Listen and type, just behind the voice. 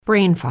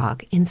Brain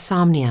fog,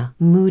 insomnia,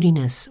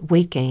 moodiness,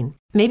 weight gain.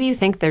 Maybe you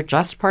think they're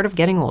just part of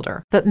getting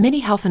older, but MIDI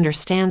Health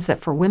understands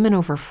that for women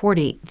over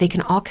 40, they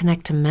can all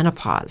connect to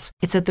menopause.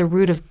 It's at the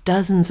root of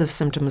dozens of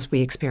symptoms we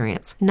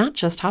experience, not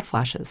just hot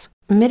flashes.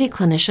 MIDI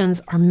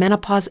clinicians are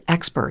menopause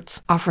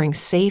experts, offering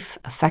safe,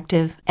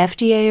 effective,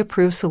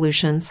 FDA-approved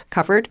solutions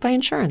covered by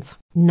insurance.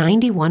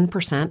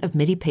 91% of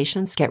MIDI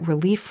patients get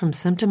relief from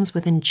symptoms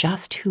within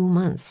just 2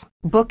 months.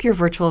 Book your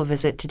virtual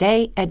visit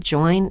today at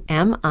joinmidi.com.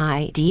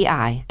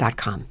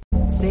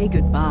 Say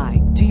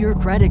goodbye to your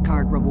credit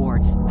card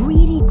rewards.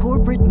 Greedy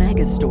corporate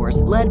mega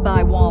stores, led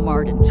by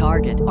Walmart and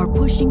Target, are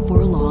pushing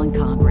for a law in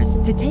Congress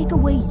to take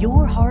away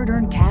your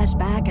hard-earned cash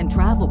back and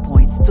travel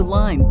points to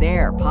line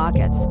their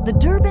pockets. The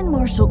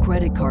Durbin-Marshall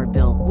credit card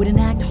bill would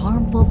enact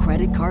harmful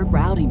credit card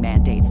routing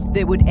mandates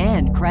that would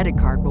end credit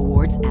card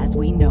rewards as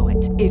we know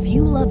it. If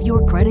you love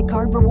your credit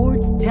card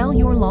rewards, tell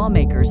your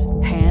lawmakers,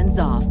 hands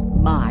off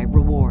my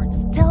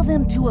rewards. Tell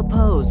them to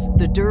oppose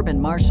the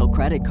Durbin-Marshall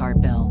credit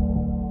card bill.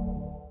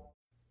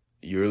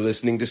 You're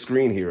listening to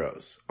Screen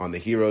Heroes on the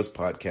Heroes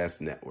Podcast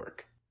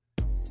Network.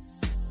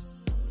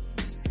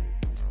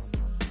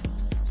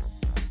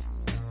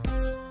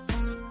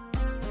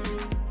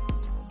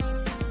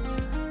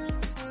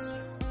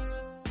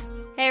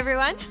 Hey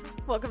everyone,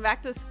 welcome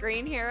back to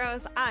Screen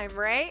Heroes. I'm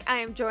Ray. I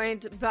am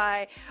joined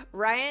by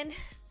Ryan.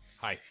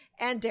 Hi.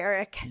 And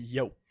Derek.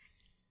 Yo.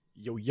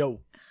 Yo, yo.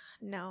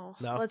 No.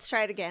 No? Let's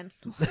try it again.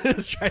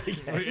 Let's try it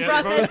again.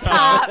 From the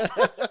top.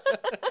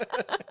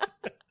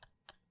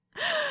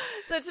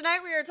 So tonight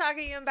we are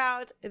talking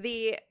about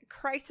the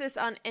Crisis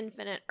on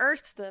Infinite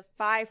Earths, the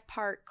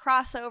 5-part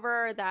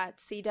crossover that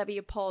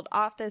CW pulled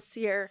off this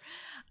year.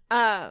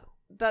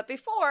 But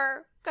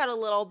before, got a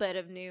little bit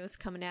of news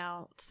coming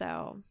out.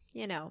 So,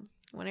 you know,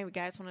 one of you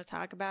guys want to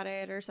talk about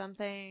it or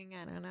something?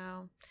 I don't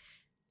know.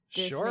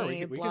 Disney, sure,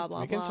 we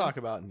can talk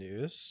about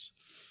news.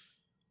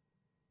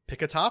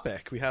 Pick a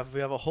topic. We have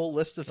a whole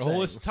list of things. A whole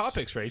list of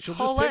topics, Rachel.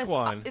 Just pick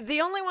one. The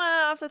only one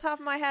off the top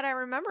of my head I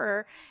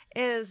remember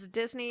is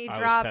Disney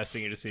dropped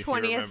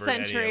 20th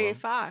Century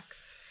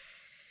Fox.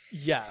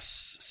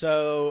 Yes.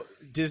 So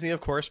Disney,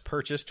 of course,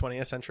 purchased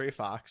 20th Century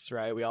Fox,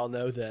 right? We all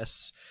know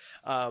this.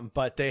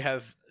 But they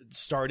have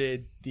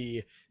started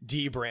the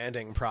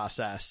debranding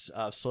process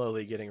of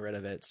slowly getting rid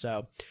of it.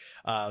 So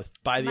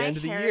by the end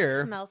of the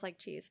year... smells like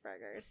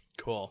cheeseburgers.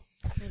 Cool.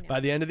 By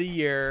the end of the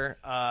year,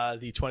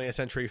 the 20th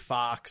Century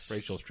Fox...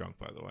 Rachel's drunk,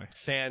 by the way.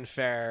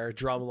 Fanfare,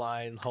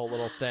 drumline, whole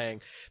little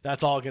thing.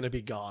 That's all going to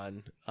be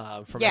gone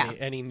from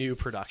any new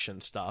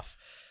production stuff.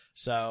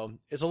 So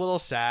it's a little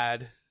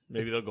sad.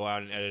 Maybe they'll go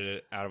out and edit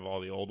it out of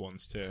all the old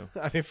ones, too.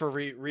 I mean, for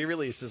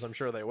re-releases, I'm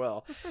sure they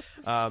will.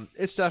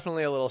 It's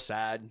definitely a little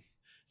sad.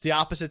 It's the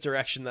opposite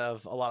direction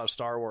of a lot of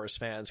Star Wars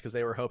fans, because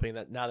they were hoping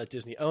that now that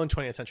Disney owned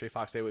 20th Century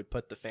Fox, they would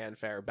put the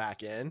fanfare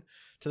back in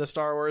to the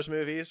Star Wars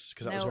movies,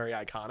 because that was very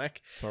iconic.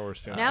 Star Wars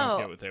fans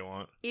don't get what they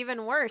want.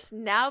 Even worse,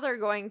 now they're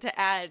going to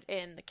add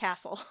in the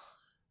castle.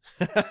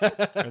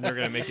 And they're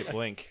going to make it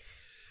blink.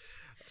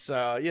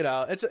 So, you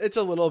know, it's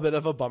a little bit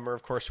of a bummer.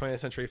 Of course, 20th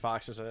Century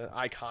Fox is an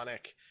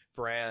iconic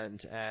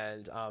brand,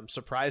 and I'm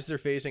surprised they're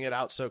phasing it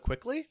out so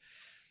quickly,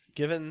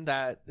 given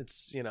that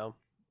it's, you know,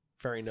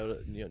 very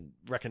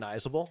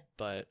recognizable.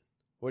 But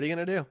what are you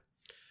going to do?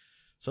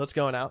 So it's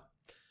going out.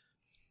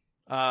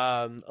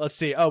 Let's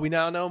see. Oh, we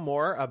now know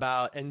more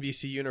about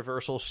NBC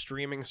Universal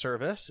streaming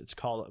service. It's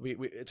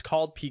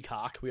called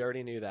Peacock. We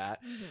already knew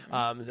that.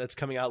 Mm-hmm. That's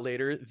coming out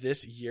later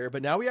this year.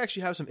 But now we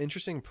actually have some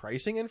interesting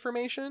pricing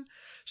information.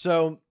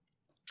 So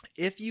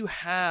if you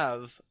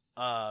have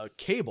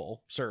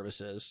cable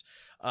services,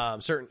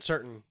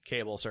 certain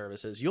cable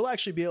services, you'll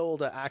actually be able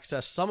to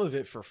access some of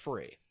it for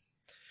free.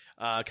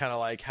 Kind of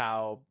like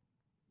how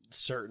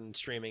certain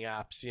streaming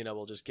apps, you know,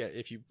 will just get,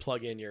 if you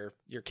plug in your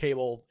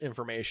cable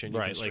information, you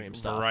can stream like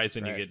stuff.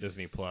 Verizon, right? You get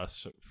Disney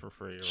Plus for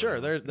free. Or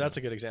sure, that's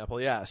a good example.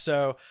 Yeah,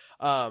 so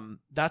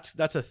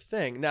that's a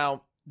thing.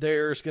 Now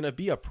there's going to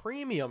be a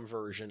premium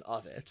version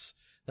of it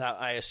that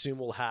I assume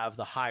will have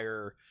the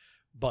higher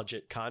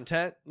budget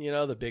content, you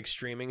know, the big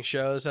streaming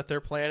shows that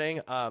they're planning.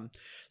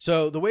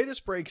 So the way this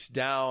breaks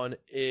down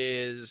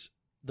is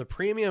the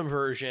premium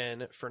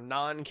version for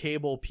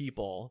non-cable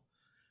people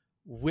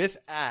with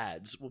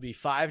ads will be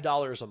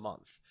 $5 a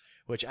month,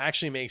 which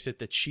actually makes it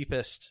the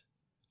cheapest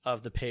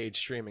of the paid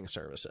streaming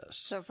services.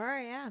 So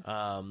far, yeah.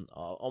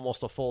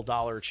 Almost a full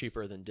 $1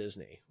 cheaper than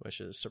Disney,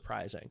 which is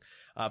surprising.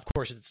 Of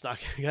course, it's not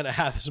going to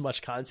have as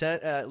much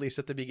content, at least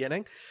at the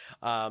beginning.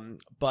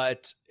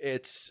 But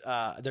it's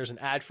there's an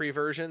ad-free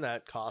version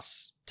that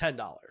costs $10.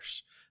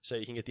 So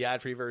you can get the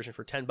ad-free version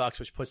for $10,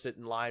 which puts it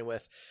in line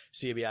with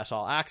CBS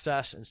All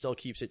Access and still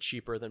keeps it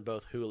cheaper than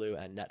both Hulu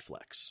and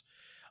Netflix.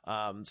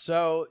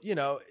 So, you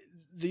know,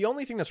 the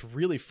only thing that's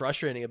really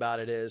frustrating about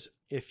it is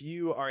if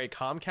you are a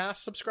Comcast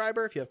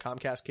subscriber, if you have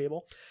Comcast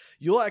cable,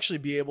 you'll actually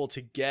be able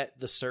to get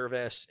the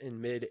service in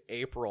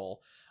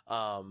mid-April,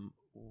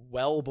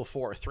 well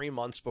before 3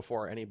 months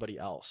before anybody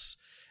else.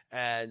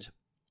 And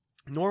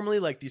normally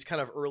like these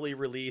kind of early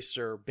release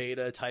or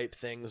beta type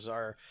things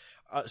are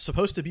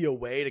supposed to be a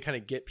way to kind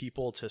of get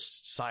people to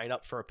sign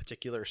up for a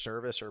particular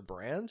service or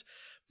brand.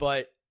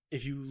 But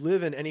if you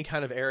live in any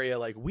kind of area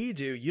like we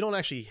do, you don't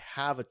actually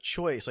have a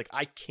choice. Like,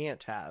 I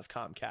can't have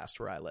Comcast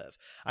where I live.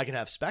 I can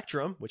have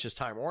Spectrum, which is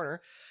Time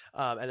Warner,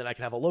 and then I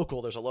can have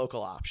there's a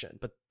local option,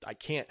 but I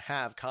can't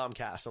have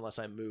Comcast unless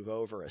I move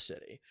over a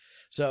city.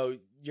 So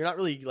you're not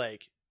really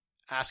like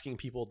asking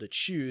people to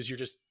choose. You're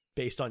just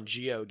based on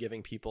geo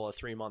giving people a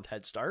 3-month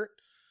head start,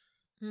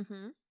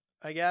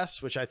 I guess,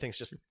 which I think is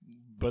just.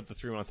 But the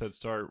 3-month head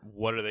start,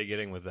 what are they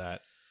getting with that?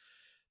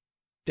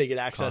 They get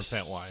access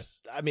content-wise.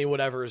 I mean,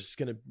 whatever is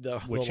going to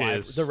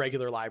the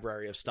regular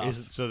library of stuff.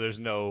 So there's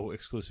no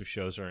exclusive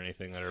shows or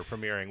anything that are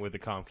premiering with the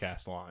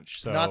Comcast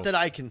launch. So not that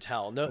I can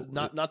tell. No,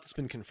 not that's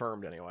been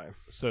confirmed anyway.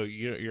 So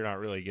you're not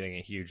really getting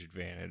a huge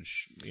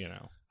advantage. You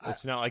know,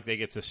 it's not like they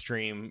get to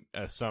stream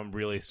some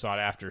really sought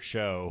after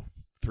show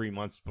 3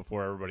 months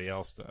before everybody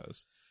else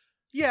does.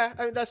 Yeah,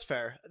 I mean that's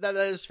fair. That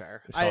is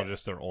fair. It's all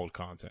just their old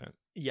content.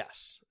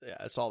 Yes, yeah,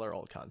 it's all their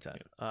old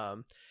content.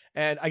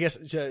 And I guess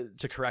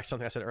to correct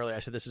something I said earlier, I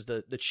said this is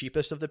the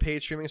cheapest of the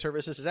paid streaming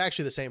services. Is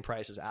actually the same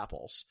price as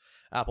Apple's.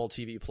 Apple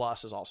TV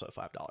Plus is also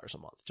 $5 a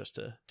month, just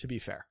to be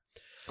fair.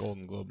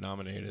 Golden Globe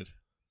nominated.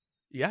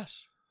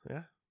 Yes,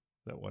 yeah.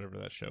 That whatever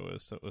that show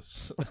is, that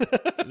was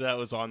that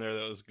was on there.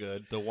 That was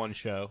good. The one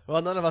show.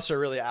 Well, none of us are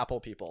really Apple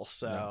people,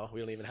 so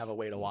we don't even have a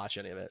way to watch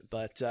any of it.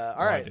 But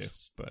all right, I do,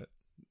 but.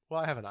 Well,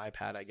 I have an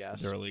iPad, I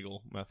guess. They're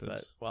illegal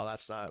methods. But, well,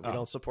 that's not. We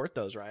don't support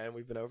those, Ryan.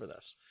 We've been over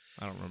this.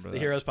 I don't remember the that.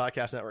 Heroes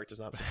Podcast Network does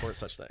not support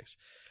such things.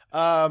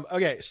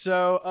 Okay,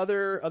 so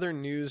other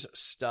news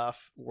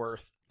stuff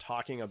worth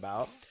talking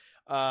about.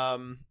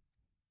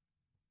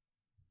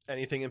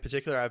 Anything in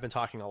particular? I've been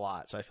talking a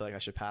lot, so I feel like I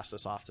should pass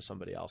this off to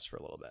somebody else for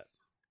a little bit.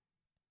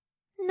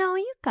 No,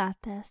 you got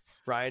this.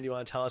 Ryan, do you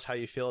want to tell us how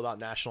you feel about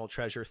National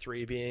Treasure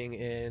 3 being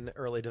in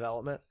early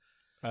development?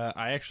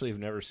 I actually have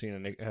never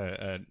seen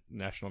a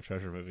National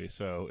Treasure movie,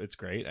 so it's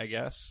great, I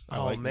guess. I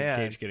like Nick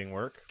Cage getting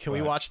work. Can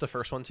we watch the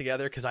first one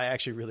together? Because I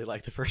actually really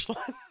like the first one.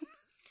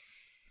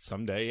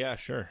 Someday, yeah,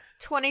 sure.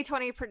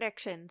 2020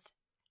 predictions.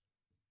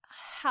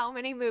 How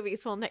many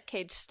movies will Nick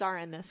Cage star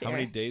in this year? How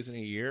many days in a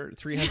year?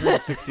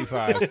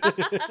 365. All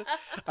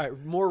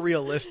right, more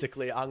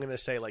realistically, I'm going to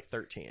say like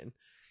 13.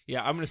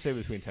 Yeah, I'm going to say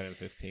between 10 and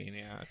 15.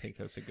 Yeah, I think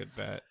that's a good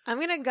bet. I'm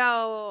going to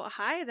go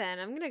high then.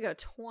 I'm going to go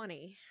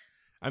 20.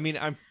 I mean,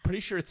 I'm pretty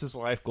sure it's his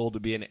life goal to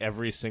be in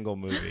every single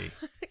movie.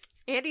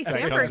 Andy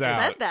Samberg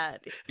said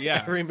that.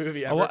 Yeah. Every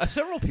movie ever.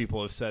 Several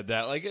people have said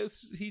that. Like,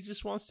 he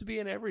just wants to be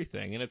in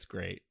everything, and it's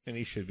great. And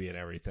he should be in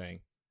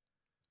everything.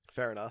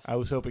 Fair enough. I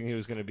was hoping he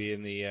was going to be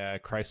in the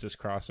Crisis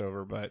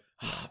crossover, but...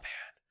 Oh,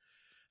 man.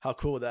 How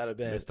cool would that have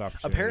been?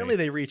 Apparently,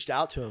 they reached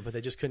out to him, but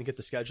they just couldn't get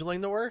the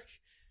scheduling to work.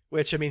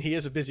 Which, I mean, he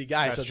is a busy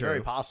guy, so it's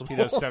very possible. He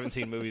does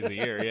 17 movies a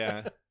year,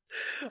 yeah.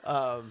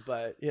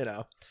 But, you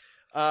know...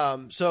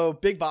 So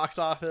big box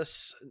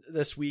office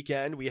this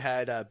weekend. We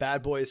had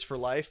Bad Boys for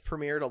Life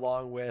premiered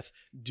along with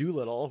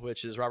Doolittle,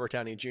 which is Robert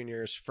Downey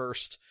Jr.'s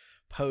first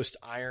post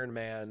Iron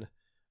Man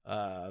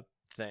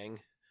thing,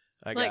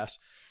 I guess.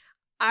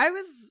 I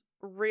was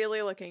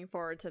really looking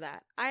forward to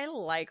that. I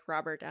like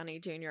Robert Downey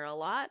Jr. a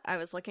lot. I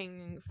was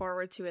looking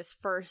forward to his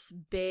first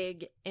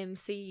big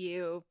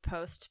MCU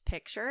post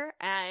picture,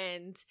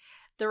 and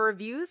the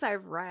reviews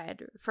I've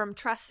read from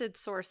trusted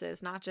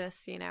sources, not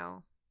just,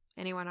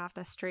 anyone off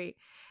the street,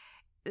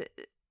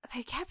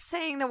 they kept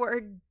saying the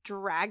word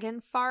dragon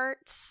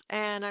farts,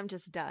 and I'm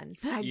just done.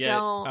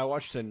 I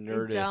watched a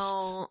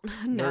Nerdist.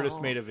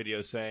 Nerdist made a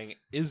video saying,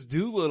 "Is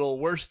Doolittle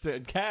worse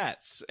than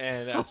Cats?"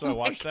 And so I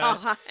watched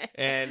that.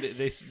 And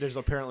there's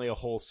apparently a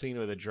whole scene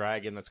with a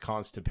dragon that's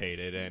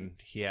constipated, and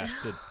he has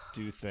to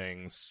do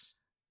things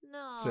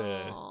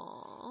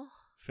to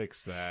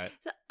fix that.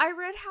 I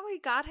read how he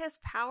got his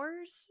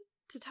powers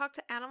to talk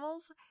to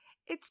animals.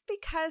 It's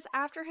because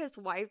after his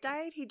wife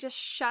died, he just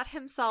shut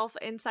himself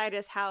inside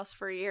his house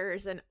for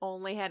years and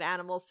only had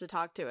animals to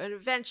talk to. And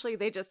eventually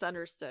they just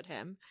understood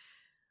him.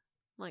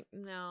 Like,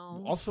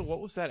 no. Also,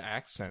 what was that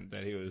accent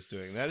that he was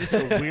doing? That is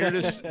the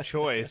weirdest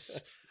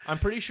choice. I'm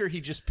pretty sure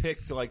he just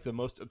picked like the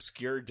most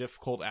obscure,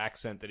 difficult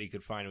accent that he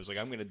could find. It was like,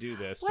 I'm going to do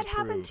this. What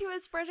happened to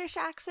his British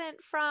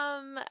accent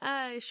from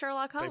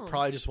Sherlock Holmes? They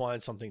probably just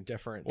wanted something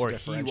different to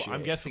differentiate.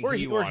 I'm guessing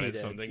he wanted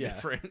something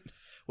different.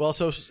 Well,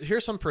 so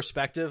here's some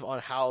perspective on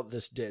how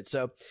this did.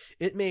 So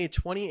it made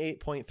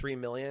 $28.3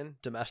 million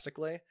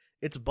domestically.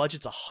 Its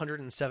budget's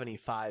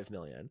 $175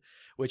 million,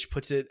 which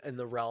puts it in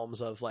the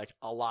realms of like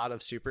a lot of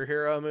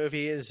superhero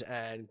movies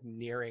and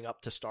nearing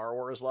up to Star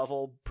Wars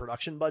level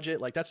production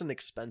budget. Like that's an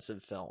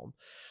expensive film.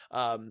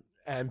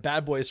 And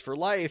Bad Boys for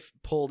Life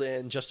pulled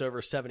in just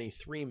over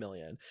 $73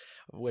 million,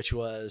 which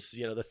was,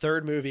 the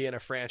third movie in a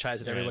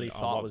franchise that everybody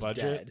thought was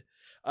dead.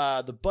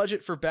 The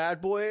budget for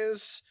Bad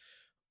Boys,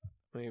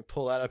 let me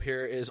pull that up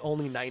here, is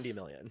only $90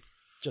 million,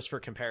 just for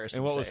comparison.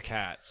 And what was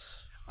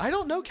Cats? I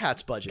don't know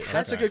Cats' budget.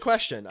 That's a good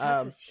question.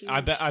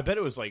 I bet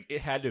it was like,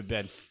 it had to have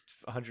been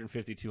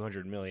 150,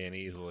 200 million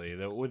easily,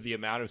 with the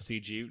amount of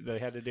CG they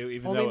had to do.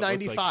 Even only though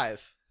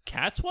 95.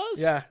 Cats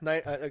was? Yeah,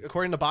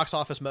 according to Box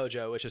Office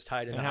Mojo, which is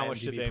tied into and how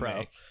much IMDb did they Pro.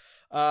 make?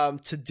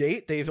 To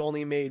date, they've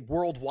only made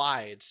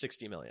worldwide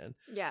 $60 million.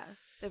 Yeah,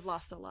 they've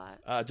lost a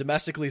lot.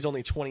 Domestically is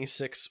only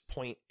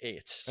 26.8.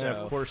 So and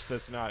of course,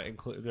 that's not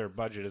their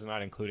budget is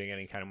not including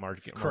any kind of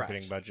marketing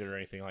budget or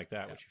anything like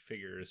that, which you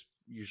figure is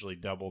usually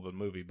double the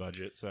movie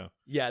budget. So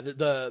yeah,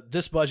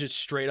 this budget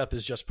straight up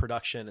is just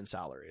production and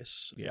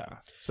salaries. Yeah.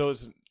 So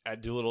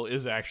Dolittle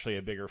is actually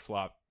a bigger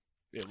flop,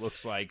 it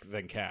looks like,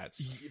 than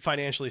Cats,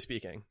 financially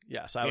speaking.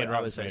 Yes, I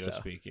would say so.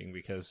 Speaking,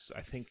 because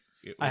I think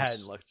I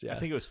hadn't looked. Yeah. I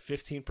think it was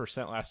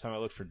 15% last time I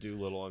looked for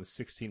Dolittle and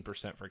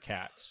 16% for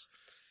Cats.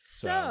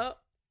 So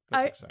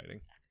that's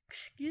exciting.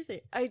 Excuse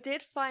me. I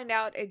did find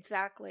out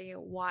exactly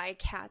why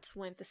Cats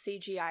went the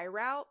CGI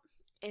route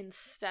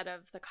instead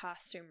of the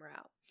costume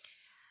route.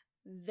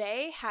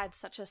 They had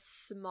such a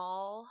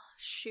small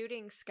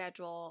shooting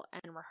schedule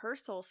and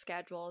rehearsal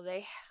schedule,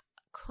 they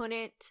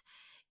couldn't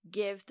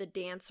give the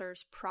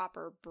dancers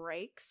proper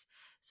breaks.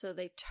 So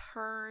they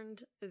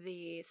turned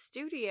the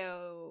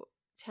studio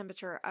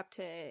temperature up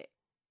to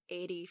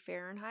 80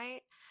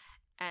 Fahrenheit.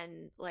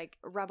 And like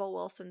Rebel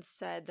Wilson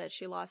said that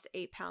she lost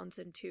 8 pounds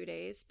in 2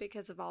 days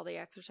because of all the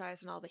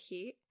exercise and all the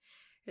heat.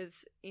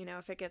 Is,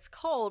 if it gets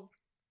cold,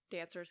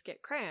 dancers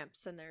get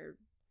cramps and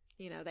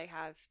they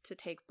have to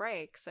take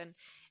breaks. And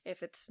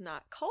if it's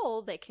not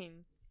cold, they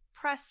can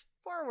press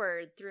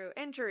forward through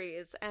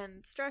injuries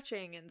and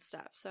stretching and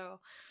stuff. So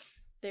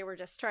they were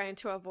just trying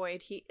to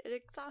avoid heat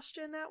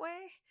exhaustion that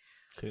way.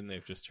 Couldn't they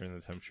have just turned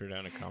the temperature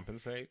down to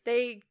compensate?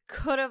 They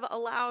could have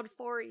allowed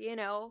for,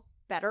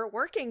 better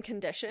working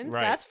conditions.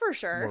 Right. That's for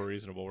sure. More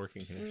reasonable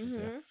working conditions.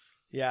 Mm-hmm.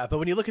 Yeah, but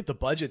when you look at the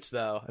budgets,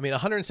 though, I mean,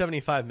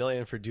 $175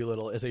 million for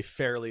Dolittle is a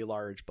fairly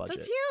large budget.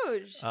 That's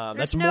huge.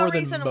 That's more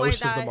than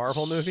most of the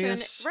Marvel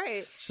movies.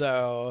 Right.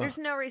 So there's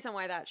no reason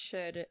why that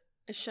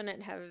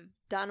shouldn't have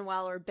done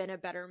well or been a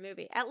better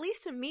movie. At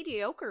least a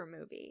mediocre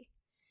movie.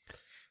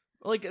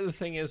 Like, the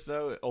thing is,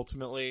 though,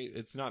 ultimately,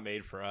 it's not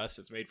made for us.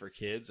 It's made for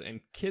kids, and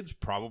kids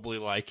probably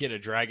like it. A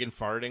dragon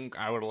farting,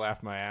 I would have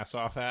laughed my ass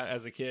off at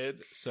as a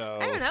kid. So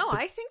I don't know.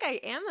 I think I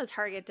am the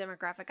target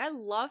demographic. I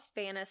love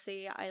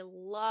fantasy. I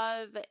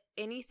love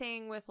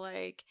anything with,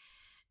 like,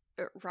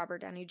 Robert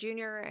Downey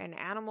Jr. and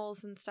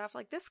animals and stuff.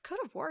 Like, this could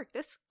have worked.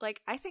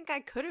 I think I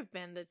could have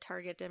been the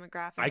target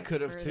demographic. I could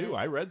have, too.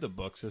 I read the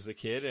books as a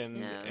kid,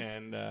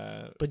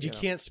 but you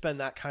can't spend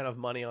that kind of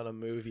money on a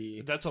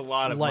movie. That's a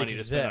lot of money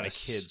to spend on a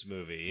kid's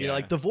movie. Yeah.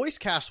 Like, the voice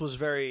cast was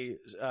very,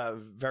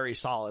 very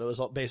solid. It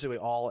was basically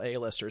all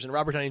A-listers, and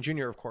Robert Downey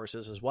Jr., of course,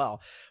 is as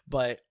well.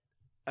 But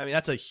I mean,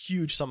 that's a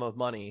huge sum of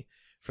money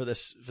for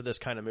this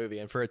kind of movie,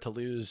 and for it to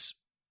lose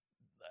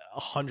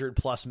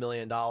 $100+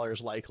 million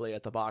likely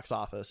at the box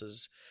office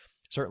is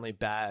certainly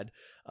bad.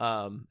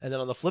 And then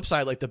on the flip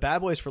side, like, the Bad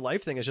Boys for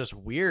Life thing is just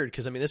weird,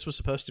 because I mean, this was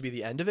supposed to be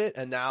the end of it,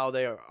 and now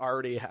they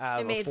already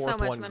have a fourth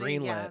one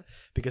greenlit,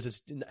 because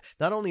it's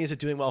not only is it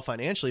doing well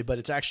financially, but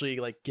it's actually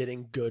like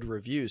getting good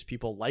reviews.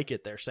 People like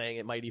it. They're saying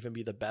it might even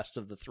be the best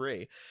of the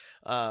three.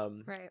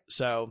 Right.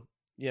 So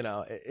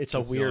it's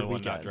a weird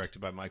weekend. Not directed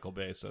by Michael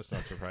Bay, so it's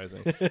not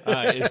surprising.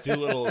 Is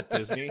Dolittle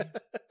Disney?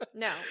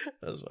 No.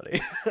 That was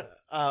funny.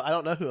 I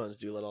don't know who owns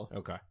Dolittle.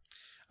 Okay.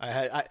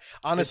 I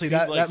honestly,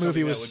 that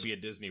movie was... That would be a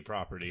Disney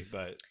property,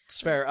 but... It's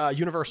fair.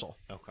 Universal.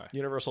 Okay.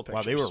 Universal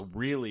Pictures. Wow, they were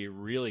really,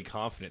 really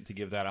confident to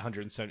give that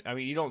 170... I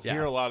mean, you don't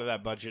hear a lot of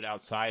that budget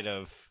outside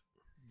of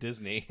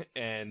Disney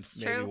and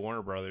maybe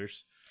Warner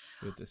Brothers.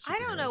 I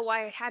don't know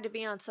why it had to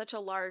be on such a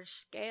large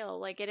scale.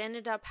 Like, it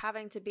ended up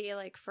having to be,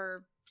 like,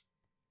 for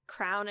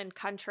Crown and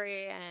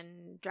Country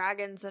and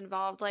dragons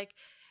involved. Like,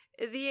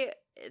 the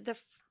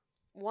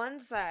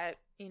ones that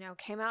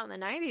came out in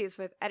the 90s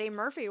with Eddie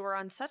Murphy were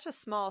on such a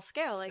small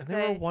scale. Like,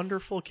 they were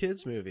wonderful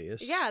kids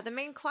movies. Yeah, the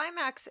main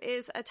climax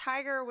is a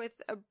tiger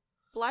with a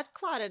blood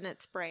clot in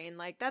its brain.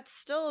 Like, that's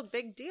still a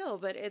big deal,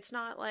 but it's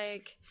not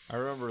like... I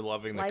remember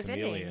loving the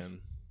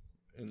chameleon.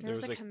 And there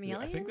was a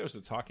chameleon? I think there was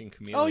a talking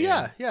chameleon. Oh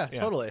yeah,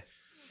 totally.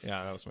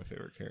 Yeah, that was my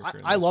favorite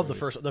character. I love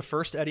the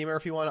first Eddie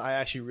Murphy one. I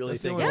actually really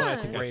think was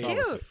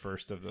the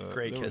first of the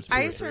great kids.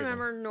 I just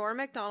remember Norm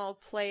Macdonald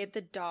played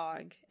the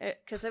dog,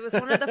 because it was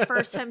one of the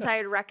first times I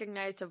had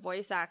recognized a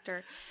voice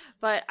actor.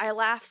 But I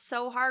laughed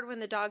so hard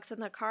when the dog's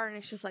in the car and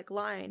it's just like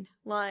line,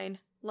 line,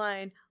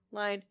 line,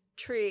 line,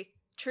 tree,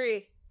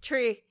 tree,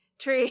 tree,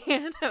 tree,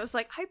 and I was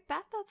like, I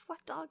bet that's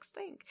what dogs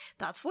think.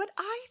 That's what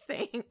I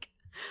think.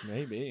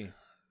 Maybe.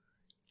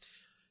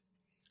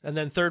 And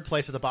then third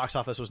place at the box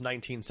office was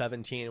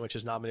 1917, which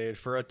is nominated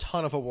for a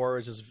ton of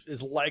awards,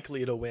 is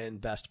likely to win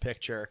Best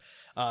Picture.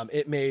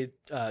 It made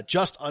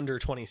just under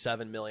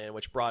 $27 million,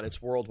 which brought its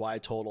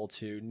worldwide total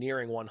to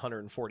nearing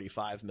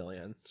 $145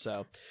 million.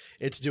 So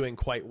it's doing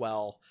quite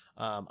well.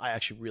 I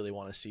actually really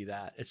want to see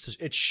that.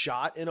 It's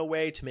shot in a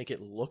way to make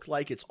it look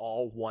like it's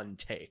all one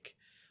take,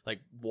 like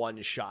one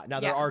shot.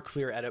 Now there are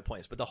clear edit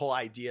points, but the whole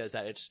idea is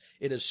that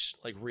it is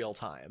like real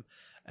time.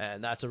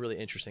 And that's a really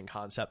interesting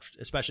concept,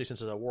 especially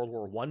since it's a World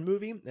War I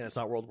movie and it's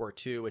not World War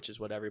II, which is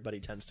what everybody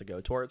tends to go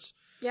towards.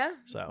 Yeah.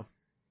 So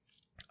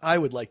I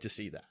would like to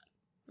see that.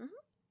 Mm-hmm.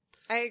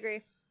 I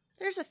agree.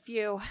 There's a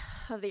few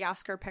of the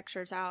Oscar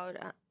pictures out.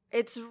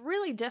 It's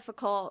really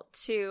difficult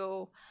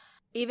to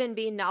even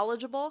be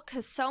knowledgeable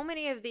because so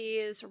many of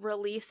these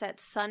release at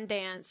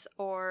Sundance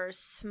or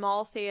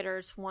small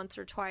theaters once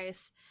or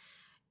twice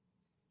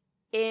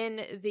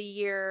in the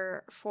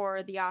year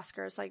for the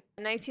Oscars. Like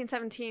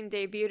 1917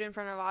 debuted in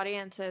front of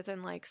audiences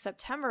in like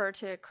September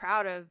to a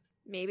crowd of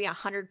maybe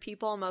 100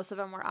 people. Most of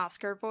them were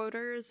Oscar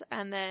voters.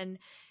 And then,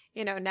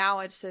 you know, now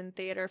it's in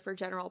theater for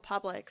general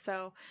public.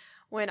 So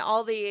when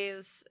all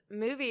these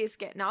movies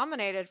get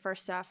nominated for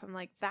stuff, I'm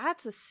like,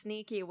 that's a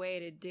sneaky way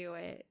to do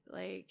it.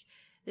 Like,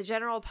 the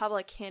general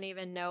public can't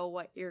even know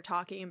what you're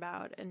talking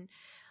about. And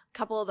a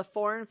couple of the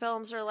foreign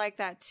films are like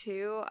that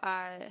too.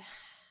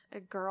 A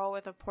Girl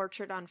with a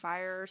Portrait on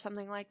Fire or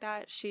something like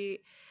that.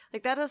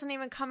 That doesn't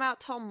even come out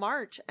till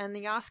March, and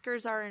the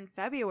Oscars are in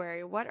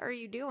February. What are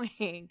you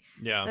doing?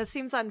 Yeah. That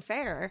seems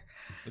unfair.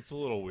 It's a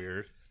little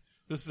weird.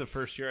 This is the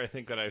first year I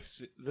think that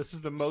this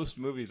is the most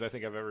movies I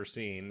think I've ever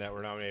seen that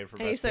were nominated for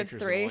Best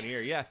Pictures in 1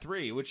 year. Yeah,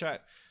 3, which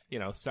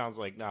sounds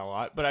like not a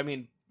lot, but I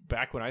mean,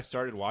 back when I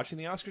started watching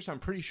the Oscars, I'm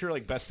pretty sure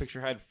like Best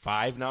Picture had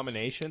 5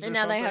 nominations. And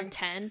now they have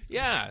 10.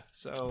 Yeah.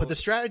 So, but the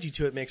strategy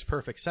to it makes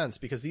perfect sense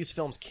because these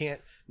films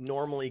can't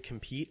normally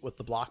compete with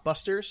the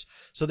blockbusters,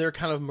 so they're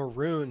kind of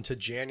marooned to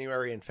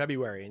January and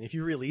February. And if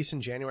you release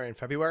in January and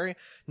February,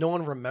 no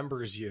one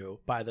remembers you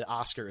by the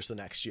Oscars the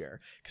next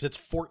year because it's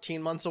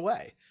 14 months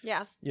away.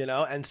 Yeah. You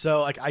know, and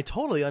so like I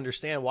totally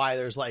understand why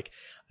there's like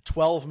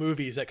 12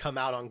 movies that come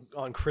out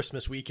on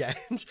Christmas weekend,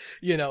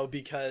 you know,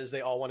 because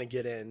they all want to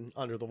get in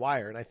under the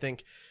wire. And I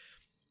think,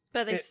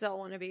 but they still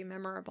want to be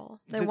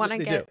memorable. They want to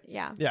get,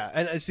 yeah.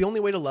 And it's the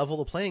only way to level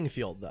the playing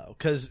field though,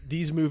 because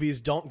these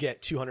movies don't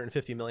get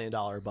 $250 million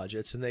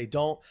budgets and they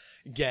don't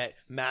get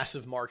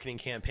massive marketing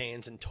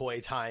campaigns and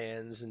toy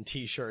tie-ins and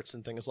t-shirts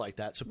and things like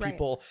that. So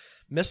people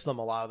miss them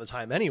a lot of the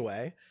time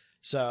anyway.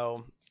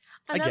 So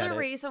another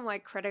reason why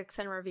critics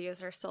and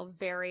reviews are still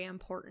very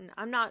important.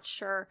 I'm not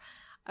sure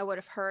I would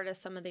have heard of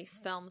some of these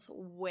films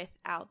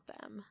without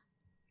them.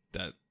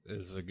 That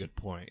is a good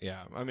point.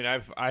 Yeah. I mean,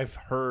 I've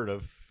heard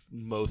of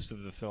most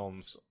of the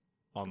films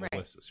on the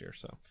list this year,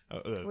 so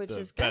which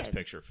is Best good.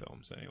 Picture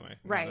films anyway.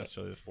 Right. Not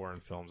necessarily the foreign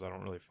films. I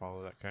don't really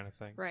follow that kind of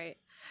thing. Right.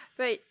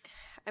 But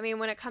I mean,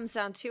 when it comes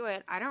down to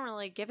it, I don't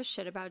really give a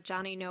shit about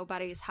Johnny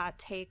Nobody's hot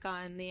take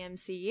on the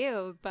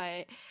MCU,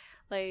 but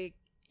like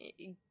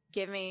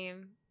give me,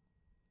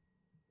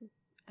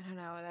 I don't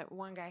know, that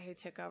one guy who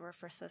took over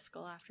for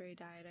Siskel after he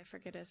died. I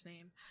forget his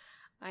name.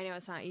 I know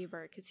it's not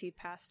Ebert because he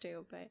passed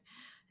too, but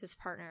his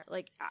partner,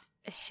 like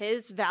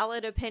his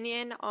valid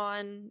opinion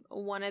on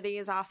one of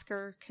these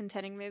Oscar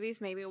contending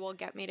movies maybe will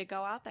get me to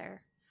go out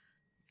there.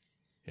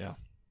 Yeah.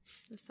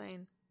 Just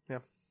saying. Yeah.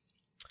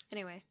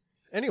 Anyway,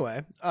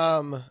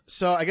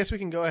 so I guess we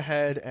can go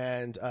ahead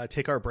and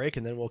take our break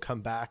and then we'll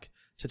come back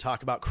to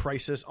talk about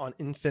Crisis on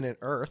Infinite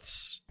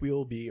Earths. We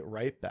will be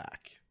right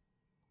back.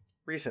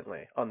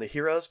 Recently on the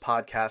Heroes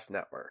Podcast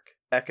Network,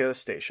 Echo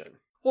Station.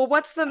 Well,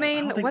 what's the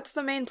main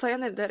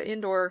planet that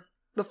Endor,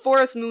 the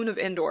forest moon of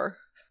Endor?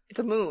 It's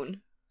a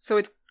moon. So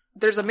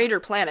there's a major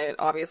planet,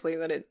 obviously,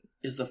 that it...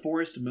 Is the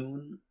forest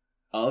moon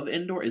of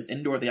Endor? Is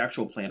Endor the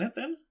actual planet,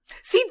 then?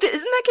 See, isn't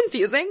that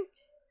confusing?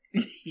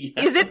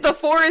 Yes. Is it the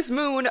forest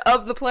moon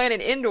of the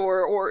planet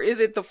Endor, or is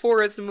it the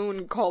forest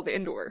moon called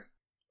Endor?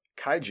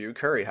 Kaiju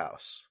Curry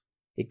House.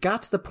 It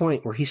got to the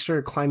point where he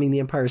started climbing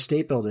the Empire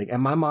State Building,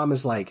 and my mom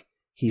is like,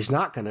 he's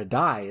not gonna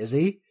die, is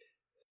he?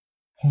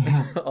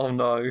 Oh,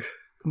 no.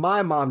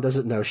 My mom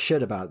doesn't know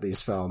shit about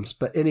these films,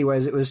 but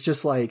anyways, it was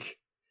just like,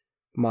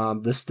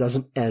 Mom, this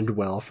doesn't end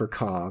well for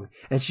Kong.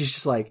 And she's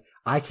just like,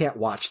 I can't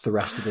watch the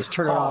rest of this.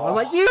 Turn it off. I'm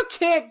like, you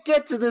can't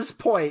get to this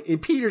point in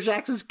Peter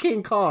Jackson's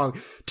King Kong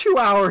 2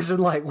 hours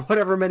and like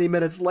whatever many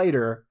minutes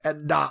later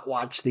and not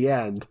watch the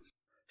end.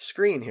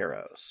 Screen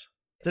Heroes.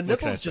 The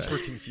nipples just were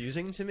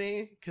confusing to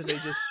me because they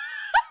just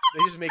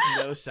make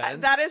no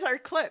sense. That is our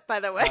clip, by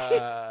the way.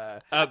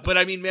 But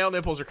I mean, male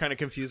nipples are kind of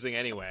confusing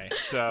anyway.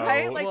 So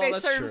right? Like they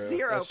serve true.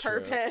 zero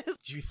purpose.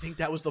 Do you think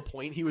that was the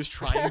point he was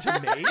trying to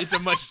make? It's a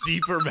much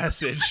deeper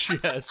message.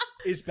 Yes.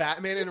 Is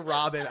Batman and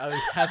Robin a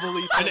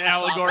heavily an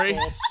allegory,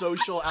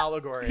 social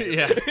allegory?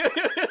 Yeah.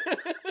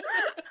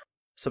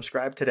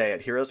 Subscribe today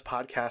at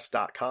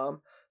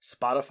heroespodcast.com,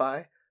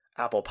 Spotify,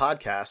 Apple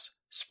Podcasts,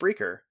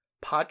 Spreaker,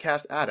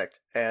 Podcast Addict,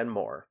 and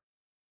more.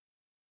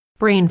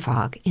 Brain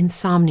fog,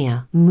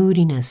 insomnia,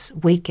 moodiness,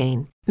 weight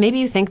gain. Maybe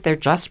you think they're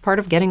just part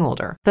of getting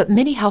older, but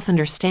MIDI Health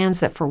understands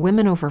that for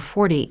women over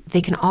 40,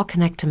 they can all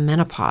connect to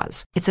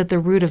menopause. It's at the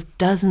root of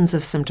dozens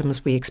of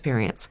symptoms we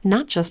experience,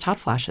 not just hot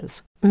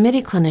flashes.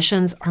 MIDI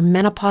clinicians are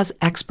menopause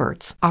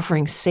experts,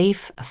 offering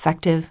safe,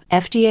 effective,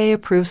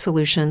 FDA-approved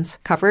solutions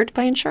covered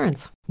by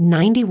insurance.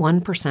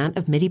 91%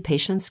 of MIDI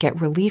patients get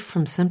relief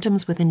from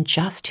symptoms within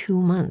just 2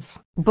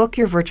 months. Book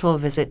your virtual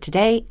visit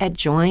today at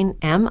joinmidi.com.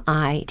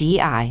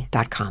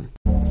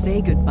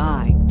 Say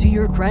goodbye to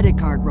your credit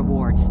card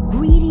rewards.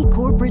 Greedy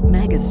corporate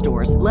mega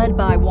stores, led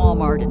by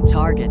Walmart and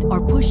Target,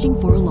 are pushing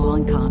for a law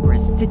in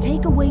Congress to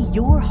take away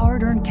your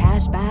hard-earned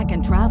cash back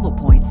and travel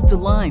points to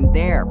line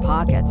their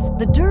pockets.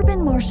 The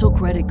Durbin-Marshall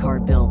credit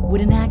card bill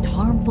would enact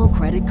harmful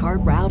credit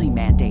card routing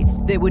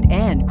mandates that would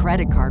end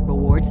credit card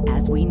rewards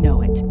as we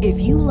know it. If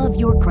you love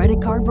your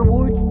credit card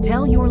rewards,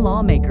 tell your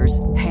lawmakers,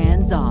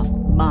 hands off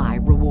my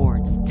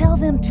rewards. Tell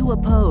them to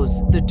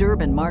oppose the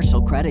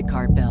Durbin-Marshall credit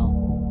card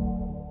bill.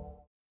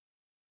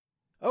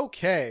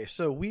 Okay,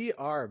 so we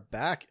are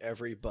back,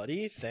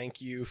 everybody. Thank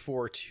you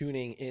for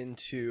tuning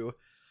into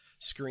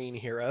Screen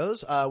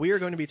Heroes. We are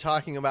going to be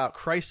talking about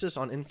Crisis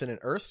on Infinite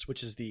Earths,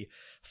 which is the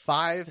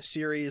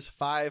 5-series,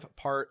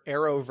 5-part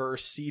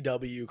Arrowverse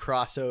CW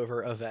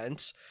crossover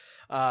event,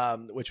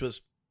 which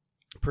was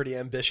pretty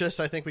ambitious.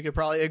 I think we could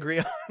probably agree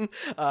on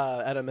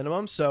at a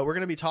minimum. So we're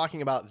going to be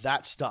talking about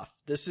that stuff.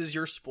 This is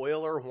your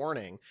spoiler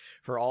warning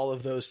for all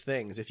of those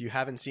things. If you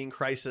haven't seen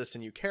Crisis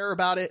and you care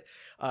about it,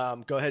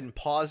 go ahead and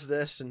pause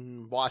this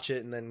and watch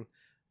it and then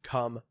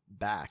come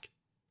back.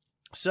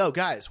 So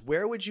guys,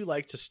 where would you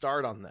like to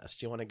start on this?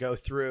 Do you want to go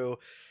through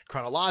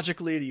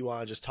chronologically? Do you want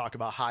to just talk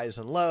about highs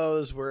and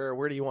lows?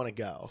 Where do you want to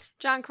go?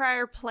 John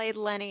Cryer played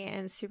Lenny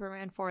in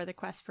Superman 4: The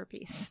Quest for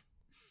Peace.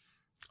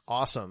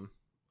 Awesome.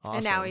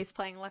 And now he's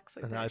playing Lex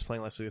Luthor. And now he's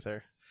playing Lex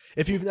Luthor.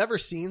 If you've never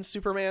seen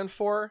Superman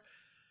 4,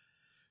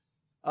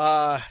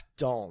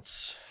 don't.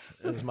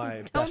 Is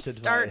my best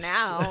advice. Don't start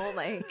now.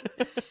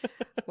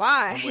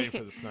 Why? I'm waiting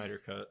for the Snyder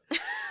cut.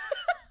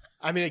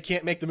 I mean, it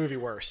can't make the movie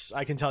worse.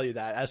 I can tell you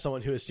that as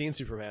someone who has seen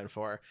Superman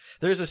 4.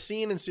 There's a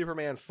scene in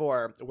Superman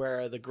 4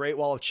 where the Great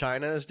Wall of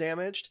China is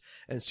damaged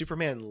and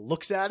Superman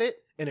looks at it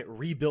and it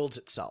rebuilds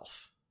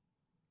itself.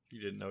 You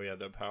didn't know he had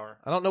that power?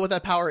 I don't know what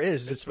that power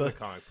is. It's from the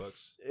comic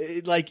books.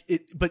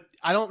 But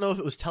I don't know if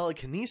it was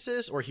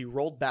telekinesis or he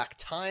rolled back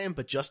time,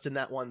 but just in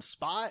that one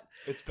spot.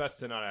 It's best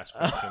to not ask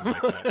questions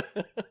like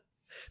that.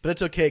 But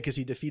it's okay because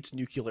he defeats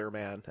Nuclear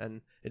Man, and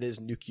it is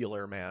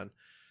Nuclear Man.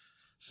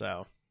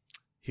 So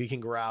he can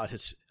grow out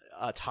his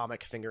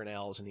atomic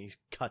fingernails and he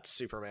cuts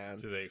Superman.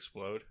 Do they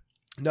explode?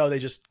 No, they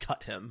just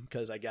cut him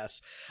because I guess.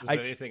 Does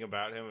anything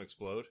about him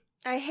explode?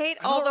 I hate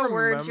all the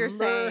words you're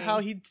saying. How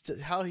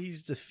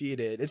he's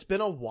defeated. It's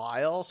been a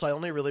while, so I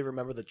only really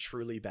remember the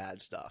truly bad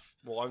stuff.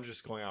 Well, I'm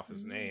just going off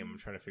his name. I'm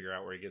trying to figure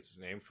out where he gets his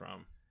name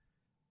from.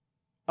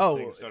 Oh,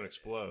 things don't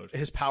explode.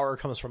 His power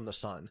comes from the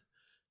sun.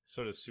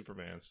 So does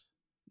Superman's.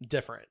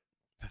 Different.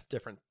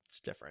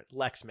 It's different.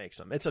 Lex makes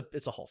them. It's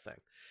a whole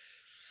thing.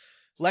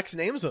 Lex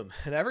names them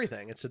and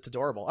everything. It's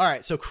adorable. All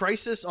right, so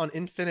Crisis on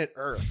Infinite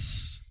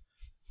Earths.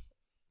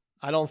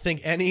 I don't think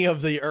any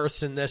of the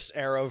Earths in this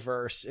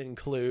Arrowverse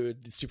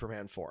include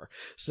Superman 4.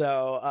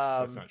 So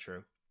that's not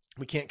true.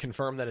 We can't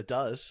confirm that it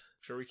does.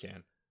 Sure we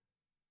can.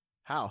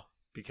 How?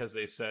 Because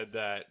they said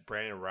that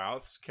Brandon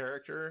Routh's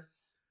character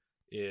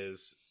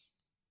is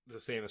the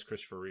same as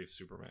Christopher Reeve's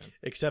Superman.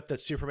 Except that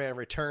Superman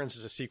Returns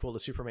is a sequel to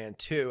Superman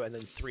 2, and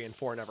then 3 and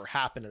 4 never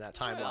happened in that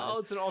timeline. Well,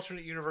 it's an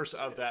alternate universe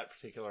of that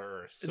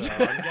particular Earth.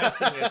 So I'm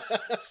guessing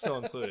it's still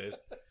included.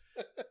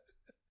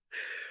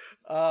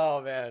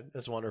 Oh, man.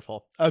 That's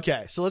wonderful.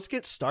 Okay, so let's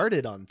get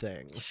started on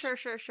things.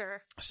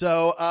 Sure.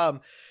 So,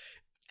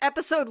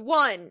 Episode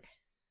 1,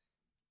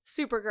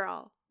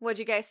 Supergirl. What'd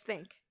you guys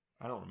think?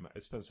 I don't remember.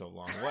 It's been so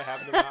long. What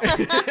happened to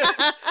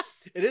that?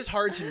 It is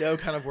hard to know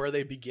kind of where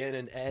they begin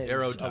and end.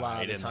 Arrow a lot of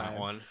died the in time. that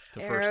one.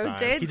 The Arrow first time.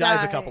 did He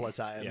dies a die. couple of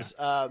times.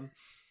 Yeah.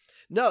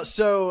 No,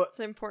 so... It's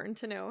important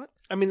to note.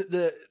 I mean,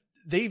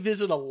 they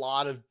visit a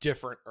lot of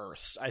different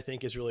Earths, I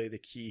think is really the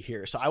key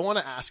here. So I want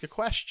to ask a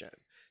question.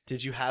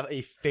 Did you have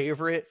a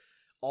favorite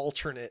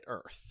alternate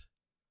Earth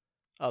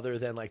other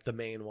than like the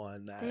main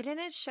one? That They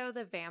didn't show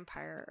the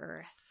vampire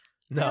Earth.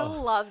 No.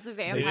 I loved They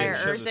vampire didn't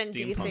show Earth the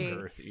in steampunk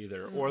DC. Earth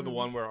either, or the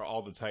one where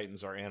all the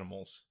Titans are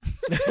animals.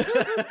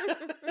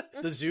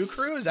 The Zoo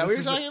Crew? Is that what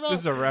you're talking about?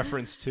 This is a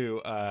reference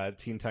to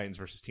Teen Titans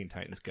versus Teen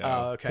Titans Go.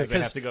 Oh, okay. Because they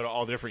have to go to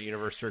all different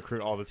universes to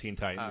recruit all the Teen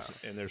Titans,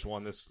 and there's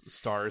one that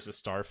stars a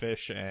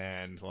starfish,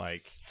 and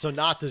like So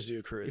not the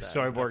Zoo Crew. Then.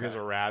 Cyborg is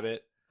a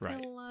rabbit.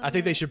 Right. I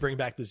think they should bring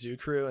back the Zoo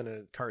Crew in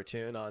a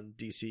cartoon on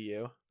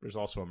DCU. There's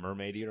also a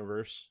mermaid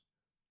universe.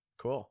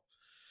 Cool.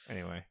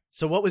 Anyway.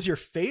 So what was your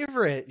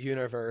favorite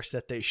universe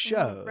that they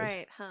showed?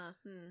 Right, huh.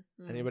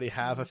 Anybody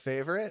have a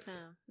favorite?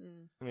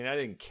 I mean, I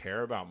didn't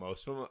care about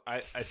most of them. I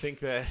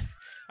think that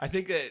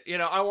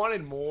I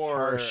wanted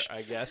more,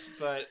 I guess,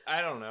 but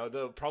I don't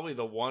know. Probably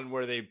the one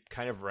where they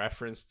kind of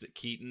referenced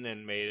Keaton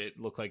and made it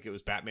look like it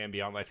was Batman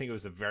Beyond. I think it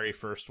was the very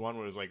first one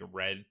where it was like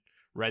a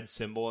red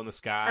symbol in the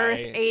sky. Earth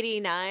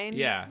 89.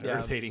 Yeah,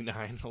 Earth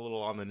 89, a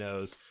little on the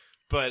nose.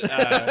 But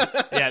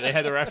yeah, they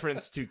had the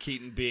reference to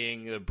Keaton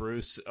being the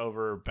Bruce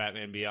over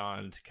Batman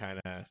Beyond kind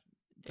of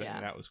thing.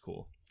 Yeah. That was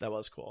cool. That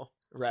was cool.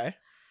 Ray?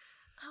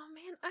 Oh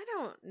man, I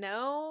don't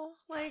know.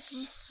 Like,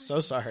 so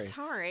sorry.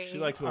 Sorry. She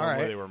likes the one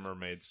where they were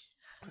mermaids.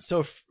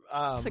 So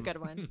it's a good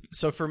one.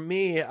 So for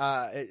me,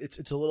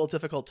 it's a little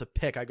difficult to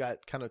pick. I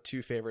got kind of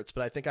two favorites,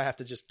 but I think I have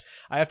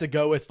to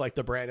go with like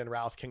the Brandon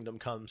Routh Kingdom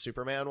Come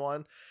Superman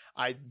one.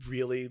 I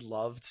really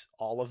loved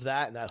all of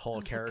that and that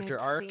whole character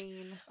arc.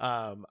 Scene.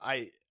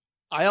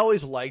 I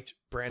always liked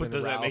Brandon Routh. But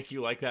does that make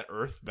you like that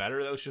Earth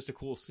better? That was just a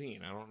cool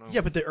scene. I don't know.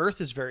 Yeah, but the Earth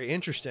is very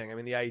interesting. I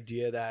mean, the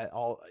idea that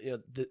all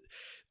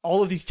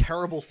of these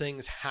terrible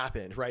things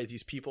happened, right?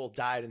 These people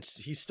died, and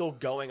he's still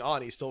going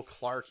on. He's still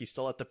Clark. He's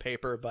still at the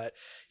paper, but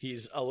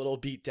he's a little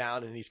beat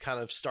down, and he's kind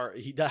of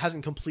he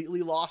hasn't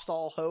completely lost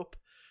all hope,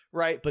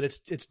 right? But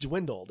it's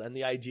dwindled, and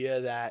the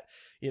idea that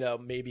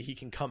maybe he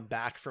can come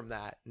back from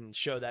that and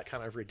show that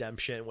kind of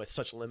redemption with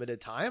such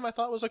limited time, I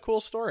thought was a cool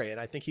story, and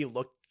I think he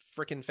looked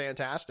freaking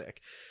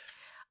fantastic.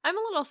 I'm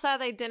a little sad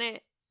they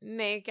didn't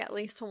make at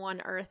least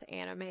one Earth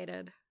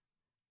animated.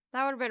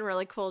 That would have been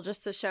really cool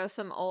just to show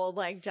some old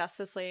like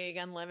Justice League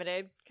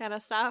Unlimited kind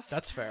of stuff.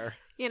 That's fair.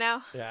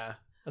 Yeah,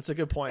 that's a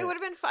good point. It would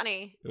have been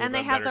funny, and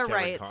they have the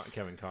rights.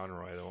 Kevin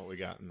Conroy than what we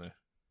got in the.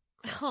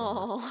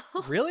 Oh,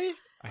 really?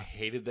 I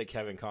hated that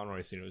Kevin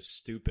Conroy scene. It was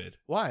stupid.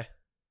 Why?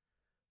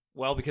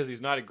 Well, because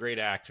he's not a great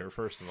actor.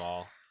 First of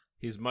all,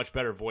 he's a much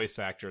better voice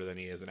actor than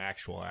he is an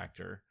actual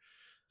actor.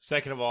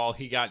 Second of all,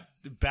 he got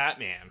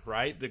Batman,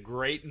 right? The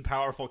great and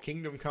powerful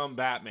Kingdom Come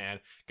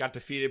Batman got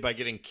defeated by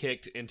getting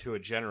kicked into a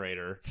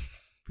generator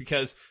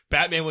because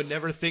Batman would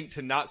never think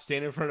to not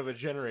stand in front of a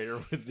generator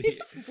with the... He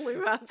just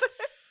blew up.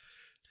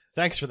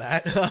 Thanks for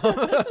that.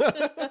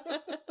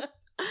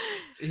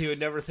 He would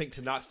never think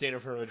to not stand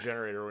in front of a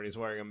generator when he's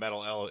wearing a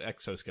metal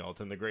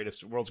exoskeleton,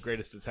 world's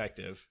greatest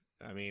detective.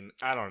 I mean,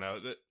 I don't know.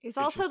 He's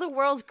also the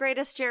world's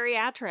greatest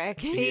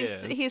geriatric.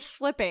 He's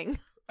slipping.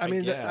 I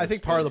mean, I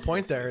think part of the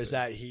point there is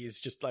that he's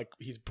just like,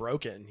 he's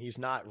broken. He's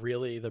not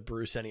really the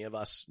Bruce any of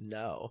us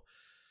know.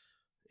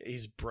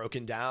 He's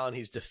broken down.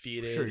 He's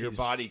defeated. Sure, your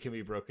body can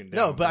be broken down.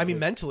 No, but I mean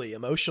mentally,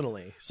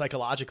 emotionally,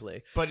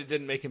 psychologically. But it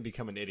didn't make him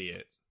become an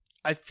idiot.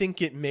 I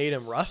think it made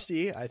him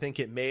rusty. I think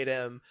it made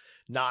him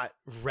not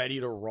ready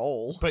to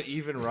roll. But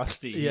even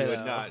rusty, he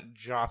would not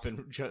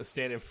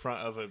stand in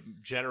front of a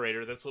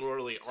generator that's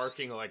literally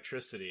arcing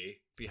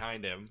electricity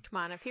behind him. Come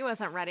on, if he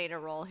wasn't ready to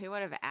roll, he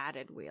would have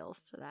added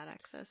wheels to that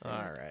exosuit.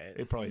 All right.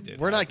 It probably did.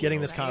 We're not getting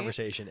this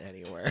conversation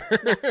anywhere.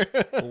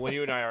 Well, when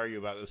you and I argue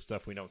about this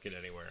stuff, we don't get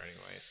anywhere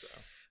anyway, so...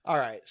 All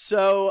right,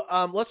 so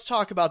let's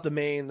talk about the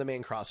main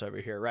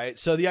crossover here, right?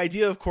 So the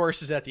idea, of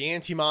course, is that the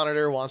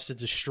Anti-Monitor wants to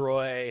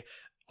destroy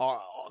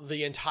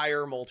the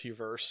entire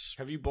multiverse.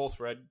 Have you both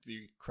read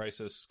the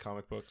Crisis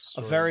comic books?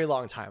 A very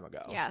long time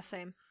ago. Yeah,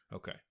 same.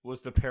 Okay.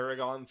 Was the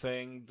Paragon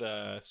thing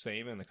the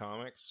same in the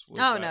comics?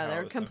 No,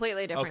 they're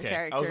completely different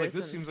characters. I was like,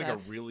 this seems like a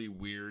really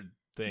weird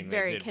thing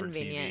very they did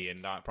convenient for TV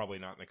and probably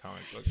not in the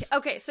comic books.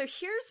 Okay, so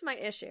here's my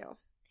issue.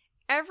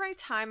 Every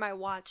time I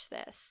watch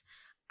this,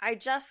 I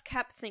just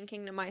kept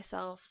thinking to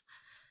myself,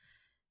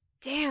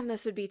 damn,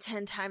 this would be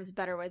 10 times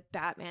better with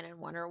Batman and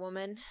Wonder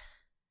Woman.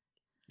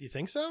 You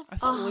think so? I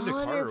thought Linda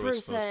Carter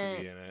was supposed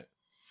to be in it.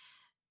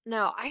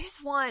 No, I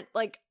just want,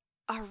 like,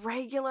 a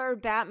regular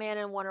Batman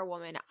and Wonder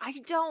Woman. I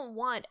don't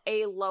want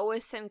a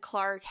Lois and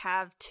Clark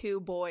have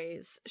two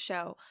boys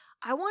show.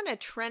 I want a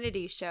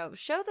Trinity show.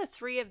 Show the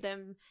three of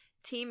them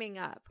teaming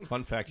up.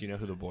 Fun fact, you know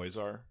who the boys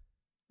are?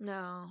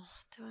 No.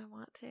 Do I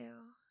want to?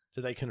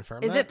 Did they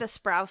confirm Is it the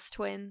Sprouse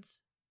twins?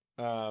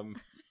 No.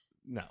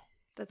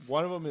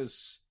 One of them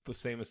is the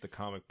same as the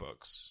comic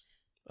books.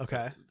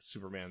 Okay.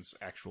 Superman's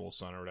actual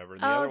son or whatever.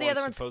 The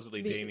other one's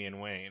supposedly one's Damian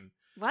Wayne.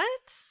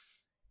 What?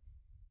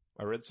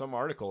 I read some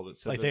article that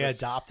said like they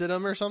adopted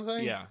him or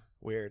something? Yeah.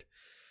 Weird.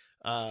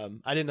 I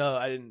didn't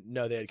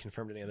know they had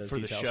confirmed any of those for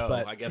details. The show,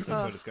 but I guess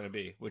that's what it's going to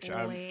be, which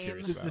I'm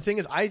curious about. The thing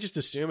is, I just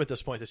assume at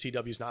this point the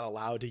CW's not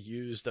allowed to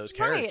use those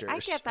characters. Right, I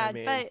get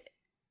that, but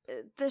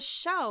the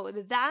show,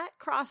 that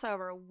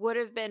crossover would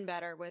have been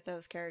better with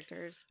those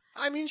characters.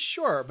 I mean,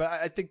 sure, but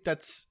I think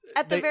that's...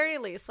 At the very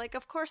least. Like,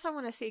 of course I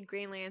want to see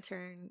Green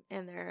Lantern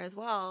in there as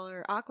well,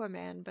 or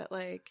Aquaman, but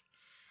like...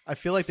 I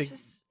feel like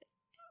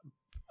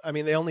I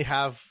mean, they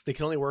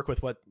can only work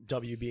with what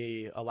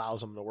WB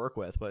allows them to work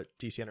with, what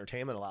DC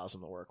Entertainment allows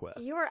them to work with.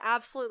 You are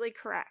absolutely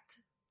correct.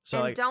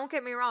 So and don't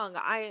get me wrong,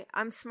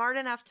 I'm smart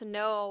enough to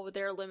know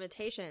their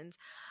limitations.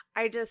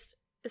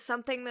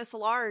 Something this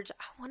large,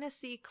 I want to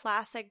see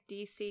classic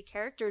DC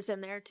characters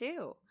in there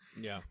too.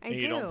 Yeah,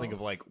 and you don't think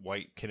of like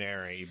White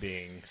Canary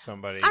being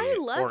somebody. I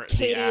love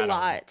Katie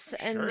Lotz,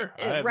 and sure,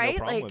 right,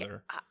 no like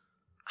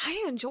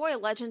I enjoy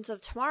Legends of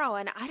Tomorrow,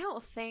 and I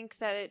don't think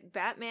that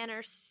Batman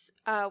or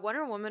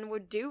Wonder Woman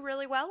would do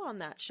really well on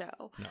that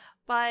show. No.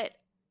 But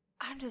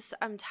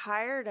I'm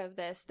tired of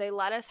this. They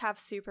let us have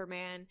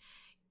Superman.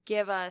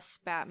 Give us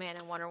Batman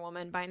and Wonder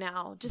Woman by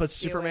now. But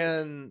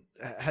Superman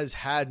has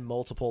had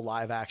multiple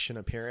live action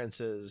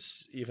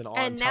appearances even on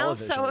television. And now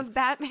so have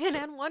Batman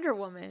and Wonder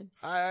Woman.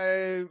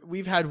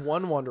 We've had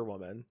one Wonder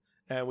Woman,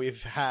 and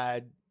we've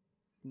had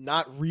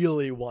not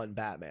really one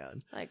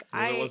Batman. Like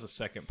there was a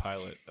second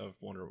pilot of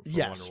Wonder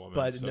Woman.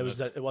 But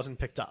so it wasn't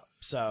picked up.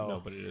 So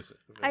no, but it is.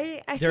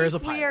 I there is a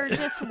think pilot. we are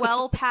just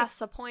well past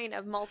the point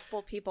of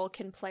multiple people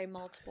can play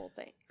multiple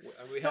things.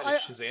 We had a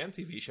Shazam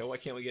TV show. Why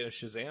can't we get a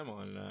Shazam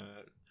on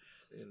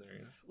in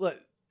there? Look,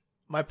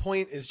 my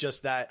point is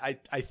just that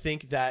I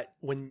think that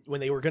when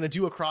they were going to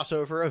do a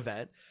crossover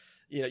event,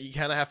 you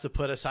kind of have to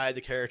put aside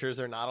the characters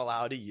they're not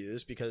allowed to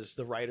use because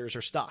the writers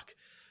are stuck.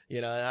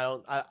 And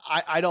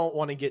I don't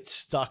want to get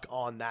stuck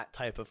on that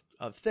type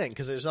of thing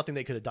because there's nothing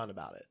they could have done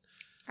about it.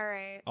 All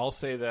right. I'll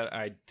say that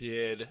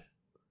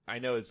I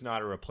know it's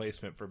not a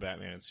replacement for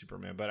Batman and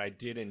Superman, but I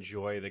did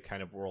enjoy the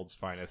kind of world's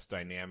finest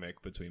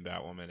dynamic between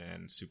Batwoman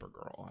and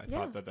Supergirl. I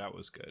thought that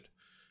was good.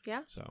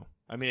 Yeah. So,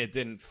 I mean, it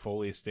didn't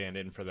fully stand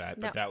in for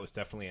that, but that was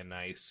definitely a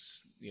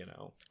nice,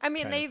 I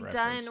mean, kind they've of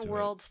done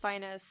World's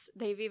Finest.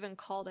 They've even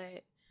called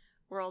it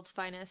World's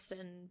Finest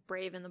and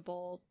Brave and the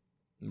Bold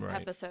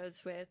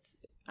episodes with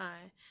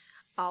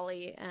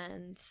Ollie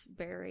and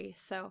Barry.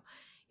 So,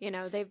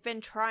 they've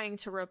been trying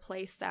to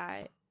replace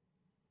that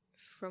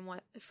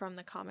from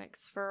the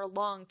comics for a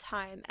long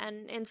time.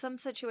 And in some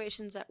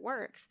situations it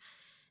works.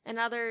 In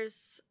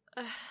others,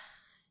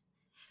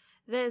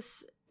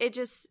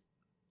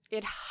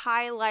 it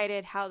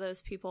highlighted how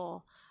those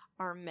people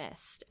are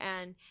missed.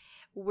 And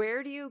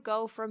where do you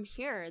go from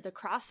here? The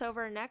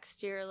crossover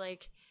next year,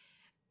 like,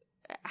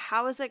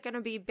 how is it going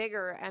to be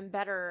bigger and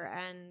better?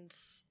 And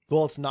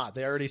well, it's not.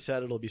 They already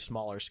said it'll be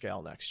smaller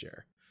scale next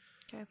year.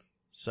 Okay.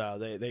 So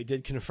they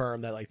did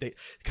confirm that, like, they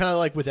kind of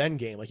like with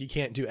Endgame, like you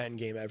can't do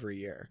Endgame every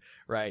year,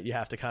 right? You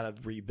have to kind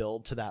of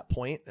rebuild to that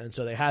point. And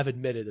so they have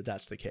admitted that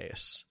that's the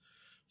case.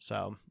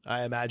 So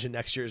I imagine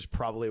next year's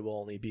probably will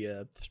only be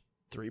a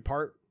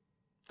 3-part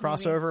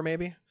crossover,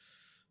 maybe.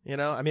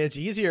 I mean, it's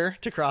easier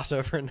to cross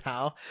over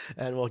now,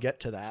 and we'll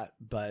get to that.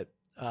 But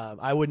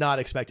I would not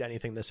expect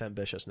anything this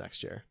ambitious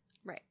next year.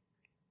 Right.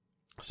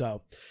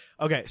 So,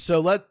 okay, so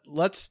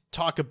let's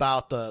talk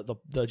about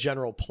the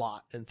general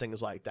plot and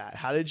things like that.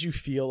 How did you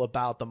feel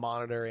about the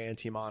Monitor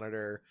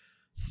Anti-Monitor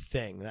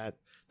thing, that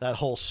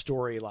whole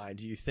storyline?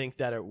 Do you think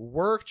that it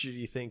worked? Or do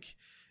you think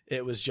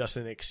it was just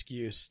an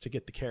excuse to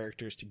get the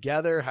characters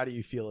together? How do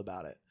you feel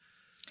about it?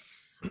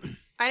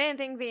 I didn't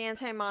think the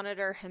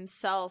Anti-Monitor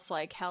himself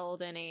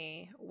held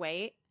any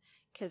weight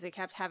because he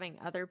kept having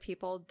other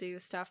people do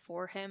stuff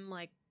for him,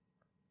 like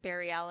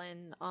Barry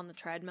Allen on the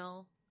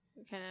treadmill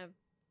kind of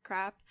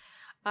crap.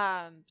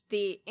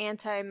 The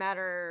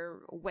antimatter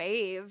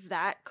wave,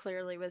 that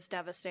clearly was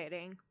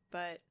devastating,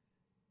 but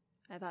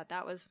I thought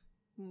that was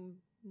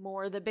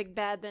more the big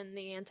bad than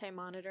the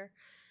Anti-Monitor.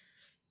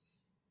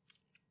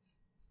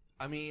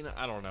 I mean,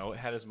 I don't know. It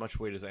had as much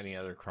weight as any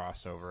other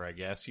crossover, I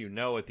guess.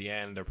 At the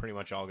end, they're pretty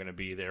much all going to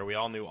be there. We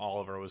all knew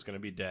Oliver was going to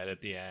be dead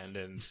at the end,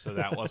 and so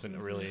that wasn't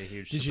really a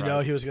huge surprise. Did you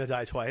know he was going to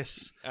die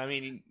twice? I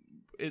mean,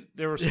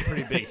 there were some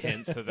pretty big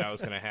hints that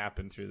was going to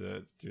happen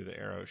through the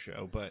Arrow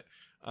show, but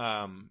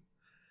I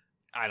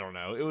don't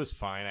know. It was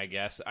fine, I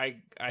guess.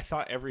 I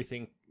thought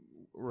everything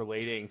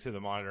relating to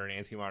the Monitor and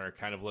Anti-Monitor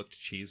kind of looked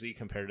cheesy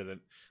compared to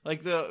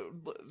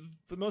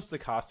the most of the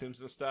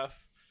costumes and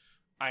stuff.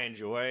 I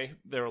enjoy.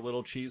 They're a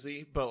little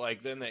cheesy,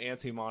 but then the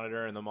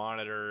Anti-Monitor and the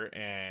Monitor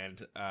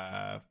and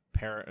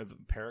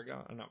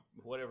Paragon, no,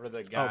 whatever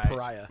the guy,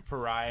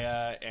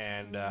 Pariah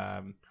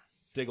and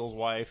Diggle's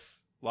wife,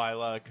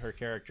 Lila, her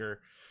character,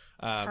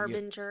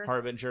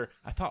 Harbinger.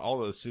 I thought all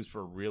those suits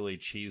were really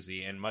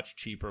cheesy and much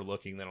cheaper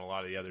looking than a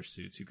lot of the other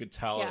suits. You could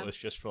tell it was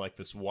just for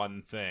this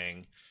one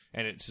thing,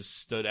 and it just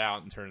stood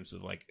out in terms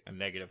of a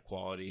negative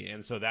quality,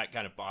 and so that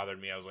kind of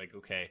bothered me. I was like,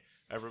 okay.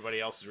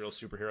 Everybody else is real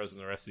superheroes, and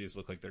the rest of these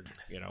look like they're,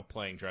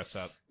 playing dress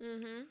up.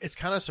 Mm-hmm. It's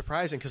kind of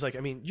surprising because,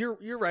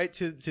 you're right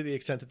to the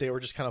extent that they were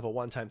just kind of a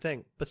one-time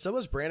thing. But so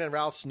was Brandon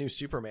Routh's new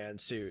Superman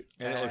suit,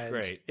 and it looked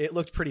great. It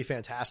looked pretty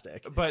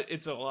fantastic. But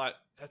it's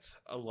that's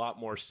a lot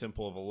more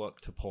simple of a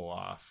look to pull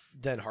off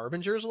than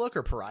Harbinger's look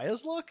or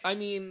Pariah's look. I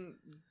mean,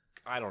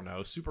 I don't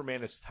know.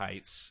 Superman is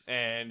tights,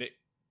 and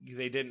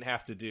they didn't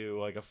have to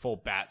do a full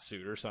bat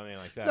suit or something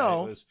like that.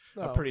 No, it was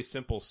a pretty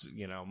simple,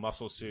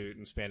 muscle suit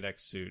and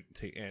spandex suit,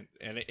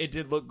 and it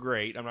did look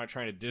great. I'm not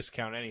trying to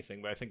discount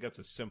anything, but I think that's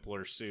a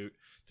simpler suit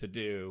to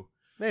do.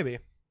 Maybe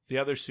the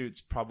other suits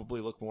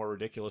probably look more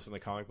ridiculous in the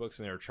comic books,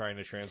 and they were trying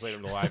to translate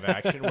them to live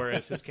action.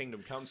 Whereas his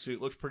Kingdom Come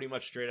suit looked pretty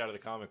much straight out of the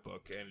comic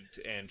book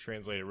and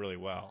translated really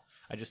well.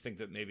 I just think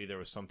that maybe there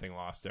was something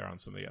lost there on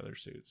some of the other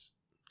suits.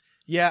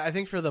 Yeah, I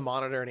think for the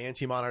Monitor and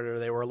Anti-Monitor,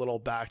 they were a little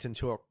backed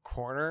into a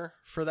corner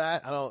for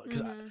that.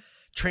 Because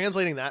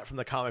translating that from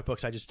the comic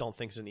books, I just don't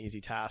think is an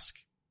easy task,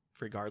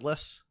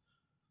 regardless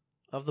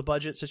of the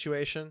budget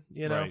situation,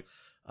 Right.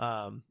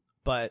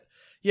 But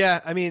yeah,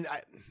 I mean,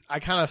 I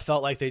kind of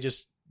felt like they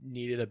just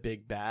needed a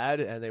big bad,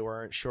 and they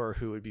weren't sure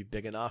who would be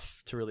big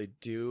enough to really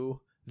do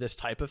this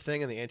type of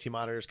thing. And the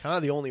Anti-Monitor is kind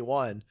of the only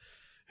one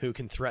who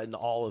can threaten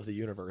all of the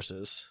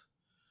universes.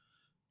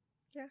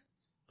 Yeah,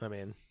 I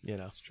mean,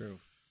 it's true.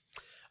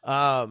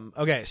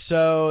 Okay,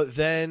 so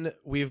then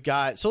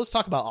let's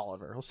talk about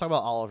Oliver. Let's talk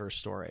about Oliver's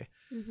story.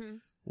 Mm-hmm.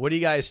 What do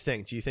you guys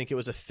think? Do you think it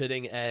was a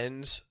fitting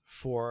end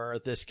for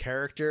this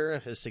character,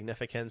 his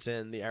significance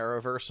in the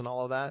Arrowverse and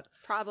all of that?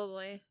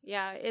 Probably.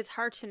 Yeah, it's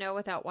hard to know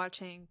without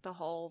watching the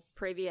whole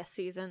previous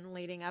season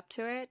leading up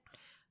to it.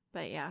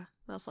 But yeah,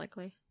 most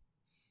likely.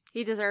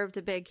 He deserved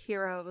a big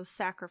hero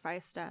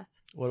sacrifice death.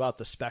 What about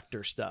the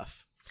Spectre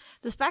stuff?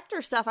 The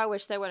Spectre stuff I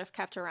wish they would have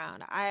kept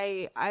around.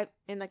 I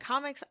in the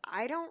comics,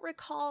 I don't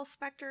recall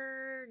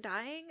Spectre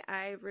dying.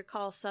 I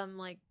recall some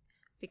like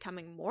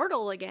becoming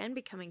mortal again,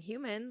 becoming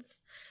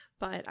humans,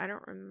 but I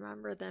don't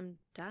remember them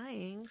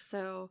dying.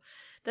 So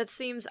that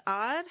seems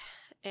odd.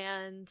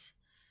 And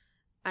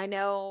I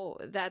know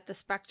that the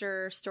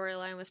Spectre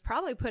storyline was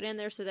probably put in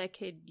there so they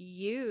could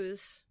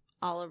use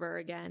Oliver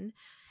again.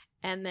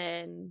 And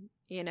then,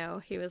 you know,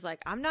 he was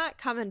like, I'm not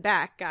coming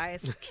back,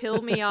 guys.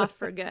 Kill me off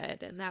for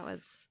good. And that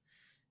was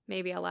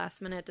maybe a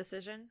last minute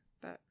decision.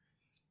 But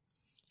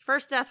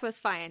first death was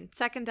fine.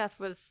 Second death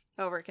was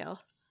overkill.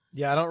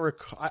 Yeah, I don't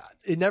recall.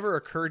 It never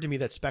occurred to me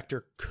that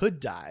Spectre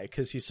could die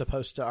because he's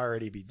supposed to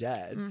already be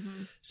dead.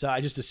 Mm-hmm. So I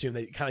just assumed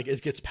that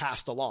it gets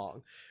passed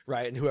along,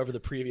 right? And whoever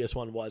the previous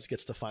one was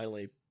gets to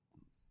finally,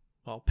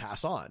 well,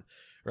 pass on,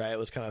 right? It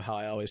was kind of how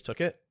I always took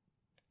it.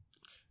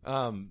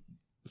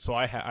 So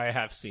I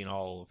have seen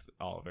all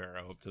of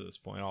Arrow up to this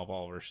point, all of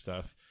Oliver's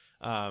stuff,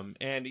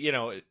 and you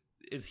know,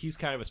 he's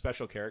kind of a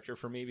special character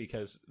for me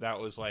because that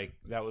was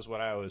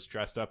what I was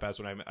dressed up as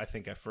when I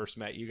think I first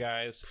met you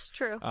guys. It's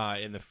true.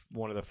 In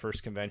one of the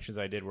first conventions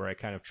I did where I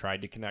kind of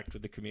tried to connect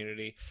with the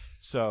community.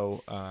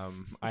 So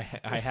I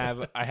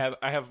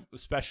have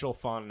special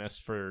fondness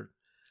for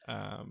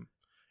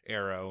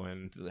Arrow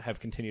and have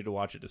continued to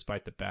watch it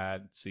despite the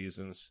bad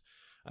seasons.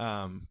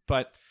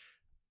 But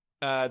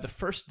the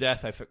first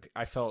death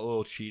I felt a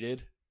little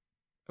cheated.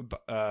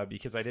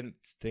 Because I didn't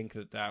think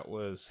that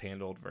was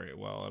handled very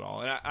well at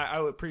all. And I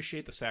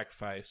appreciate the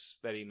sacrifice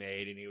that he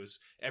made, and he was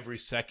every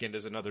second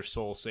as another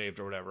soul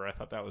saved or whatever. I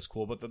thought that was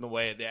cool. But then the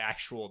way the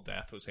actual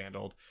death was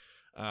handled,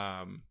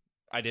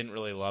 I didn't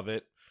really love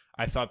it.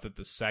 I thought that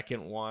the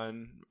second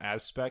one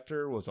as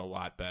Spectre was a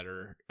lot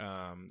better.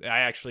 I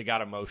actually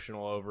got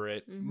emotional over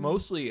it. Mm-hmm.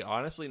 Mostly,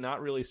 honestly,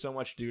 not really so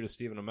much due to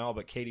Stephen Amell,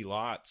 but Katie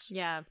Lotz.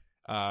 Yeah.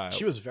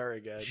 She was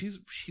very good.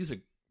 She's a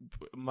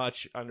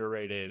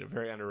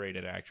very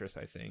underrated actress,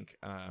 I think.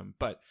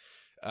 But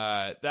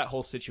that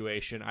whole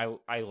situation,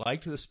 I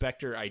liked the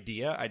Spectre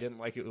idea. I didn't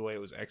like it the way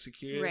it was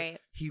executed. Right.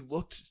 He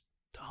looked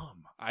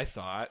dumb, I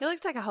thought. He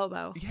looked like a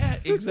hobo. Yeah,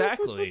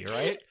 exactly,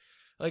 right?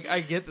 Like,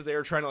 I get that they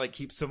were trying to, like,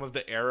 keep some of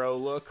the Arrow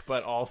look,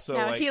 but also,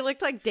 no, he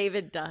looked like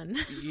David Dunn.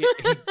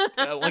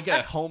 Like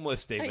a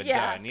homeless David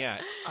Dunn,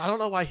 yeah. I don't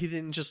know why he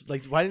didn't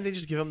why didn't they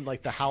just give him,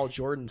 like, the Hal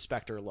Jordan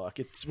Spectre look?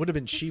 It would have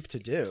been cheap to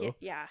do.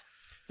 Yeah.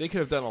 They could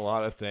have done a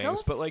lot of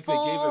things, but like they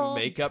gave him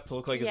makeup to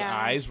look like his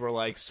eyes were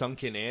like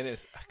sunken in.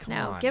 Come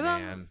on,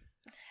 man.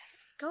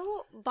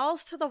 Go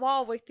balls to the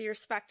wall with your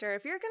Spectre.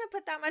 If you're going to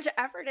put that much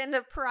effort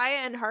into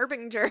Pariah and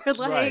Harbinger,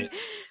 like,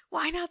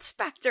 why not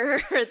Spectre?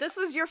 This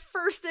is your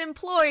first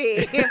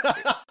employee.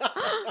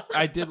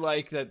 I did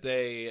like that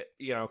they,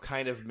 you know,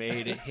 kind of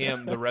made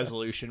him the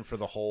resolution for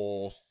the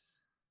whole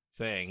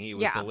thing. He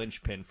was the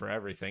linchpin for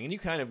everything. And you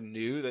kind of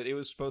knew that it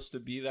was supposed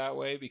to be that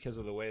way because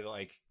of the way that,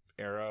 like,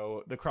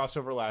 Arrow, the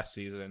crossover last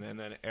season, and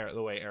then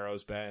the way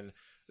Arrow's been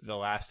the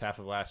last half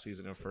of last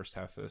season and first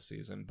half of this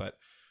season. But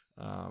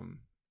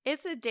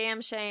it's a damn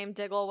shame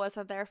Diggle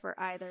wasn't there for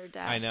either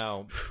death. I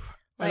know.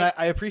 And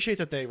I appreciate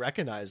that they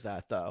recognize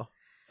that, though.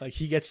 Like,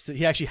 he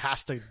actually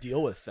has to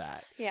deal with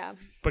that. Yeah.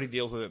 But he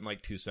deals with it in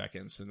like 2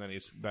 seconds, and then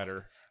he's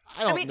better.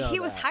 I mean, he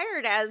was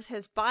hired as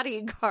his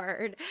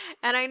bodyguard,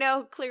 and I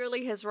know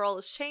clearly his role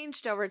has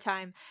changed over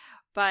time,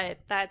 but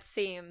that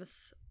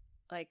seems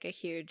like a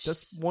huge...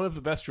 That's one of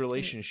the best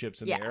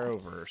relationships in the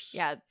Arrowverse.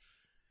 Yeah.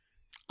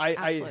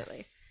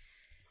 Absolutely.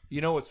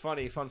 You know what's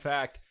funny? Fun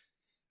fact.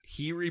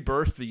 He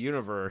rebirthed the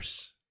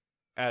universe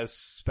as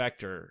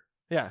Spectre.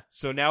 Yeah.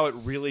 So now it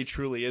really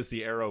truly is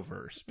the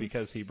Arrowverse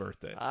because he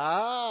birthed it.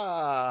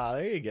 Ah,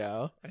 there you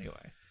go.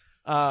 Anyway.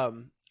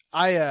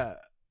 I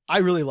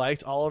really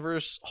liked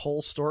Oliver's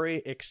whole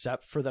story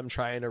except for them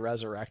trying to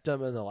resurrect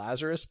him in the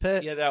Lazarus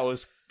pit. Yeah, that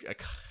was...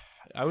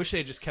 I wish they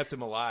had just kept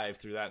him alive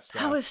through that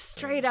stuff. That was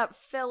straight up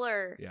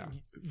filler. Yeah.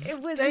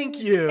 It was.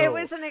 Thank you. It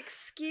was an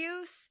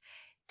excuse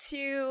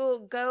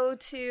to go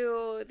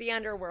to the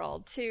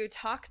underworld to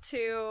talk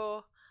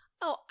to.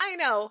 Oh, I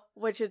know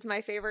which is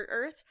my favorite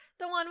Earth.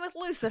 The one with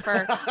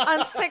Lucifer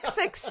on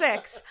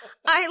 666.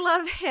 I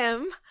love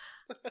him.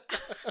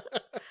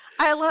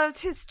 I loved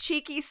his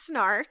cheeky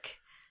snark.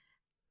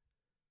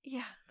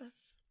 Yeah,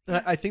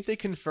 that's. I think they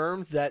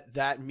confirmed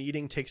that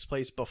meeting takes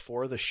place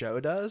before the show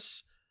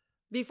does.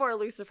 Before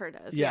Lucifer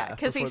does, yeah,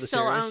 because he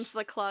still owns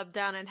the club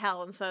down in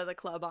hell instead of the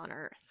club on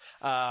Earth.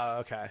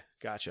 Okay,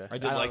 gotcha. I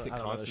did like that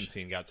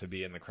Constantine got to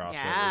be in the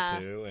crossover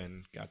too,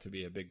 and got to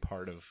be a big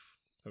part of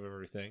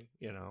everything.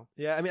 You know,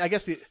 yeah. I mean, I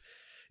guess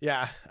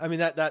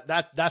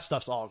that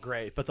stuff's all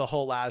great, but the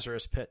whole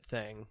Lazarus pit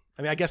thing.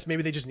 I mean, I guess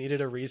maybe they just needed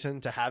a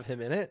reason to have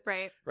him in it,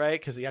 right? Right,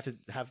 because you have to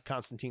have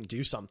Constantine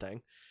do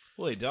something.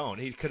 Well, they don't.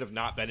 He could have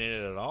not been in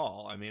it at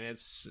all. I mean,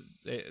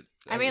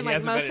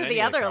 like most of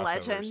the other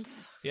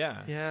legends.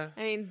 Yeah. Yeah.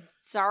 I mean,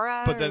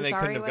 Zara. But then they Zari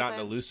couldn't have gotten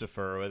wasn't. to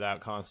Lucifer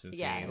without Constantine.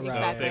 Yeah, So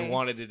exactly. if they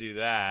wanted to do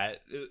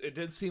that, it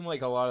did seem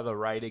like a lot of the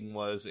writing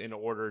was in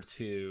order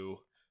to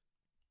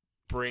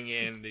bring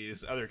in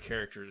these other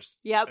characters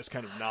as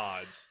kind of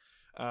nods.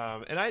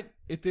 And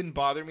it didn't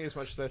bother me as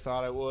much as I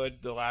thought it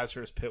would. The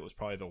Lazarus Pit was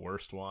probably the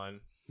worst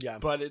one. Yeah.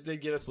 But it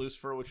did get us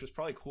Lucifer, which was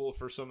probably cool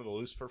for some of the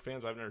Lucifer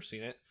fans. I've never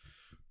seen it.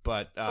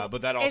 But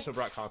that also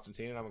brought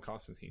Constantine, and I'm a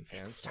Constantine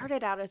fan. It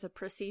started out as a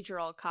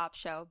procedural cop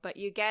show, but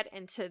you get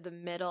into the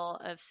middle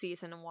of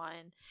season 1,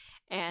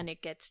 and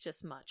it gets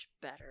just much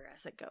better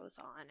as it goes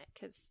on,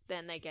 because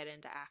then they get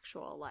into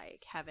actual,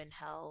 like, heaven,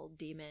 hell,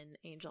 demon,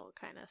 angel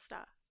kind of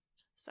stuff.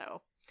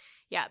 So,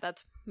 yeah,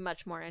 that's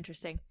much more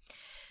interesting.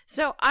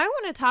 So, I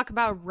want to talk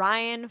about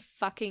Ryan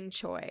fucking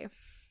Choi.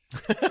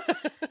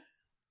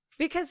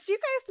 Because do you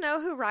guys know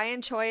who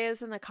Ryan Choi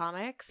is in the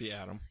comics? The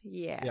Atom.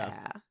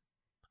 Yeah.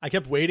 I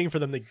kept waiting for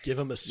them to give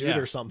him a suit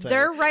or something.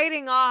 They're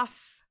writing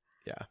off.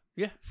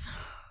 Yeah.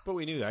 But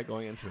we knew that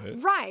going into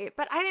it. Right.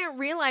 But I didn't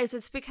realize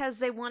it's because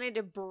they wanted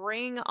to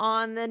bring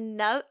on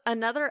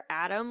another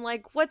Atom.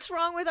 Like, what's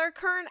wrong with our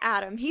current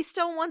Atom? He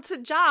still wants a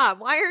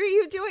job. Why are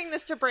you doing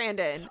this to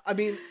Brandon? I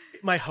mean,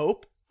 my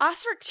hope.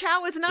 Osric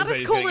Chow is not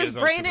as cool as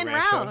Brandon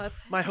Routh.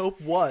 My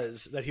hope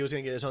was that he was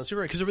going to get his own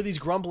Superman, because there were these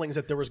grumblings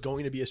that there was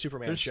going to be a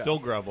Superman There's show. still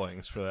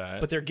grumblings for that.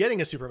 But they're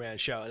getting a Superman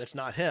show, and it's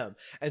not him.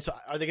 And so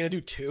are they going to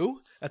do 2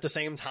 at the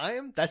same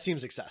time? That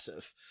seems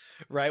excessive,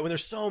 right? When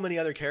there's so many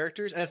other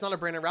characters, and it's not a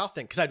Brandon Routh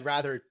thing, because I'd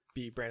rather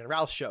be Brandon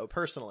Routh's show,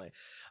 personally.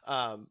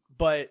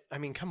 But, I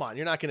mean, come on.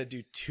 You're not going to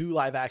do 2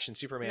 live-action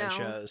Superman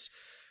shows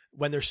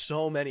when there's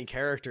so many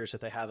characters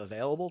that they have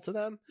available to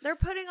them. They're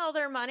putting all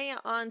their money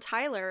on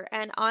Tyler,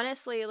 and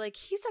honestly, like,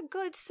 he's a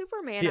good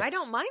Superman. Yes. I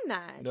don't mind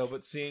that. No,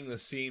 but seeing the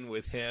scene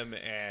with him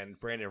and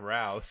Brandon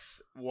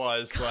Routh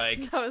was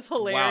like, that was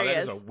wow, that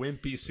hilarious. is a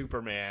wimpy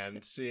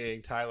Superman.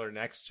 Seeing Tyler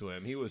next to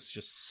him, he was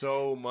just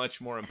so much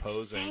more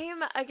imposing.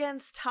 Same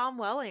against Tom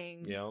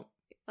Welling. You know,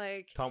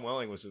 like Tom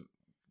Welling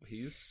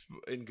he's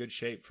in good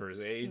shape for his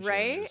age,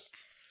 right?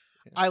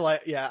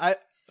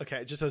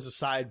 Okay, just as a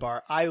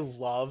sidebar, I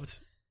loved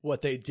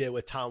what they did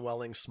with Tom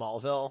Welling's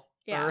Smallville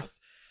Earth.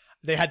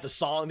 They had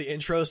the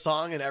intro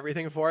song and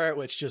everything for it,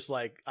 which just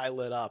like I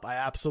lit up. I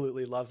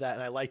absolutely love that.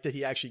 And I like that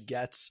he actually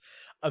gets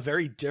a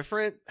very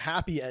different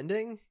happy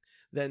ending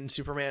than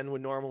Superman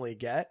would normally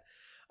get.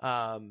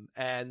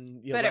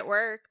 It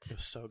worked. It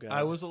was so good.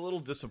 I was a little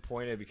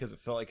disappointed because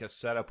it felt like a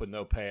setup with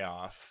no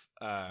payoff.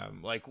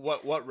 Like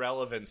what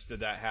relevance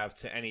did that have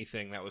to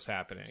anything that was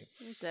happening?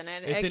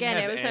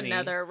 It was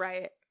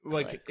another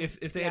Like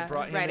if they had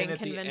brought him in at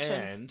the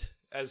end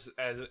as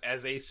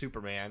a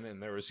Superman,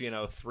 and there was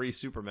 3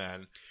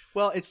 Supermen.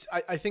 Well,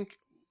 I think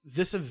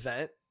this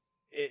event,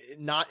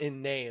 not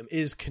in name,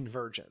 is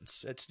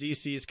Convergence. It's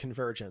DC's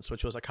Convergence,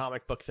 which was a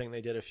comic book thing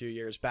they did a few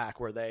years back,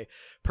 where they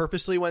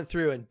purposely went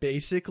through and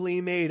basically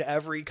made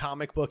every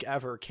comic book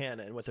ever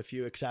canon, with a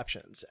few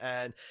exceptions.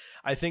 And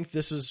I think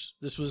this was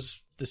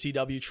the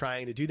CW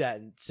trying to do that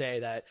and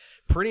say that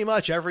pretty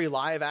much every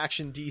live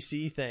action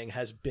DC thing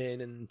has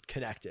been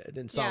connected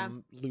in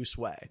some loose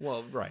way.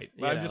 Well, right.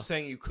 I'm just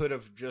saying you could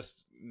have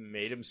just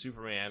made him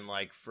Superman,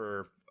 like,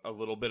 for a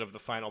little bit of the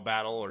final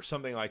battle or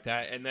something like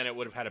that, and then it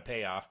would have had a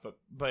payoff,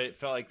 but it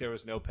felt like there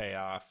was no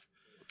payoff.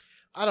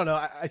 I don't know.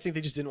 I think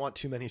they just didn't want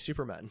too many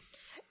Supermen.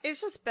 It's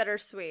just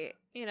bittersweet.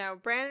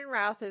 Brandon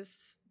Routh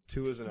is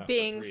 2 is enough.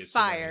 being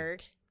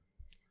fired,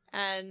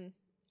 and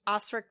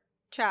Osric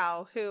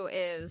Chow, who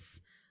is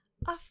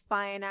a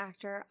fine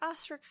actor.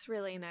 Osric's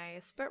really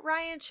nice, but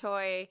Ryan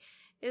Choi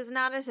is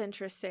not as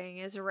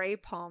interesting as Ray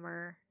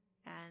Palmer.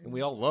 And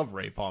we all love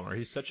Ray Palmer.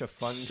 He's such a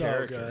fun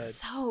character. Good.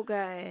 So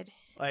good.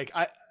 Like,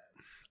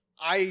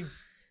 I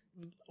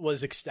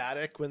was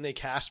ecstatic when they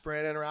cast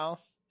Brandon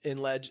Routh in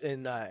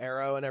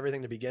Arrow and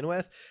everything to begin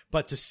with,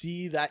 but to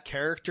see that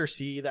character,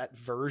 see that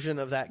version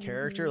of that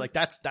character, like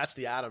that's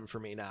the Atom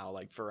for me now,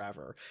 like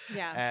forever.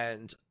 Yeah.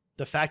 And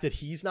the fact that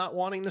he's not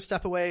wanting to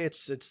step away,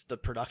 it's the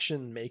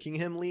production making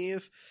him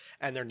leave,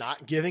 and they're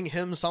not giving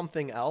him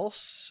something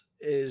else,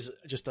 is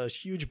just a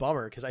huge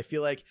bummer, because I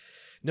feel like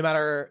no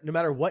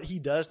matter what he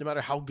does, no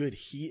matter how good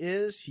he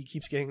is, he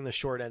keeps getting the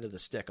short end of the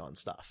stick on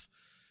stuff.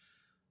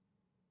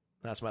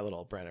 That's my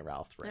little Brandon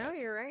Routh rant. No,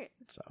 you're right.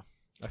 So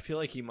I feel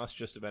like he must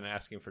just have been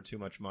asking for too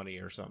much money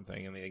or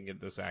something, and they can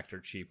get this actor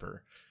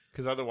cheaper,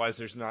 because otherwise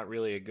there's not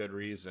really a good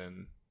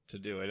reason to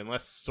do it,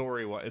 unless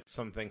it's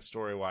something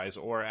story-wise,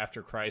 or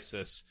after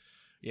Crisis,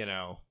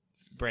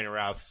 Brandon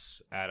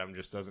Routh's Atom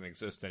just doesn't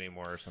exist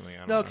anymore or something. I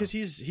don't know. No, because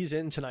he's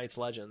in tonight's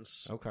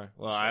Legends. Okay.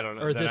 Well, I don't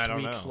know. Or this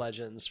week's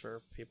Legends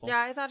for people.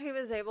 Yeah, I thought he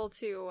was able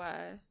to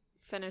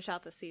finish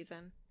out the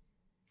season.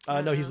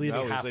 No, he's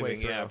leaving halfway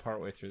through. Yeah,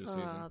 partway through the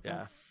season. Oh,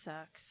 that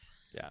sucks.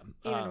 Yeah.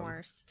 Even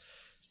worse.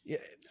 Yeah,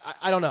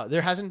 I don't know.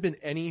 There hasn't been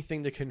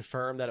anything to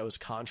confirm that it was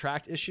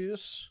contract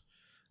issues.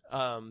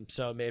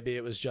 So maybe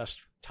it was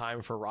just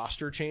time for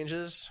roster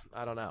changes.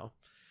 I don't know.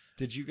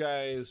 Did you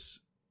guys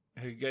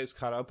Have you guys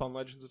caught up on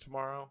Legends of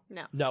Tomorrow?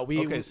 No.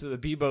 Okay, so the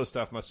Bebo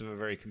stuff must have been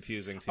very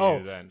confusing to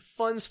you then.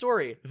 Fun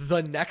story.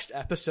 The next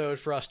episode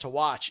for us to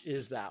watch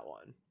is that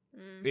one.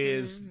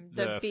 Is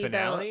the Bebo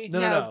finale?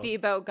 No.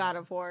 Bebo God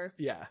of War.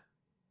 Yeah.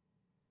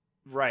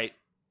 Right.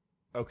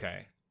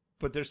 Okay.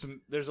 But there's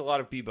a lot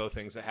of Bebo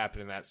things that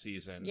happen in that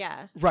season.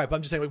 Yeah. Right, but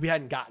I'm just saying we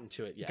hadn't gotten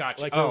to it yet.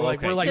 Gotcha. Like,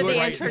 okay. we're like To the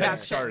right introduction. there.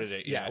 Started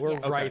it. Yeah, we're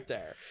right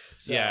there.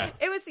 So, Yeah.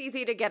 It was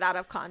easy to get out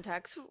of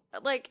context.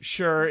 Like,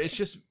 Sure, it's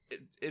just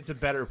it's a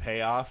better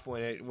payoff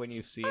when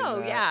you've seen.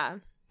 oh that. yeah.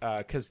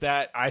 Because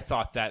I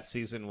thought that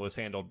season was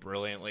handled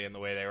brilliantly in the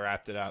way they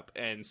wrapped it up,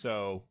 and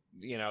so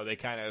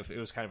it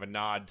was kind of a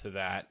nod to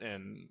that,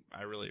 and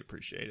I really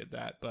appreciated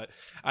that. But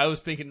I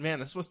was thinking,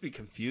 man, this must be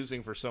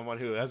confusing for someone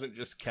who hasn't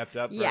just kept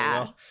up very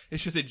well.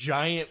 It's just a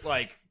giant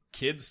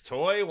kid's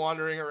toy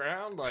wandering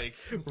around like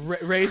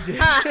Ray did.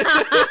 Go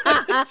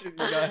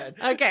ahead.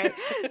 Okay,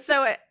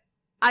 so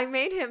I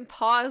made him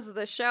pause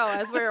the show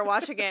as we were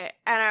watching it,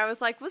 and I was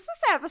like, "Was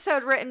this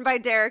episode written by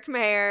Derek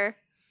Mayer?"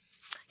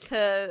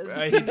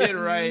 Because he did,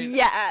 right?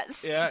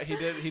 Yes. Yeah, he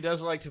did. He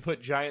does like to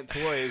put giant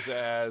toys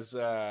as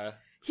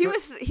he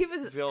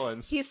was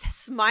villains. He's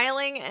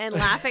smiling and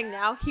laughing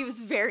now. He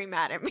was very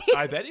mad at me.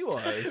 I bet he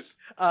was.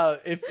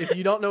 If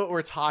you don't know what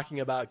we're talking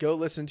about, go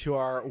listen to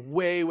our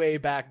way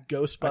back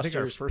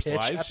Ghostbusters first pitch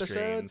live episode.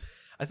 streamed.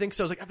 I think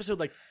so. It was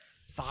episode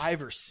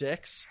 5 or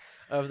 6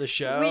 of the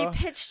show. We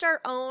pitched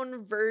our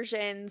own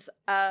versions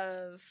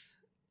of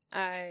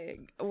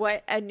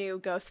what a new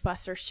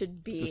Ghostbuster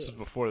should be. This was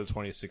before the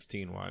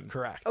 2016 one.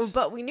 Correct. Oh,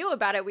 but we knew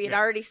about it. We had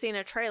already seen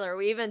a trailer.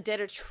 We even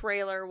did a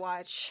trailer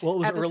watch. Well, it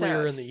was episode.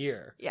 earlier in the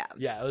year. Yeah.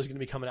 Yeah, it was going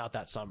to be coming out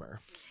that summer.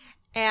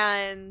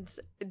 And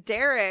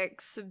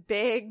Derek's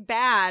big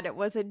bad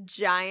was a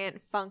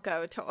giant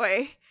Funko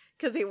toy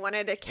because he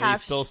wanted to And he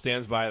capture. still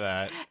stands by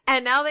that.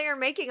 And now they are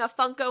making a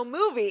Funko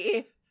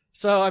movie.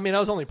 So, I mean, I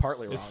was only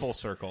partly wrong. It's full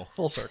circle.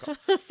 Full circle.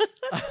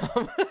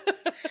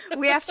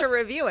 We have to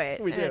review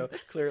it. We do,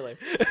 clearly.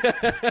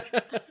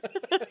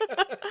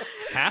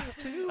 Have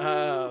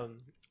to?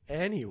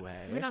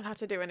 Anyway. We don't have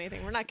to do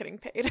anything. We're not getting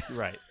paid.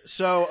 Right.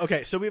 So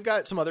we've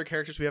got some other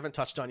characters we haven't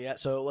touched on yet.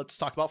 So let's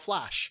talk about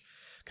Flash,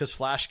 because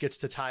Flash gets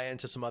to tie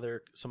into some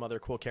other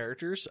cool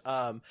characters.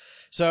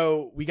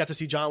 So we got to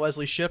see John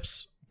Wesley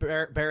Shipp's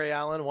Barry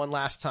Allen one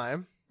last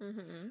time.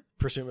 Mm-hmm.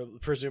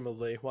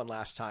 Presumably one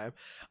last time.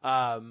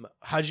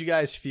 How did you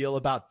guys feel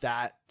about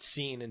that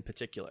scene in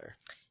particular?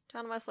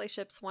 John Wesley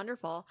Shipp's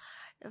wonderful.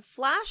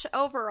 Flash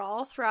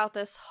overall throughout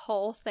this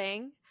whole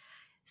thing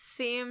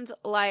seemed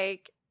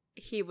like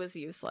he was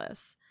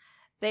useless.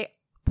 They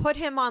put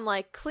him on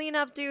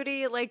cleanup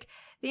duty.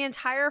 The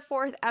entire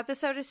 4th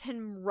episode is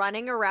him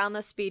running around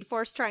the Speed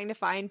Force trying to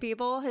find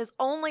people. His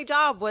only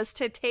job was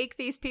to take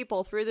these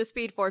people through the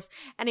Speed Force,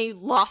 and he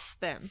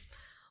lost them.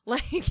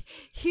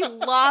 He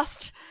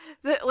lost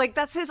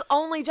that's his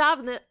only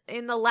job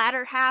in the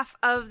latter half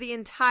of the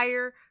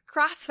entire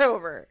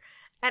crossover.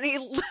 And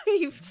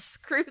he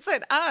screws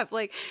it up.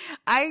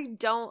 I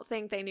don't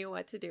think they knew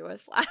what to do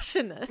with Flash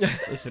in this.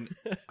 Listen,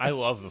 I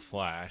love the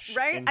Flash.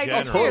 Right? I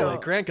do general.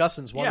 too. Grant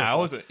Gustin's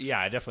wonderful.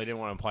 I definitely didn't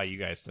want to imply you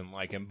guys didn't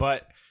like him.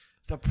 But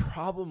the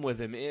problem with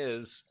him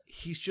is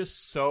he's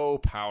just so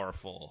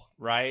powerful,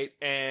 right?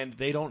 And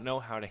they don't know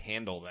how to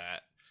handle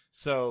that.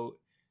 So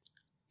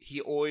he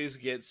always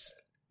gets,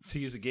 to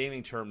use a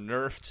gaming term,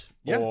 nerfed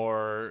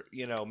or,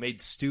 made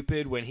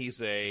stupid when he's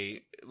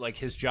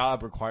his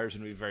job requires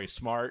him to be very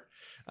smart.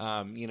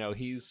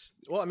 He's...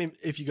 Well, I mean,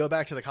 if you go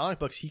back to the comic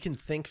books, he can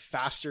think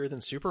faster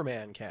than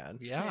Superman can.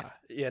 Yeah.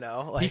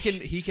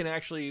 He can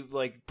actually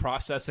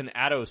process an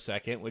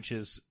attosecond, which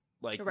is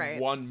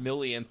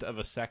 1/1,000,000th of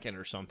a second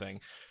or something.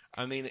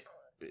 I mean,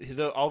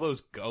 all those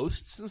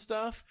ghosts and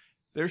stuff,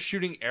 they're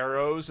shooting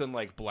arrows and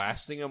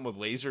blasting them with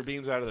laser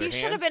beams out of their hands. He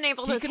should have been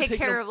able to take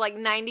care of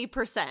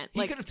 90%.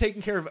 He could have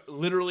taken care of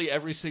literally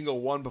every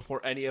single one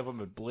before any of them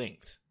had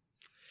blinked.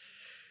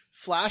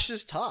 Flash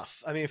is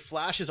tough. I mean,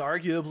 Flash is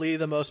arguably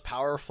the most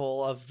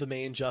powerful of the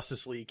main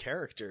Justice League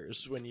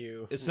characters.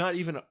 It's not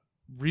even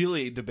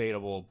really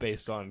debatable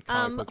based on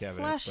comic book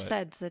evidence. Flash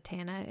said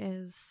Zatanna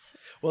is...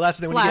 Well, that's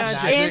the thing.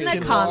 Flash in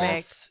the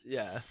comics.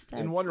 Yeah.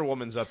 And Wonder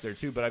Woman's up there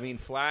too, but I mean,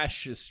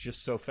 Flash is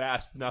just so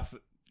fast. Nothing...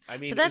 I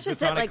mean,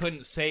 Zatanna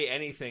couldn't say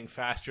anything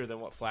faster than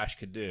what Flash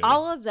could do.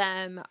 All of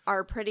them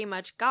are pretty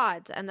much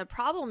gods. And the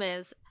problem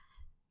is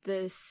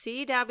the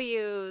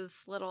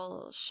CW's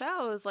little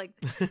shows,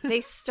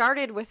 they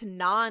started with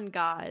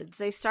non-gods.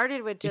 They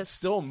started with just... It's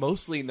still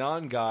mostly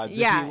non-gods.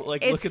 Yeah. If you,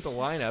 look at the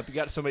lineup, you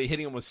got somebody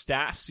hitting them with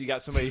staffs. You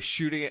got somebody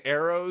shooting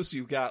arrows.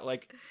 You've got,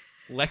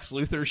 Lex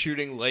Luthor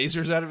shooting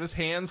lasers out of his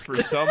hands for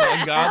some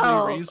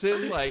ungodly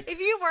reason. If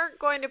you weren't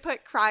going to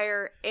put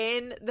Cryer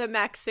in the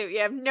mech suit,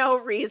 you have no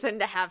reason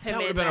to have him in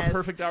this. That would have been a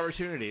perfect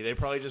opportunity. They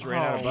probably just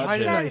ran out of budget. Why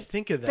didn't I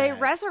think of that? They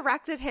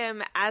resurrected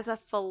him as a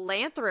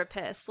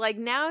philanthropist.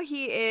 Now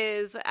he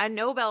is a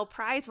Nobel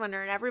Prize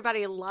winner and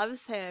everybody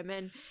loves him.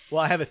 And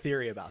well, I have a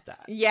theory about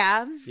that.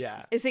 Yeah?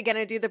 Yeah. Is he going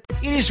to do the...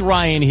 It is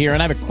Ryan here,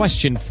 and I have a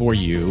question for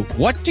you.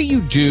 What do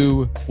you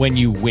do when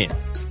you win?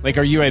 Like,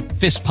 are you a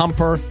fist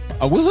pumper,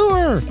 a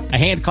woohooer, a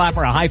hand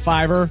clapper, a high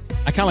fiver?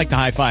 I kind of like the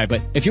high five,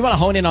 but if you want to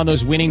hone in on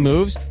those winning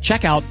moves,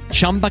 check out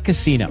Chumba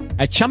Casino.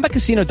 At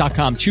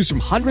ChumbaCasino.com, choose from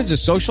hundreds of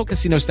social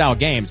casino style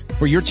games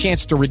for your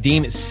chance to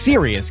redeem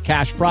serious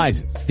cash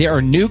prizes. There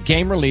are new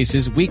game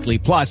releases weekly,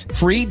 plus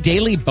free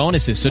daily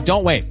bonuses. So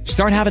don't wait.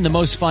 Start having the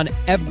most fun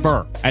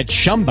ever at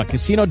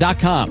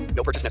ChumbaCasino.com.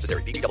 No purchase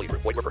necessary. VGW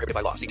Group. Void where prohibited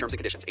by law. See terms and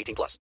conditions.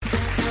 18+.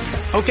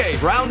 Okay,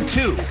 round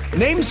two.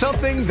 Name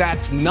something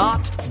that's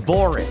not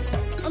boring.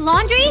 A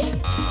laundry?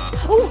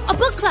 Ooh, a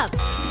book club.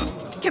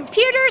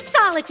 Computer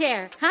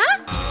solitaire,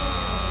 huh?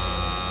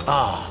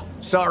 Ah,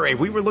 sorry.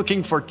 We were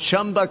looking for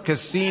Chumba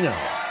Casino.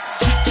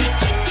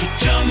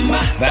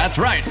 That's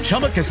right.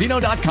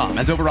 ChumbaCasino.com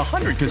has over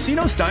 100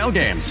 casino-style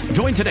games.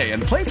 Join today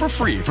and play for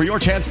free for your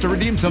chance to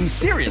redeem some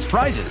serious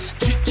prizes.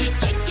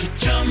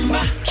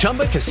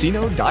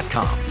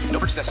 ChumbaCasino.com. No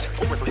purchase necessary.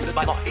 Void where prohibited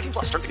by law. 18+.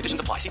 Terms and conditions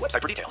apply. See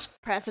website for details.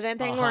 Precedent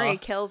thing where he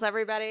kills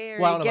everybody,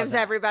 or he gives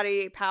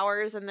everybody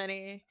powers, and then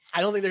he...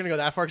 I don't think they're going to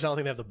go that far because I don't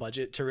think they have the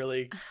budget to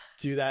really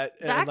do that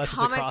unless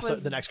it's a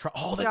crossover. The next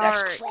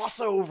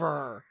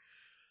crossover.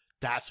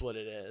 That's what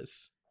it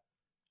is.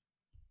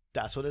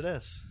 That's what it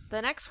is.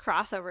 The next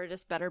crossover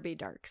just better be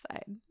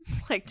Darkseid.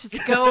 Like, just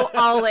go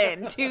all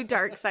in to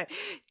Darkseid.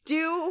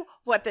 Do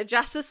what the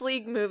Justice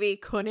League movie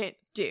couldn't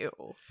do.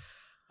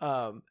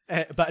 But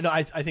no,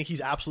 I think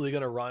he's absolutely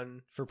going to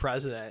run for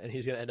president, and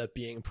he's going to end up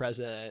being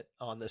president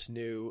on this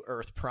new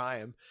Earth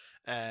Prime.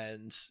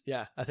 And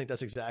yeah, I think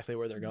that's exactly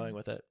where they're going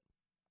with it.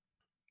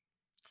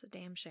 It's a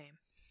damn shame.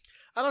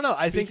 I don't know.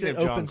 I think it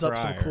opens up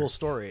some Cryer. cool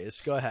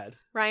stories. Go ahead.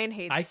 Ryan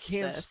hates I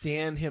can't this.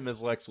 stand him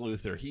as Lex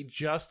Luthor. He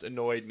just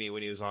annoyed me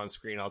when he was on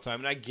screen all the time.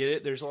 And I get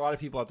it. There's a lot of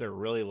people out there who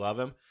really love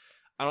him.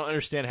 I don't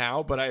understand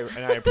how, but I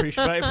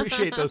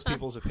appreciate those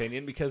people's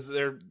opinion, because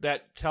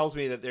that tells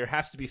me that there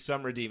has to be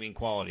some redeeming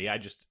quality. I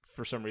just,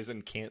 for some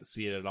reason, can't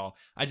see it at all.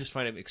 I just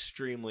find him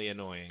extremely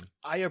annoying.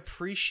 I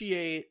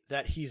appreciate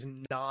that he's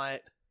not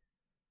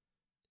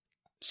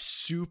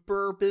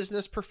super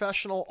business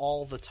professional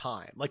all the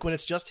time. Like when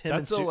it's just him.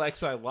 That's the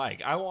Lex I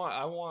like. I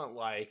want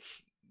like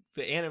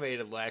the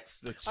animated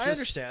Lex. That's just, I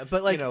understand,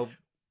 but like,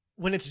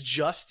 when it's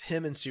just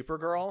him and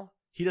Supergirl,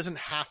 he doesn't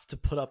have to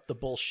put up the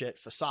bullshit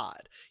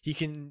facade. He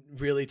can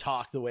really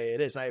talk the way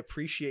it is. And I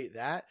appreciate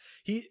that.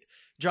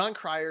 John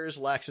Cryer's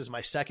Lex is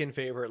my second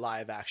favorite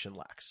live action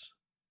Lex.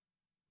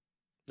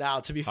 Now,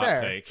 to be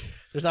fair,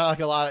 there's not like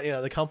a lot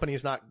of, the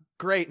company's not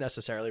great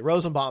necessarily.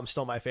 Rosenbaum's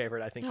still my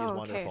favorite. I think he's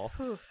wonderful.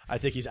 Whew. I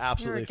think he's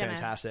absolutely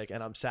fantastic,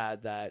 and I'm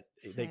sad that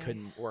they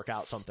couldn't work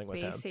out something with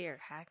him. Spacey or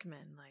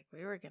Hackman, like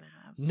we were gonna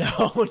have.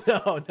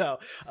 No.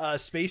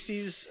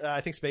 Spacey's. I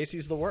think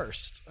Spacey's the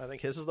worst. I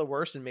think his is the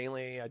worst, and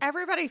mainly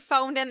everybody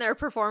phoned in their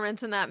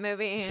performance in that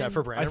movie, except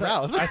for Brandon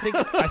Routh. I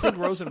think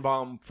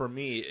Rosenbaum for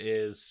me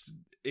is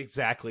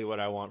exactly what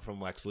I want from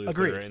Lex Luthor.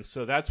 Agreed. And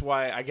so that's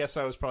why I guess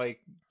I was probably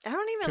I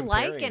don't even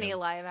like any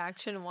live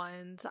action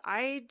ones.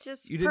 I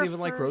just You didn't even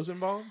like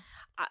Rosenbaum?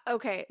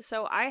 Okay,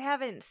 so I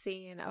haven't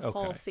seen a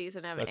full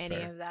season of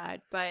any of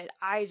that, but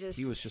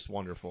he was just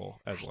wonderful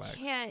as Lex. I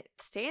can't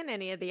stand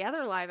any of the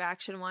other live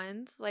action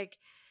ones, like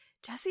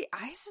Jesse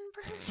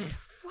Eisenberg.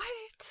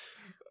 What?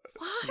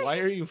 Why? Why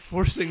are you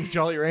forcing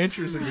Jolly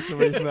Ranchers into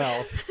somebody's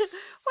mouth?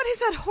 What is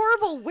that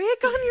horrible wig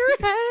on your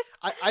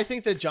head? I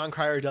think that John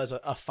Cryer does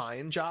a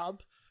fine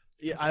job.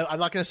 Yeah, I'm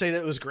not going to say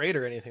that it was great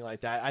or anything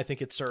like that. I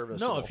think it's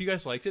serviceable. No, if you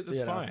guys liked it,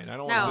 that's fine. I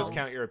don't want to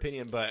discount your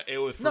opinion, but it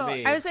was for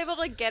me. I was able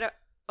to get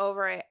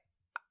over it.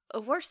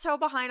 We're so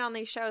behind on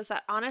these shows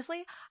that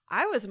honestly,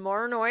 I was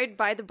more annoyed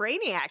by the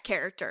Brainiac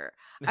character.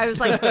 I was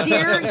like,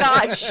 dear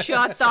God,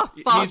 shut the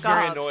fuck up. He's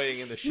very annoying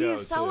in the show.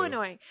 He's so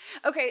annoying.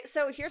 Okay,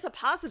 so here's a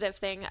positive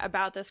thing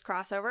about this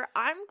crossover.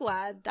 I'm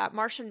glad that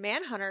Martian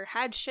Manhunter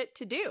had shit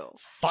to do.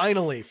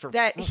 Finally.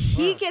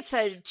 He gets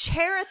a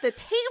chair at the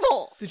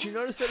table. Did you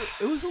notice that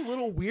it was a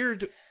little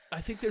weird? I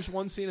think there's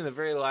one scene in the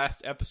very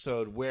last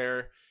episode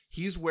where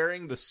he's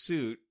wearing the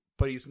suit,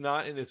 but he's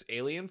not in his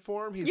alien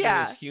form. He's in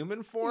his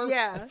human form.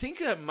 Yeah. I think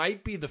that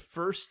might be the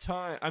first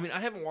time. I mean,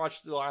 I haven't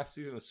watched the last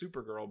season of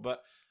Supergirl,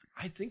 but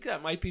I think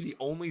that might be the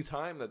only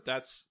time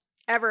that's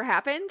ever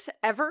happened.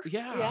 Ever?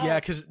 Yeah,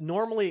 because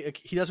normally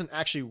he doesn't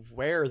actually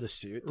wear the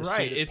suit. The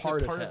suit is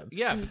part of him.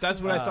 Yeah, but that's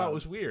what I thought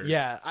was weird.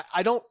 Yeah,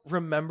 I don't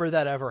remember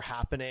that ever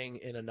happening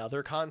in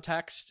another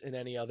context, in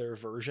any other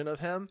version of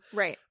him.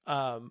 Right.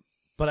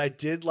 But I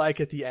did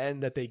like at the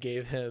end that they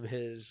gave him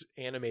his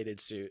animated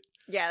suit.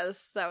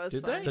 Yes, that was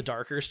fun. The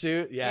darker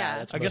suit. Yeah.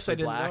 That's I guess I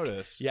didn't black.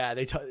 notice. Yeah,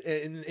 they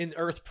in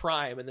Earth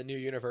Prime in the new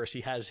universe,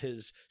 he has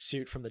his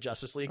suit from the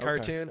Justice League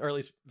cartoon, or at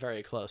least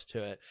very close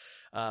to it.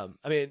 I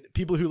mean,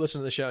 people who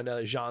listen to the show know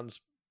that Jean's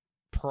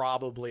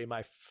probably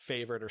my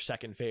favorite or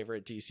second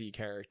favorite DC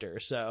character.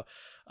 So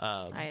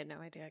I had no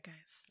idea,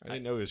 guys. I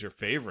didn't know he was your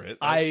favorite.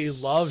 I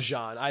love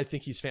Jean. I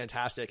think he's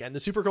fantastic, and the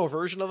Supergirl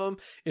version of him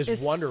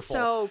is wonderful.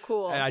 So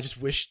cool. And I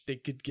just wish they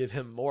could give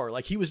him more.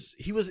 Like he was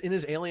in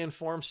his alien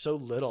form so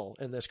little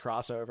in this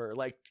crossover.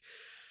 Like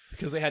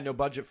Because they had no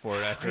budget for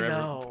it after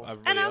everybody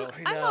And else.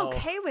 I'm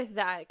okay with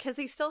that because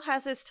he still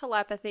has his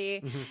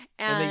telepathy.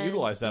 And they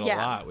utilized that a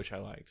lot, which I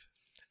liked.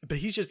 But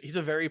he's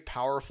a very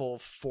powerful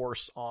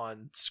force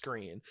on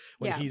screen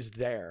when he's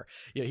there.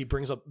 You know, he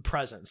brings a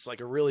presence,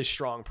 like a really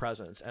strong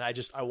presence. And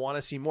I want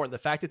to see more. And the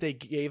fact that they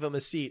gave him a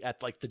seat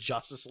at like the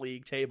Justice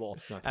League table.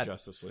 It's not the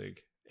Justice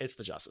League. It's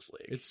the Justice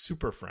League. It's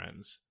Super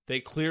Friends. They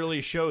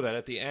clearly show that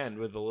at the end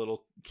with the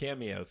little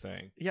cameo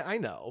thing. Yeah, I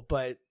know,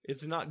 but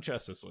it's not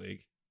Justice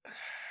League.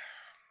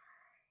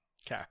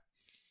 Okay.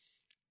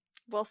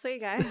 We'll see,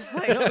 guys.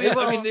 Like,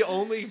 I mean,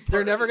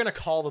 they're never going to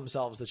call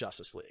themselves the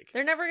Justice League.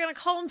 They're never going to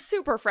call them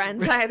Super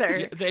Friends either.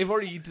 Yeah, they've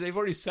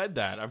already said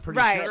that. I'm pretty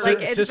sure. Right, like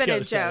it's Cisco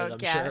been a said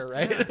joke. it, I'm sure,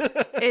 right?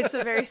 It's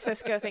a very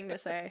Cisco thing to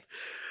say.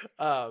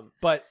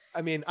 But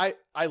I mean,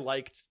 I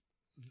liked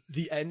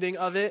the ending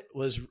of it.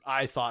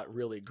 I thought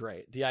really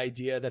great. The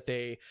idea that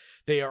they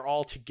are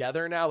all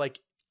together now,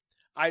 like.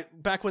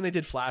 Back when they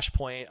did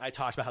Flashpoint, I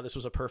talked about how this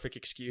was a perfect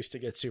excuse to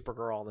get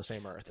Supergirl on the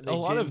same Earth. And a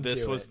lot of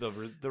this was the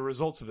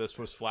results of this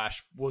was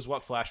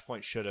what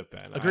Flashpoint should have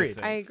been. Agreed.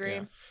 I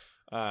agree.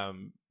 Yeah.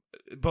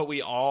 But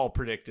we all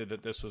predicted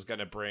that this was going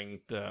to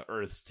bring the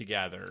Earths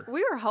together.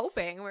 We were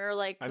hoping. We were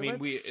like,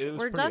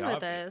 we're done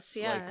with this.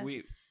 Yeah.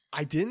 Like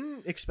I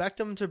didn't expect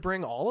them to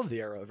bring all of the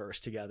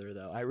Arrowverse together,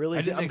 though. I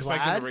didn't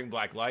expect them to bring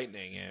Black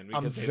Lightning in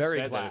because I'm very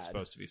said glad that it's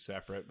supposed to be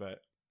separate, but.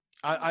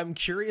 I'm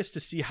curious to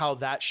see how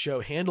that show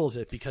handles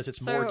it because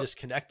it's more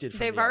disconnected from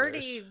they've the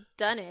already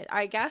done it.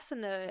 I guess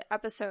in the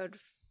episode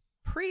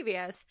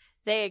previous,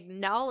 they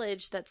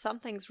acknowledged that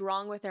something's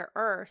wrong with their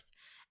Earth,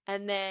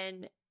 and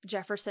then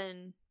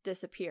Jefferson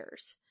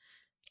disappears.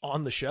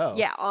 On the show.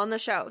 Yeah, on the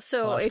show.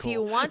 So if cool.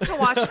 you want to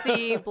watch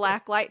the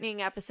Black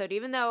Lightning episode,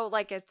 even though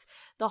like it's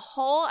the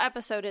whole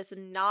episode is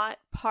not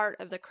part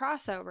of the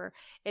crossover,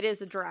 it is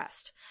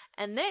addressed.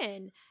 And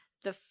then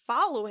the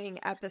following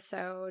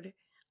episode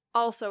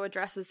also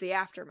addresses the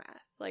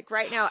aftermath. Like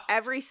right now,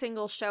 every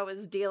single show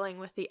is dealing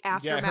with the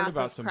aftermath. Yeah, I heard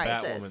about of some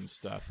Crisis. Batwoman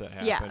stuff that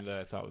happened that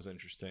I thought was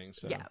interesting.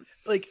 So yeah,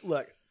 like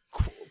look,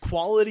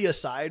 quality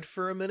aside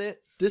for a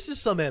minute, this is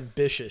some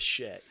ambitious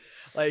shit.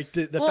 Like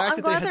the fact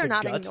that they had the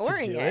guts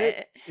to do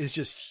it is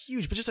just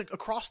huge. But just like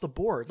across the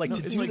board, like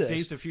to it's do like this.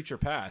 Days of Future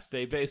Past.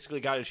 They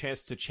basically got a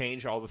chance to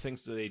change all the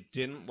things that they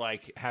didn't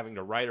like having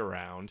to write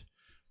around.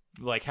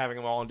 Like having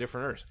them all on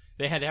different Earths.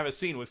 They had to have a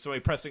scene with somebody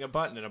pressing a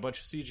button and a bunch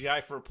of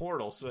CGI for a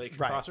portal so they could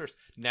cross Earths.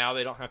 Now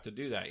they don't have to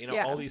do that. You know,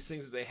 all these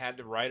things they had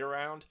to write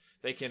around,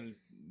 they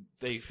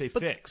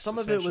fix. Some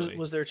of it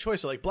was their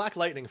choice. So like Black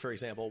Lightning, for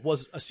example,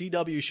 was a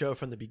CW show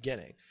from the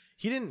beginning.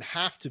 He didn't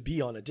have to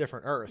be on a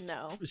different Earth.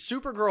 No.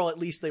 Supergirl, at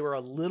least they were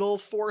a little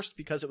forced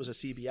because it was a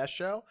CBS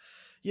show.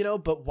 You know,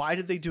 but why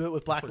did they do it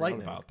with Black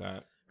Lightning? About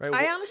that. Right?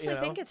 I honestly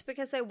think it's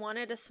because they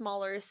wanted a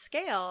smaller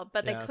scale,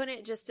 but they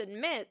couldn't just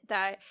admit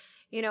that,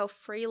 you know,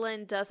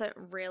 Freeland doesn't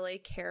really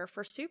care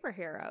for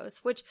superheroes,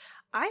 which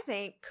I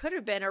think could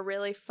have been a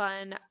really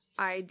fun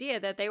idea,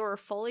 that they were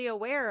fully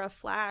aware of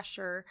Flash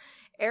or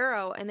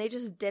Arrow and they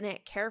just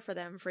didn't care for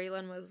them.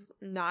 Freeland was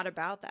not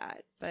about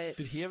that. But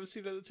did he have a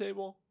seat at the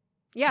table?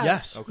 Yeah.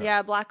 Yes. Okay.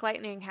 Yeah, Black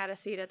Lightning had a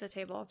seat at the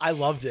table. I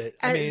loved it.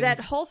 I mean,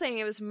 that whole thing,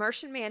 it was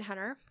Martian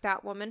Manhunter,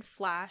 Batwoman,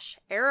 Flash,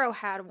 Arrow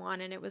had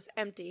one and it was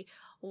empty.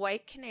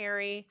 White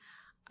Canary,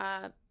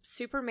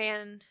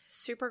 Superman,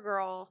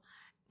 Supergirl,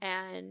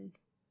 and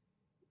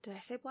did I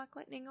say Black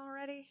Lightning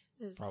already?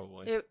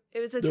 Probably. It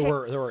was a there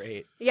were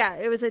 8. Yeah,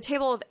 it was a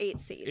table of 8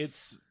 seats.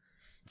 It's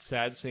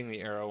sad seeing the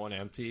Arrow one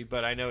empty,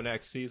 but I know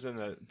next season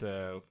that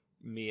the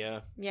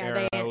Mia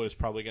Arrow is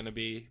probably going to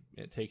be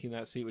taking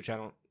that seat, which I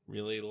don't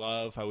really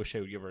love. I wish I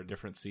would give her a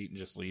different seat and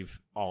just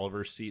leave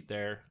Oliver's seat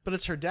there. But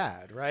it's her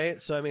dad,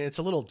 right? So I mean, it's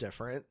a little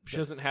different. She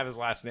doesn't have his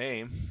last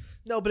name.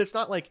 No, but it's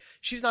not like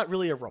she's not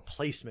really a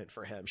replacement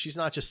for him. She's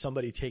not just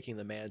somebody taking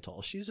the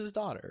mantle. She's his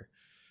daughter.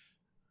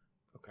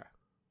 Okay.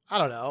 I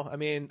don't know. I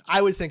mean,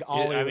 I would think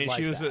Ollie would like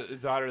she was that. a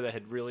daughter that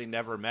had really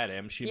never met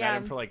him. She met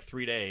him for like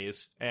 3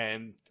 days,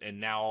 and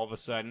now all of a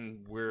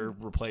sudden we're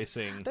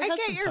replacing. I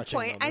get your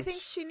point. I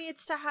think she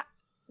needs to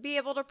be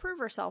able to prove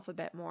herself a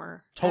bit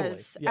more. Totally.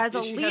 As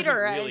a she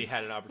leader. Hasn't really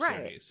had an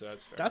opportunity, so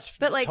that's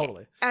fair. But like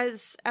totally.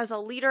 as a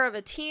leader of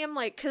a team,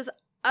 like, because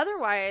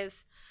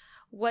otherwise,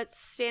 what's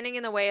standing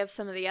in the way of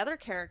some of the other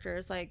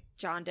characters, like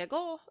John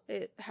Diggle,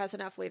 it has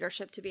enough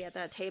leadership to be at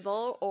that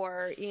table,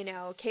 or, you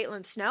know,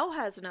 Caitlin Snow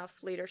has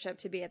enough leadership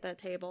to be at that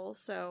table.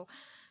 So,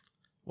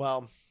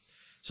 well,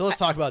 so let's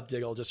talk about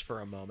Diggle just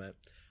for a moment.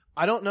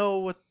 I don't know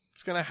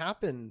what's going to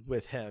happen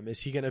with him. Is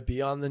he going to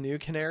be on the new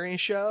Canary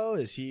show?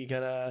 Is he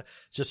going to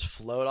just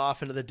float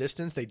off into the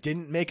distance? They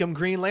didn't make him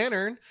Green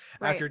Lantern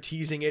after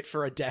teasing it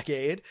for a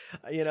decade.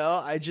 You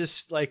know,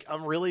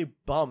 I'm really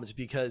bummed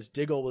because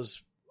Diggle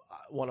was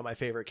one of my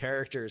favorite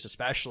characters,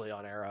 especially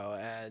on Arrow,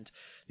 and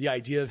the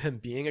idea of him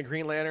being a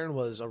Green Lantern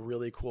was a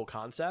really cool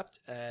concept,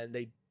 and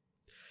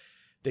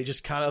they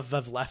just kind of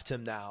have left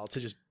him now to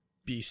just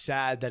be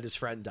sad that his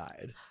friend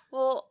died.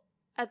 Well,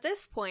 at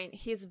this point,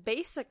 he's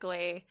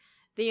basically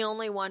the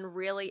only one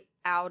really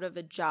out of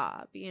a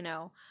job, you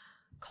know.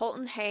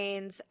 Colton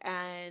Haynes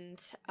and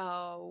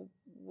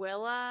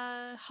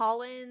Willa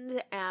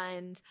Holland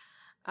and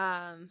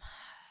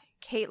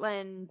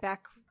Caitlin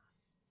Beck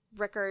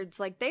Rickards,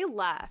 like, they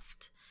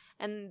left.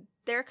 And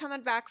they're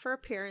coming back for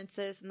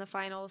appearances in the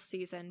final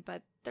season,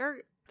 but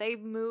they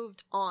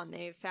moved on.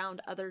 They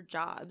found other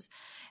jobs.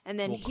 And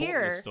then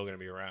Colton is still going to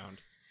be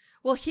around.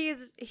 Well, he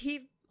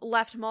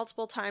left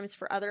multiple times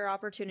for other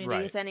opportunities,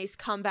 right. And he's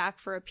come back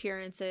for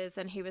appearances,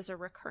 and he was a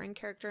recurring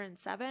character in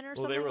 7 or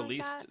something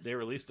like that. They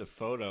released a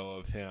photo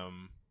of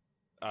him.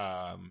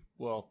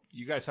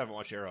 You guys haven't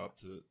watched Arrow up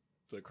to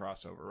the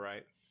crossover,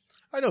 right?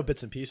 I know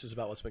bits and pieces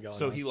about what's been going on.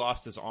 So he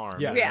lost his arm.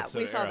 Yeah,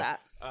 we saw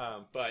that.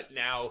 But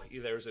now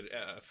there's a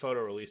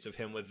photo released of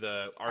him with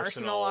the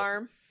Arsenal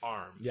arm.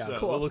 Yeah, so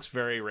cool. It looks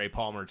very Ray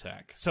Palmer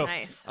tech. So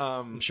nice.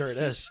 I'm sure it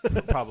is.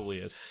 Probably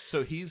is.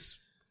 So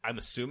I'm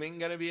assuming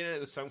going to be in it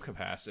in some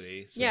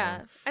capacity. So.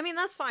 Yeah. I mean,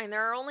 that's fine.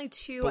 There are only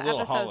 2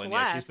 episodes Holland,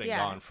 left. Yeah, she's been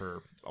gone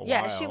for a while.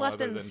 Yeah, she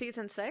left in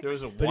season 6. There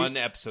was one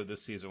episode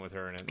this season with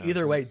her in it.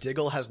 Either way,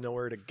 Diggle has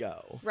nowhere to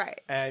go. Right.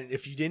 And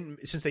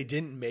since they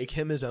didn't make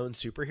him his own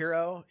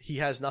superhero, he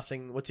has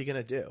nothing. What's he going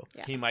to do?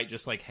 Yeah. He might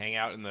just like hang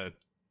out in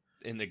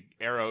the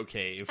Arrow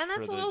cave. And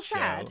that's for a little show.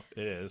 Sad.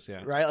 It is,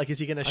 yeah. Right? Like, is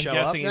he going to show up?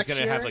 I'm guessing he's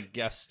going to have a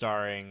guest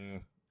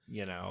starring,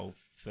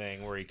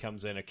 thing where he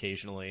comes in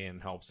occasionally and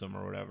helps them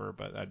or whatever,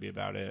 but that'd be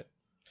about it.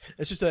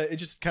 It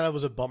just kind of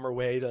was a bummer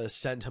way to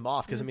send him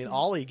off because I mean,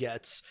 Ollie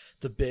gets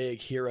the big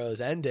Heroes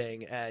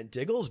ending, and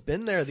Diggle's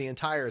been there the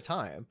entire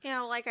time.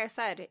 Like I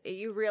said,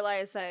 you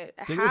realize that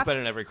Diggle's been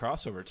in every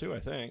crossover too. I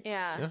think.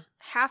 Yeah,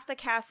 half the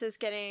cast is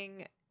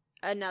getting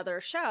another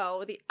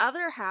show. The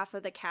other half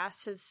of the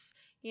cast has,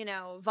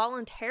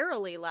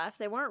 voluntarily left.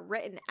 They weren't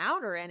written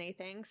out or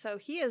anything, so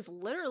he is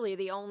literally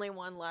the only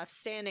one left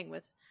standing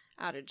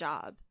without a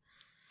job.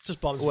 Just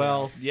bums me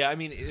out. Yeah, I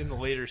mean, in the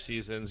later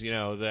seasons,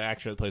 the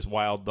actor that plays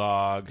Wild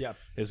Dog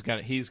he's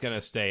gonna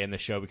stay in the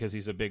show because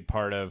he's a big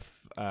part of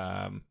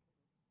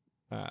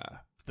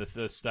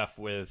the stuff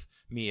with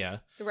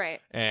Mia, right?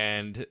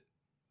 And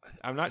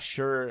I'm not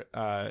sure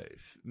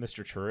if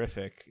Mr.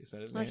 Terrific, is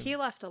that his name? He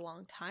left a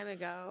long time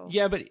ago.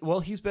 Yeah, but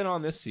he's been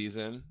on this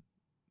season,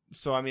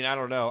 so I mean, I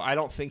don't know. I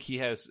don't think he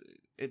has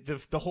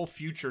the whole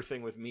future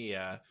thing with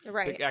Mia.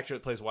 Right, the actor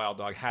that plays Wild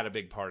Dog had a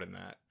big part in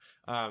that.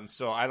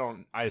 So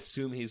I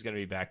assume he's going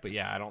to be back, but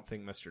yeah, I don't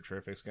think Mr.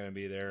 Terrific's going to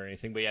be there or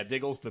anything. But yeah,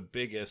 Diggle's the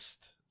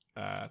biggest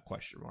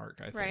question mark,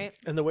 I think. Right.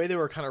 And the way they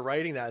were kind of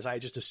writing that is I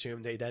just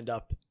assumed they'd end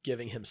up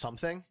giving him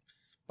something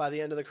by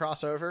the end of the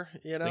crossover,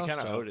 They kind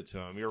of owed it to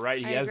him. You're right.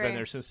 He has been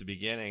there since the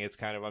beginning. It's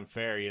kind of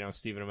unfair.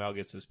 Stephen Amell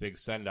gets this big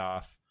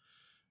send-off.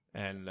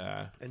 And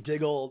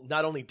Diggle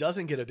not only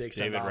doesn't get a big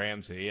send-off, David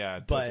Ramsey,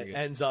 but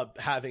ends up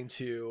having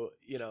to,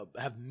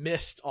 have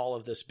missed all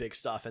of this big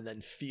stuff and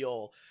then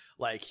feel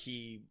like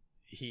he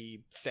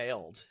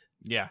failed.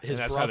 Yeah, and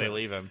that's how they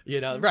leave him.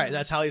 Right.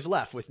 That's how he's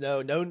left with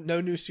no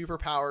new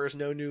superpowers,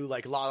 no new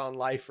like lot on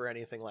life or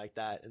anything like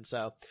that. And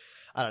so,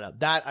 I don't know.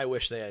 That I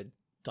wish they had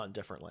done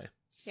differently.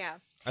 Yeah.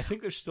 I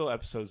think there's still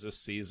episodes this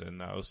season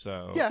though.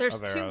 So yeah,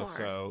 there's Arrow, 2 more.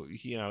 So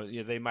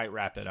they might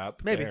wrap it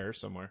up there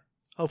somewhere.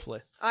 Hopefully.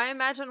 I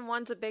imagine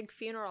one's a big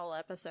funeral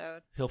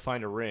episode. He'll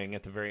find a ring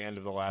at the very end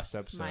of the last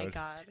episode. My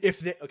God.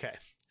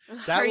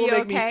 That will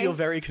make me feel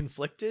very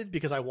conflicted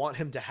because I want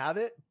him to have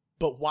it.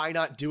 But why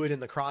not do it in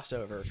the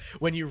crossover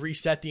when you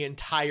reset the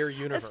entire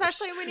universe?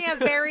 Especially when you have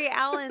Barry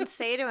Allen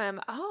say to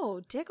him, "Oh,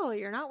 Diggle,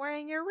 you're not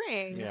wearing your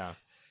ring." Yeah.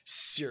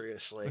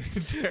 Seriously.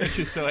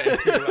 Just so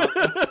angry about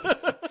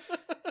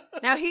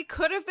Now, he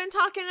could have been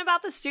talking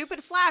about the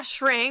stupid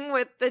Flash ring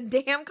with the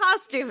damn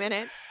costume in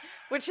it,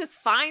 which is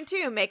fine,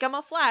 too. Make him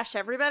a Flash.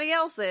 Everybody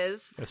else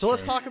is. That's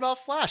Let's talk about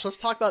Flash. Let's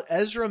talk about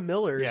Ezra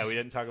Miller's we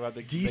didn't talk about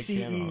the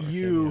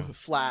DCEU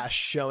Flash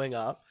showing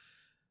up.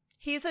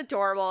 He's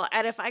adorable,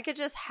 and if I could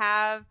just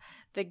have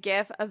the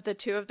gif of the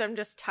 2 of them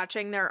just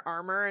touching their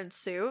armor and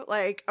suit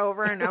like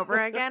over and over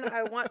again,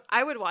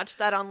 I would watch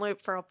that on loop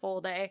for a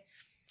full day.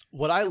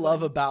 What I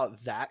love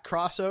about that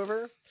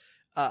crossover,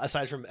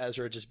 aside from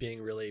Ezra just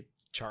being really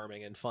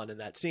charming and fun in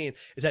that scene,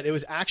 is that it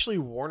was actually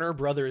Warner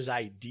Brothers'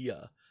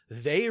 idea.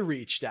 They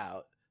reached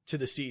out to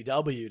the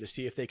CW to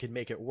see if they could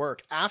make it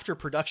work after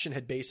production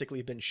had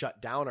basically been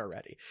shut down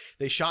already.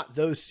 They shot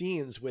those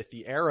scenes with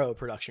the Arrow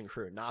production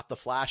crew, not the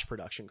Flash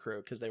production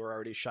crew, because they were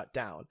already shut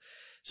down.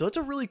 So it's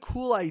a really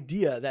cool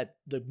idea that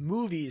the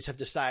movies have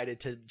decided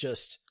to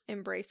just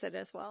embrace it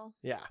as well.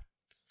 Yeah.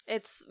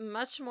 It's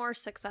much more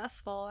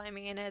successful. I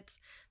mean, it's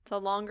a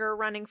longer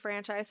running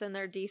franchise than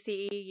their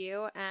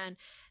DCEU, and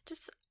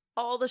just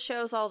all the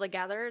shows all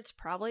together, it's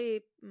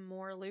probably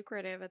more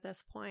lucrative at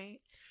this point.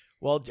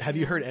 Well, have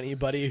you heard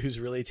anybody who's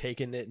really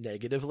taken it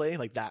negatively,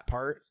 like that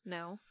part?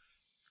 No.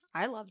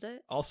 I loved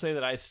it. I'll say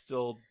that I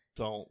still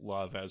don't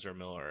love Ezra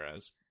Miller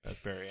as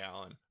Barry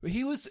Allen. But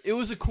it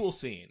was a cool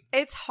scene.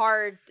 It's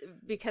hard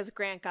because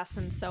Grant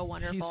Gustin's so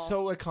wonderful. He's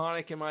so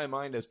iconic in my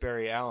mind as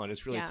Barry Allen.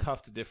 It's really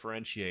tough to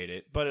differentiate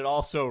it. But it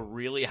also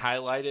really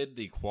highlighted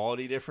the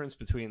quality difference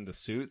between the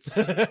suits.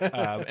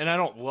 And I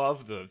don't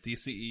love the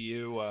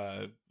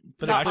DCEU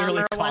But it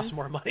clearly costs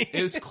more money.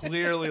 It was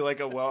clearly like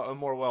a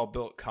more well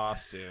built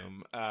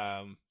costume.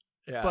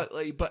 But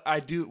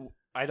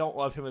I don't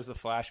love him as the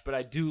Flash, but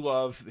I do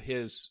love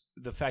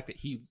the fact that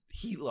he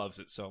loves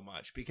it so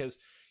much because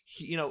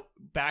he,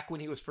 back when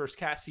he was first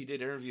cast, he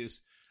did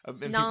interviews and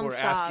people were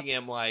asking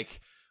him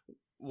like,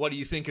 what do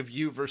you think of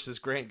you versus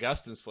Grant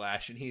Gustin's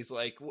Flash? And he's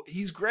like, well,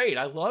 he's great.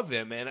 I love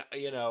him. And,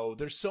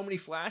 there's so many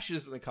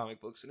Flashes in the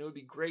comic books, and it would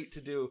be great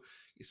to do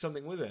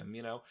something with him,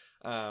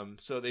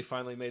 So they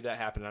finally made that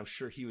happen. I'm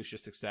sure he was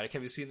just ecstatic.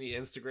 Have you seen the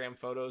Instagram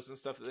photos and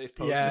stuff that they've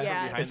posted from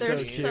behind the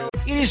scenes?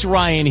 It is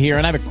Ryan here,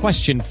 and I have a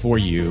question for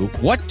you.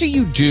 What do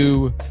you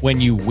do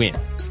when you win?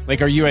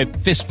 Like, are you a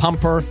fist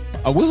pumper,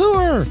 a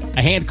woohooer,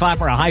 a hand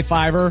clapper, a high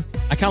fiver?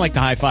 I kind of like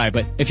the high five,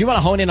 but if you want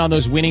to hone in on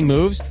those winning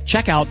moves,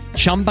 check out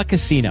Chumba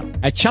Casino.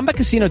 At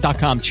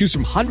ChumbaCasino.com, choose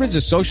from hundreds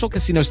of social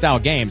casino-style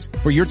games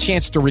for your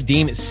chance to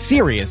redeem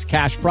serious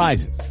cash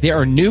prizes. There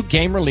are new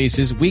game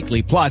releases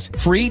weekly, plus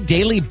free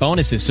daily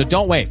bonuses. So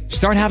don't wait.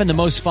 Start having the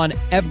most fun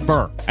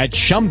ever at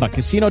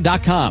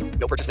ChumbaCasino.com.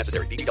 No purchase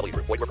necessary. VGW.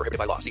 Void where prohibited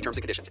by law. See terms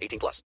and conditions.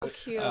 18+.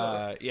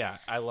 Cute. Yeah,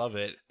 I love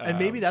it. And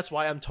maybe that's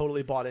why I'm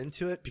totally bought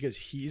into it, because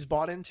he's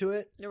bought into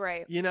it.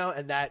 Right.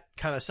 And that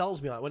kind of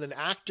sells me on it. When an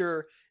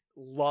actor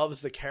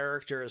loves the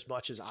character as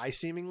much as I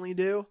seemingly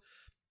do,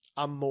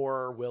 I'm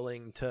more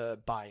willing to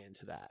buy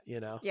into that,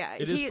 Yeah.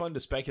 It is fun to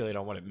speculate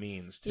on what it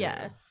means, too.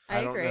 Yeah, I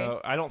agree. Know.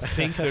 I don't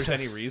think there's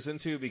any reason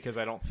to, because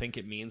I don't think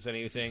it means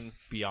anything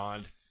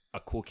beyond a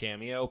cool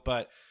cameo.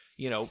 But,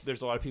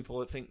 there's a lot of people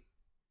that think,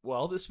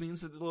 well, this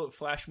means that the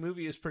Flash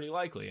movie is pretty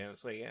likely. And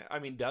it's like, I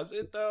mean, does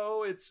it,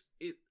 though?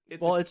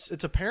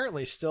 It's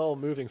apparently still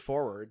moving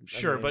forward.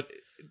 Sure, but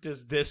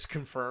does this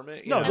confirm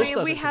it? No, this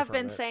doesn't we have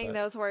confirm been it, saying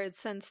those words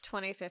since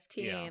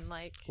 2015. Yeah.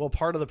 Well,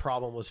 part of the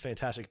problem was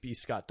Fantastic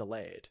Beasts got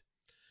delayed.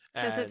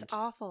 Because it's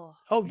awful.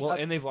 Oh, well,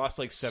 and they've lost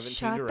like 17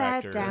 Shut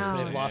directors. That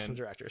down. They've lost some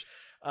directors.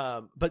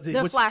 But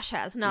the Flash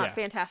has, not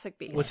Fantastic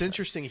Beasts. What's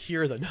interesting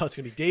here, though, no, it's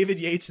going to be David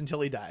Yates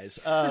until he dies.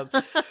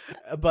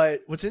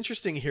 But what's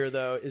interesting here,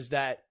 though, is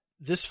that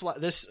this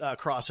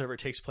crossover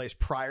takes place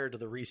prior to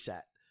the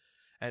reset.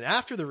 And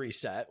after the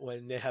reset,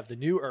 when they have the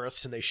new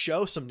Earths and they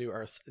show some new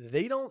Earths,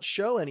 they don't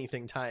show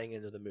anything tying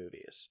into the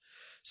movies.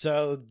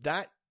 So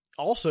that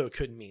also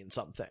could mean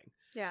something.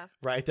 Yeah.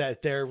 Right?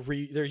 That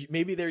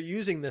maybe they're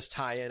using this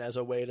tie-in as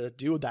a way to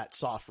do that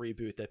soft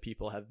reboot that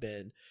people have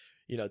been,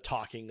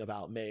 talking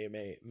about may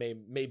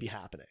be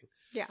happening.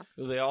 Yeah.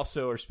 They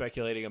also are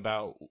speculating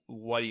about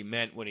what he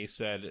meant when he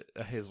said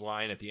his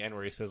line at the end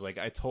where he says, like,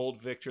 I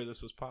told Victor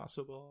this was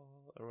possible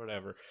or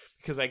whatever.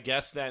 Because I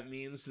guess that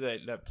means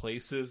that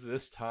places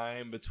this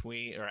time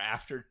between or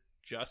after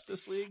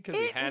Justice League, because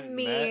he hadn't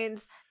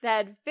means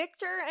that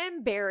Victor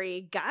and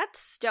Barry got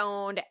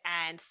stoned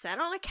and sat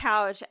on a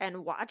couch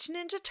and watched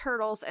Ninja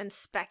Turtles and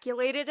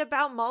speculated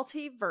about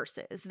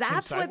multiverses.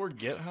 That's Can Cyborg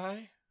get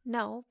high?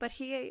 No, but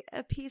he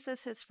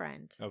appeases his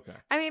friend. Okay.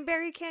 I mean,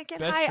 Barry can't get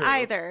That's high true.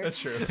 either. That's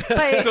true.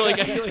 But, so,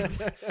 I feel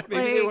like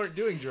maybe they weren't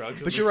doing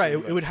drugs. But you're right.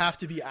 It would have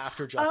to be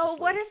after Justice League.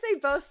 What if they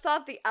both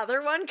thought the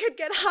other one could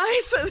get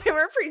high, so they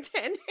were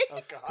pretending? Oh,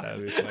 God.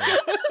 That'd be funny.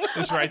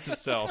 This writes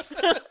itself.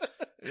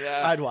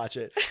 Yeah, I'd watch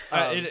it.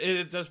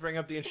 It does bring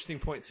up the interesting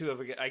point too. Of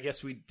I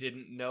guess we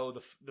didn't know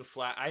the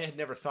Flash. I had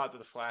never thought that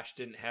the Flash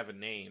didn't have a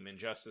name in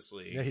Justice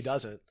League. Yeah, he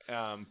doesn't.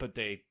 But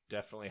they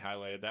definitely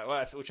highlighted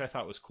that, which I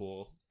thought was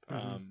cool.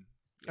 Mm-hmm.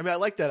 I mean, I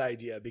like that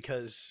idea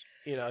because,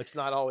 it's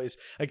not always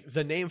like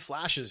the name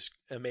Flash is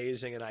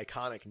amazing and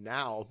iconic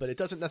now, but it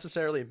doesn't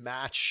necessarily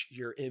match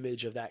your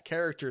image of that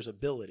character's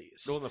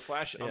abilities. Well, the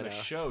Flash on the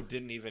show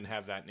didn't even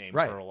have that name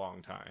Right. for a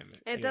long time.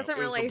 It doesn't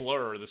really it was the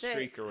Blur, or the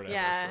Streak, or whatever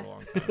for a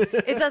long time.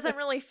 It doesn't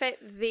really fit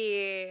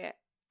the,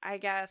 I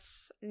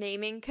guess,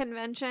 naming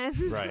conventions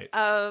Right.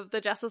 of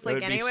the Justice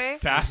League anyway.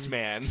 Fast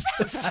Man.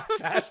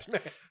 Fast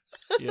Man.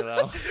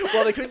 Well,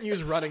 they couldn't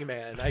use Running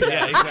Man, I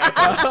guess. Yeah,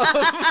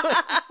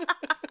 exactly.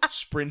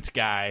 Sprint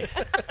Guy.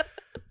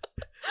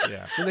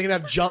 Yeah. And they can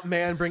have Jump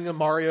Man, bring a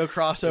Mario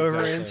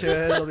crossover into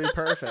it. It'll be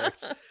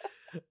perfect.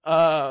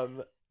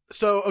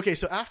 So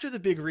after the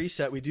big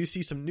reset, we do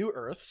see some new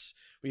Earths.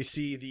 We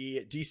see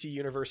the DC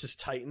Universe's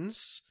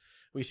Titans.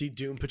 We see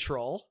Doom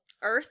Patrol.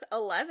 Earth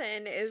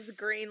 11 is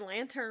Green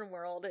Lantern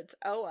World. It's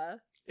Oa.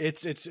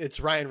 It's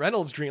Ryan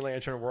Reynolds' Green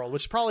Lantern World,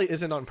 which probably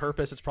isn't on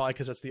purpose. It's probably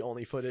because it's the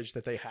only footage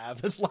that they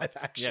have that's live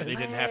action. Yeah, they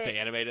didn't have to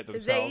animate it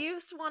themselves. They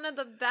used one of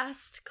the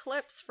best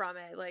clips from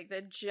it, like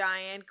the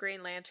giant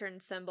Green Lantern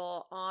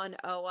symbol on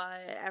Oa.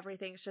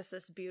 Everything's just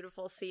this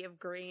beautiful sea of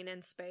green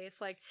in space.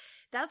 Like,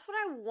 that's what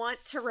I want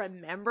to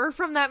remember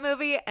from that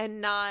movie,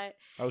 and not.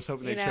 I was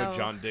hoping they'd show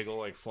John Diggle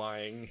like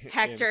flying.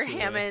 Hector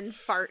Hammond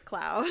fart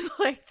cloud.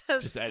 Like,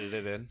 just edit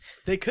it in.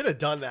 They could have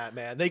done that,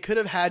 man. They could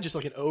have had just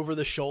like an over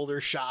the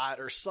shoulder shot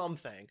or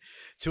something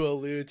to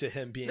allude to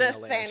him being the a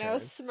lantern.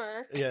 Thanos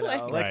smirk.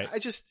 Right. I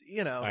just,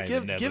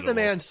 give the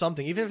man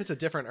something, even if it's a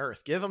different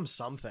Earth. Give him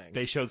something.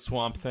 They showed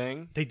Swamp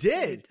Thing. They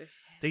did.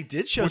 They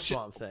did show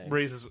Swamp Thing.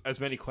 Raises as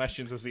many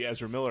questions as the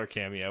Ezra Miller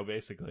cameo,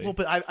 basically. Well,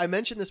 but I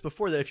mentioned this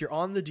before, that if you're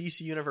on the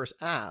DC Universe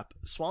app,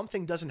 Swamp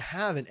Thing doesn't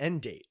have an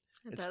end date.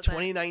 It's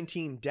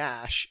 2019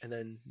 dash and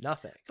then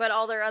nothing. But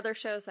all their other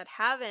shows that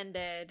have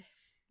ended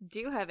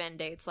do have end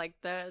dates, like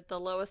the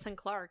Lois and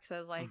Clark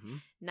says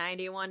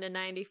 91 to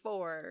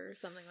 94 or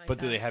something like that. But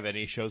do they have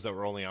any shows that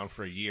were only on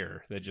for a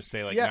year that just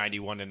say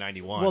 91 to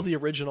 91? Well, the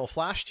original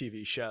Flash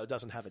TV show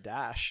doesn't have a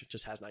dash; it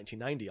just has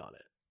 1990 on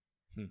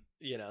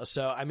it.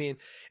 So I mean,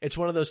 it's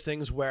one of those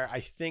things where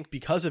I think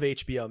because of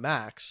HBO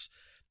Max,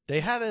 they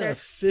haven't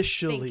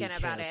officially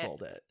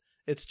canceled it.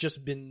 It's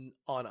just been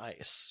on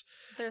ice.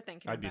 They're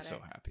thinking. I'd be so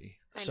happy.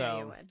 I know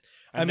you would.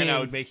 I mean, I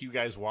would make you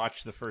guys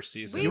watch the first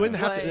season. You wouldn't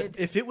have to.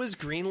 If it was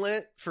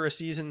greenlit for a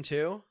season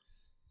 2,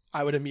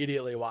 I would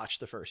immediately watch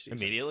the first season.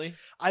 Immediately?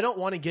 I don't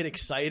want to get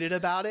excited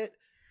about it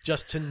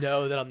just to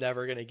know that I'm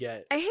never going to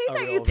get. I hate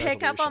that you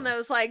pick up on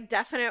those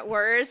definite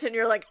words and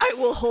you're like, I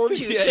will hold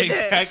you to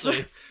exactly.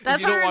 this.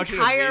 That's our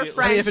entire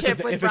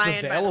friendship with Brian.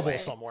 If it's available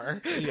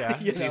somewhere. Yeah.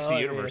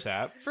 DC Universe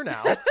app. For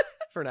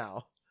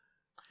now.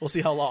 We'll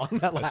see how long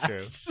that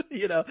lasts.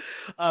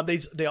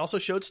 They also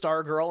showed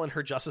Stargirl and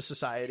her Justice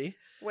Society.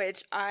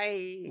 Which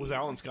was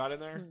Alan Scott in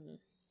there?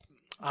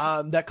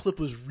 That clip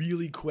was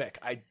really quick.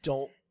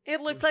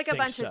 It looked like a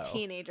bunch of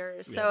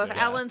teenagers. So if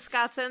Alan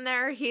Scott's in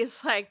there,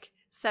 he's like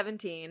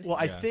 17. Well,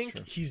 I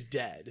think he's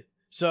dead.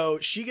 So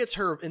she gets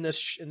her in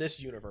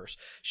this universe.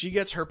 She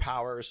gets her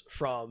powers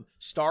from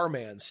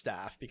Starman's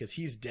staff because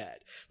he's dead.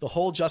 The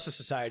whole Justice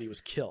Society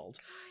was killed,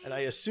 and I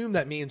assume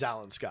that means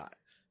Alan Scott.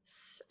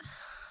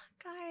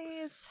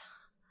 Guys,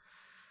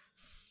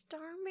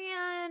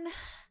 Starman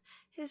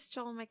is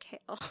Joel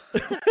McHale.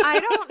 I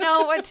don't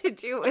know what to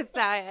do with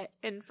that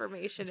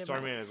information.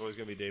 Starman is always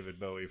going to be David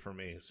Bowie for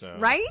me. So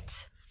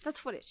right?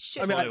 That's what it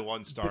should be. Only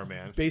one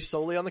Starman. Based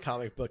solely on the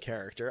comic book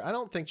character, I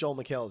don't think Joel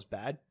McHale is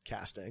bad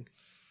casting.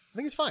 I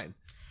think he's fine.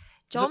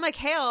 Joel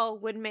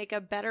McHale would make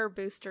a better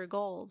Booster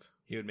Gold.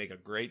 He would make a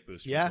great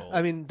Booster Gold. Yeah,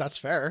 I mean, that's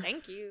fair.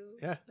 Thank you.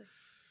 Yeah.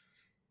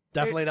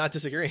 Definitely not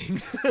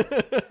disagreeing.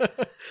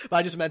 But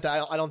I just meant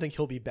that I don't think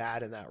he'll be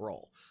bad in that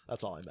role.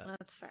 That's all I meant.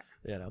 That's fair.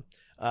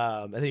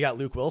 And then you got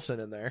Luke Wilson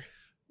in there.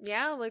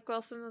 Yeah, Luke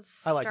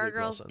Wilson's I like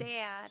Stargirl's Luke Wilson,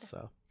 dad.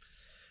 So,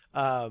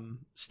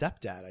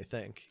 stepdad, I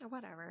think.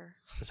 Whatever.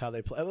 Is how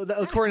they play.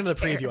 According to the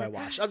preview I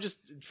watched. I'm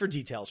just for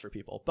details for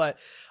people. But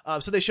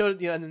so they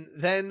showed, and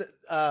then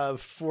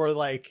for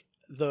like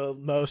the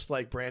most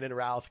like Brandon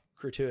Routh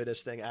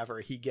gratuitous thing ever,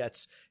 he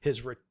gets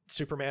his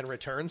Superman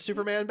Returns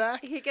Superman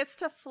back. He gets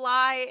to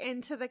fly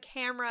into the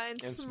camera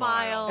and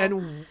smile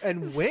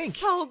and wink.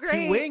 So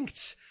great. He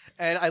winked,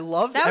 and I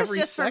loved that. Every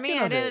Was just for me.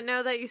 I didn't it.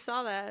 know that you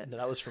saw that. No,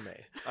 that was for me.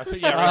 I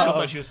think Rachel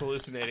thought she was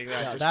hallucinating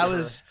that. That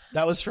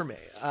was for me,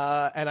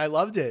 and I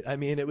loved it. I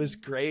mean, it was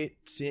great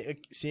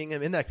seeing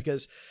him in that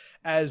because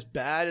as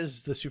bad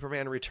as the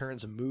Superman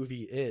Returns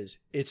movie is,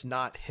 it's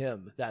not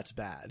him that's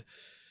bad.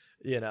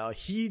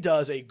 He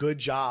does a good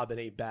job in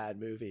a bad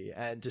movie,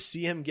 and to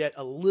see him get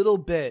a little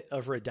bit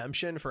of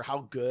redemption for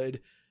how good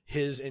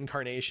his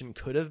incarnation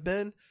could have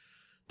been,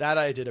 that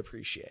I did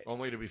appreciate.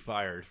 Only to be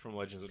fired from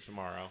Legends of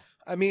Tomorrow.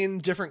 I mean,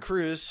 different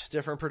crews,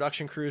 different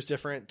production crews,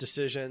 different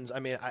decisions. I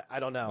mean, I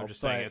don't know. I'm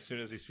just saying, as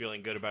soon as he's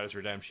feeling good about his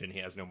redemption,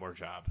 he has no more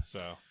job.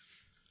 So,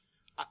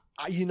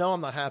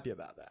 I'm not happy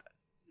about that.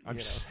 I'm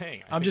just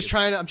saying. I'm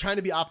trying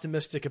to be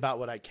optimistic about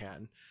what I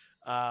can.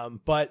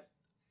 But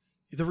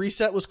the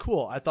reset was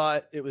cool. I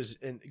thought it was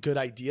a good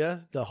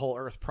idea. The whole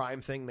Earth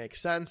Prime thing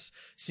makes sense.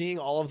 Seeing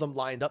all of them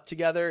lined up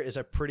together is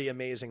a pretty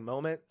amazing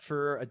moment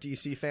for a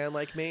DC fan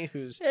like me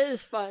who's it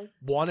is fun.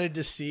 Wanted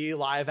to see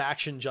live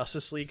action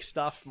Justice League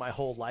stuff my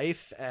whole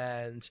life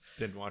and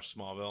didn't watch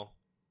Smallville.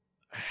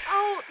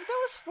 Oh,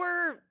 those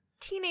were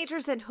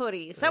teenagers in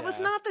hoodies. That was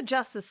not the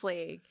Justice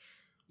League.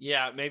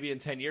 Yeah, maybe in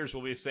 10 years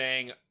we'll be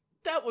saying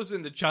that was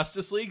in the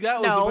Justice League.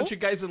 That was a bunch of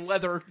guys in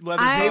leather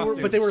costumes.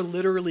 But they were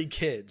literally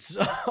kids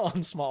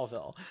on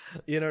Smallville.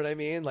 You know what I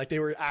mean? Like they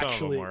were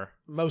actually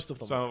most of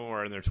them. Some of them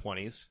were in their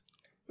 20s.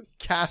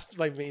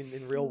 Cast, I mean,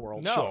 in real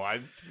world. No, sure.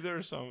 there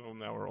are some of them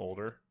that were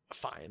older.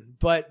 Fine,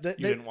 but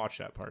you didn't watch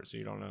that part, so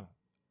you don't know.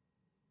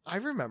 I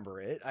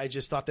remember it. I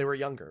just thought they were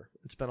younger.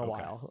 It's been a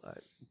while,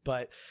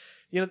 but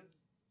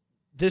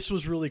this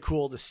was really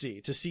cool to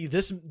see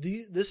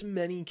this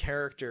many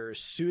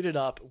characters suited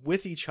up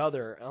with each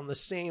other on the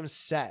same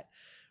set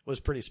was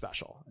pretty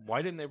special.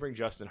 Why didn't they bring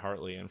Justin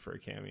Hartley in for a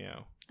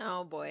cameo?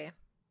 Oh boy.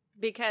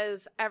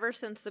 Because ever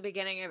since the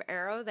beginning of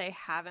Arrow, they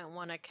haven't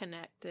want to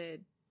connect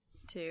it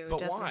to but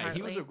Justin why?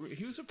 Hartley.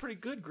 He was a pretty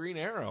good Green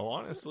Arrow,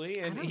 honestly,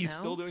 and he's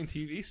still doing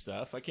TV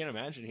stuff. I can't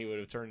imagine he would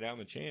have turned down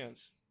the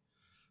chance.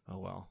 Oh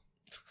well.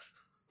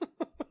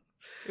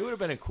 It would have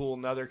been a cool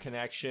another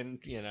connection,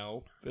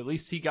 At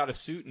least he got a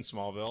suit in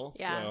Smallville.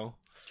 Yeah, so,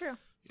 it's true.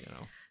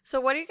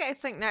 So what do you guys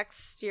think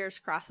next year's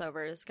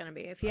crossover is going to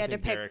be? If you had to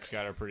pick, Derek's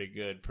got a pretty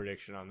good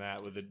prediction on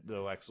that with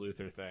the Lex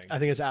Luthor thing. I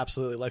think it's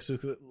absolutely Lex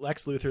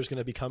Luthor is going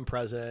to become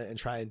president and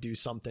try and do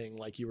something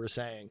like you were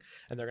saying,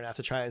 and they're going to have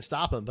to try and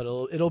stop him. But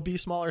it'll be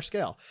smaller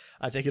scale.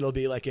 I think it'll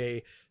be like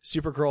a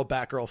Supergirl,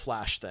 Batgirl,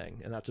 Flash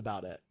thing, and that's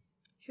about it.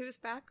 Who's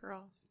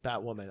Batgirl?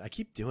 Batwoman. I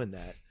keep doing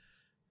that.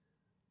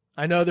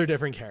 I know they're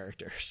different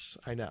characters.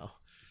 I know.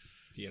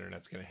 The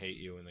internet's going to hate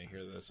you when they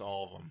hear this.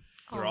 All of them.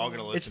 They're all going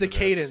to listen It's the to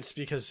cadence this.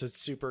 because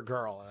it's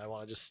Supergirl, and I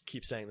want to just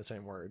keep saying the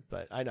same word.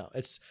 But I know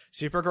it's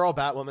Supergirl,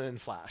 Batwoman,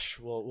 and Flash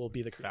will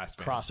be the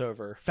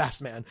crossover.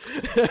 Fast Man.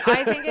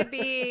 I think it'd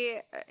be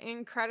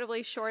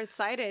incredibly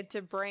short-sighted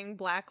to bring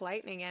Black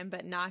Lightning in,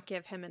 but not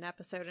give him an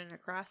episode in a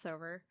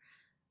crossover.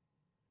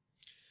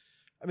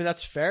 I mean,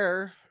 that's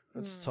fair.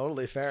 That's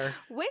totally fair.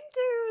 When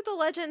do the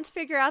Legends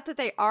figure out that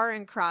they are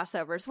in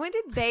crossovers? When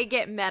did they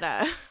get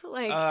meta?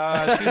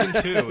 Like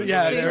season 2 was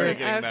yeah, when they started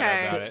getting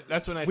meta about it.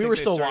 That's when I think were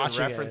they still started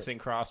watching referencing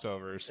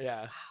crossovers.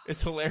 Yeah.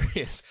 It's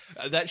hilarious.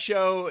 That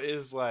show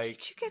is like...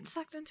 Did you get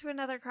sucked into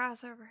another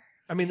crossover?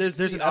 I mean, there's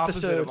the an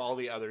opposite episode of all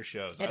the other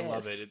shows. I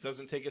love it. It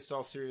doesn't take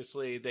itself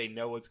seriously. They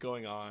know what's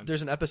going on.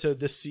 There's an episode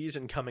this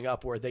season coming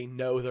up where they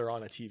know they're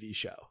on a TV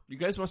show. You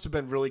guys must have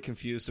been really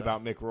confused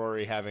about Mick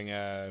Rory having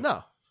a...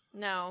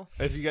 No.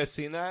 Have you guys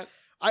seen that?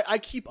 I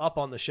keep up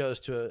on the shows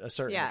to a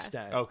certain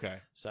extent. Okay.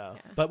 So,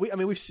 but we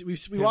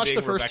watched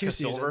the first 2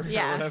 seasons.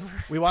 Yeah.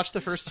 We watched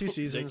the first 2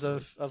 seasons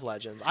of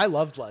Legends. I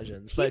loved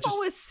Legends, but People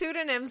with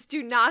pseudonyms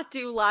do not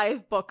do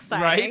live book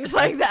signings. Right?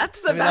 Like that's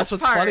the best that's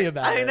what's part. funny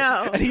about it. I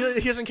know. And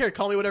he doesn't care.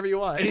 Call me whatever you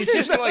want. And he's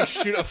just gonna like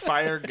shoot a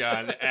fire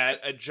gun at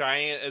a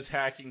giant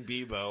attacking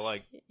Bebo.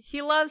 Like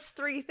he loves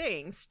 3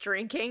 things: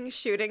 drinking,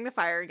 shooting the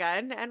fire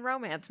gun, and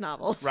romance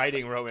novels.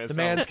 Writing romance. The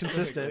man's novels.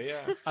 consistent.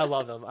 Yeah. I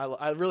love him.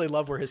 I really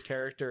love where his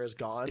character has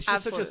gone. It's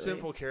just such a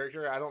simple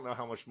character. I don't know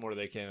how much more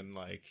they can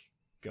like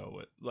go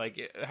with.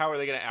 Like, how are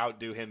they going to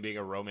outdo him being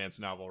a romance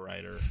novel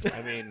writer?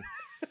 I mean,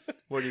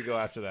 where do you go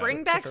after that?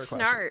 Bring back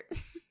Snart.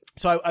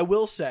 So I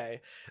will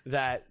say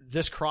that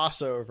this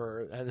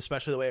crossover, and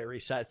especially the way it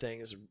reset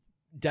things,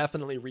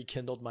 definitely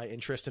rekindled my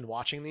interest in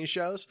watching these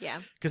shows. Yeah,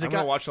 because I'm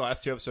gonna watch the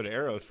last 2 episodes of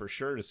Arrow for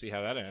sure to see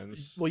how that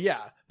ends. Well,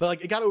 yeah, but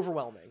like it got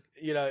overwhelming.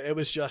 You know, it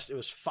was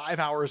 5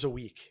 hours a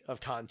week of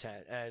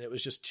content, and it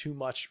was just too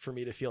much for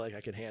me to feel like I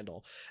could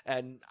handle.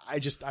 And I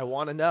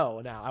want to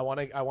know now. I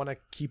want to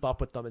keep up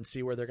with them and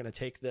see where they're going to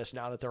take this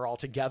now that they're all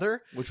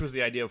together. Which was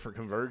the idea for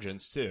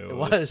Convergence too. It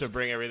was to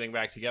bring everything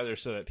back together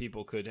so that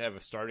people could have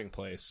a starting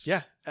place.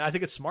 Yeah, and I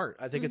think it's smart.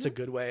 I think it's a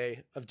good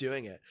way of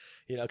doing it.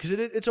 You know, because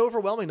it's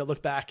overwhelming to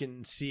look back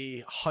and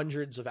see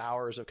hundreds of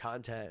hours of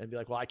content and be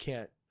like, well, I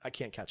can't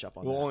catch up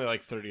on that. Well, only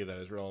like 30 of that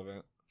is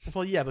relevant.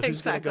 Well, yeah, but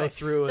who's going to go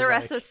through the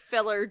rest is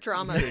filler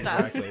drama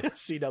stuff,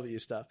 CW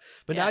stuff.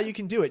 But now you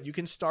can do it. You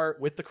can start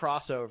with the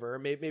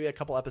crossover, maybe a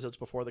couple episodes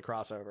before the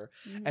crossover,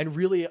 and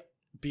really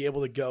be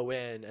able to go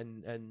in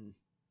and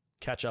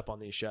catch up on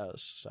these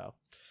shows. So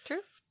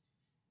true.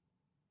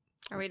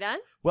 Are we done?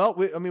 Well,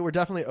 we're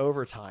definitely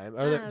over time.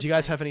 Do you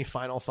guys have any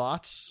final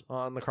thoughts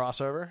on the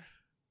crossover?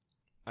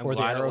 I'm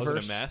glad it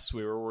wasn't a mess.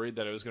 We were worried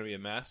that it was going to be a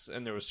mess,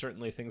 and there was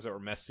certainly things that were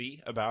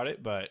messy about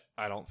it, but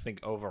I don't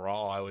think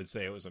overall I would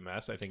say it was a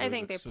mess. I think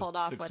they pulled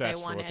off what they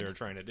wanted. For what they were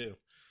trying to do.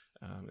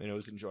 And it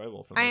was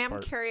enjoyable for the most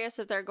part. Curious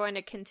if they're going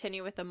to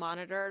continue with the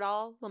Monitor at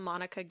all.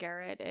 LaMonica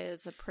Garrett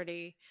is a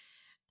pretty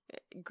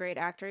great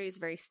actor. He's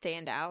very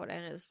standout,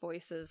 and his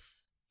voice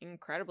is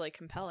incredibly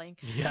compelling.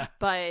 Yeah.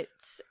 But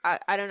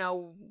I don't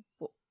know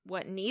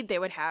what need they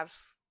would have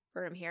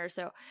for him here.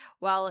 So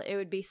while it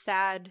would be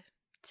sad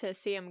to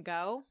see him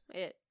go,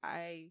 he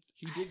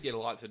did get a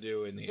lot to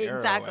do in the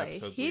Arrow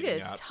episodes. He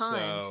did up, a ton.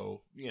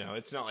 So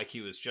it's not like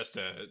he was just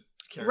a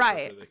character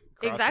right. For the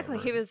crossover. Exactly.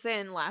 He was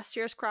in last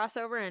year's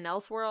crossover and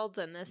Elseworlds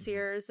and this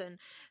year's, and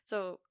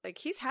so like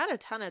he's had a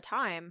ton of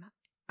time.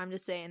 I'm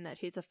just saying that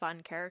he's a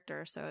fun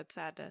character, so it's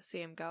sad to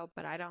see him go.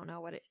 But I don't know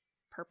what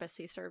purpose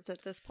he serves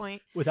at this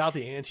point. Without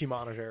the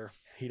Anti-Monitor,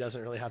 he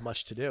doesn't really have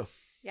much to do.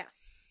 Yeah.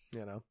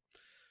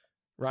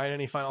 Ryan,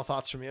 any final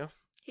thoughts from you?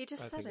 He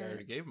just said it. I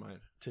already gave mine.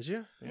 Did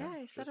you? Yeah,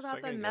 he said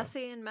about the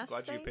messy and mess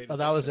thing. Oh,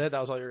 that was it? That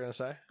was all you were going to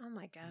say? Oh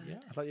my God.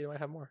 Yeah. I thought you might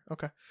have more.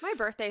 Okay. My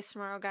birthday's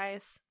tomorrow,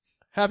 guys.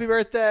 Happy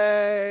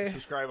birthday!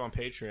 Subscribe on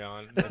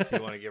Patreon if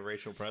you want to give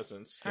Rachel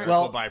presents.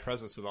 Well, buy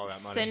presents with all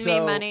that money.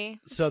 Send me money.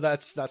 So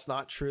that's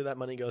not true. That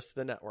money goes to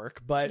the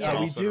network, but we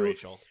also do.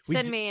 Rachel.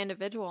 Send me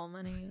individual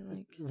money.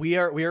 We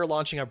are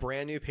launching a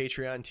brand new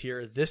Patreon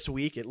tier this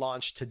week. It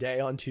launched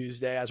today on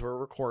Tuesday as we're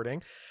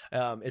recording.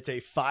 It's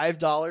a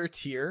 $5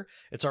 tier.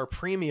 It's our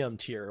premium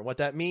tier. And what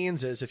that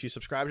means is if you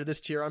subscribe to this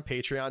tier on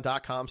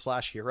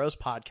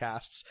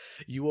patreon.com/heroespodcasts,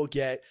 you will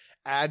get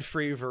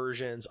ad-free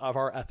versions of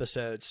our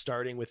episodes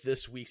starting with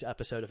this week's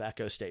episode of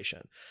Echo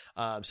Station.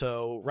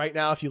 So right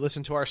now, if you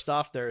listen to our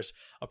stuff, there's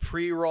a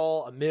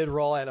pre-roll, a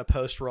mid-roll, and a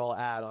post-roll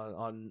ad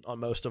on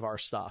most of our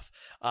stuff.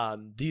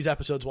 These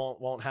episodes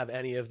won't have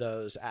any of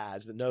those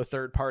ads. No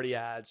third-party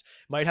ads.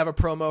 Might have a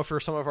promo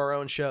for some of our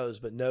own shows,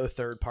 but no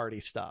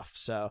third-party stuff.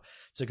 So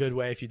it's a good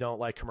way if you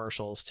don't like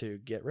commercials to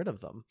get rid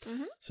of them.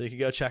 Mm-hmm. So you can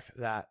go check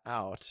that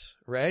out.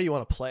 Ray, you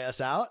want to play us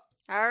out?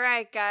 All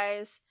right,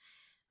 guys.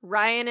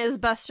 Ryan is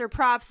Buster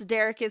Props.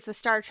 Derek is the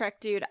Star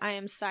Trek dude. I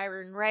am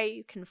Siren Ray.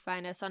 You can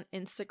find us on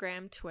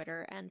Instagram,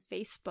 Twitter, and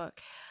Facebook.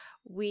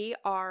 We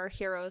are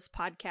Heroes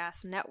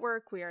Podcast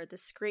Network. We are the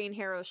Screen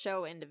Heroes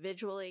Show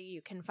individually. You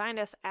can find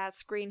us at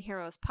Screen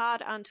Heroes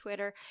Pod on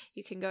Twitter.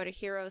 You can go to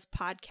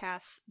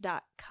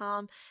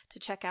heroespodcasts.com to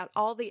check out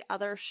all the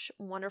other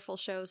wonderful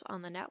shows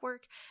on the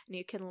network. And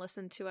you can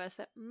listen to us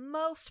at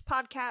most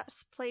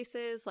podcast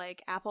places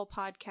like Apple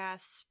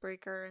Podcasts,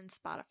 Spreaker, and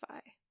Spotify.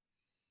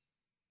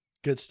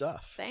 Good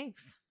stuff.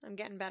 Thanks. I'm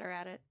getting better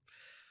at it.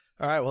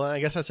 All right. Well, then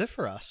I guess that's it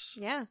for us.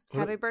 Yeah.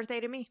 Happy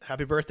birthday to me.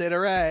 Happy birthday to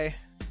Ray.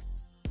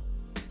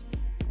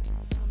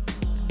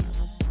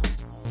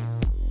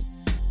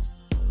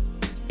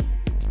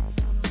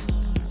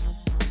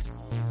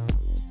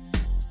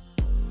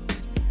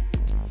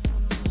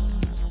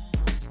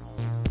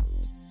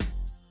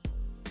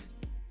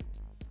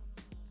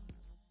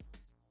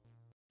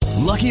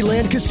 Lucky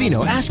Land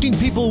Casino, asking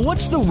people,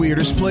 what's the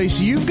weirdest place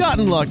you've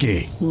gotten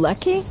lucky?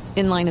 Lucky?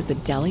 In line at the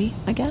deli,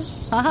 I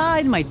guess? Aha,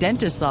 in my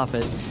dentist's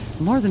office.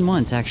 More than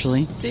once,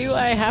 actually. Do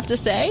I have to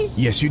say?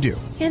 Yes, you do.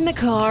 In the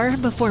car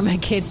before my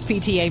kids'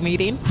 PTA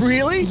meeting.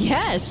 Really?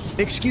 Yes.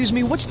 Excuse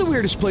me, what's the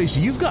weirdest place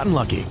you've gotten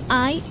lucky?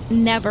 I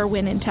never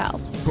win and tell.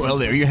 Well,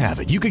 there you have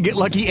it. You can get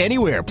lucky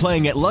anywhere,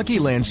 playing at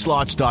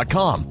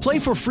LuckyLandSlots.com. Play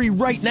for free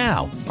right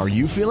now. Are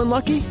you feeling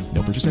lucky?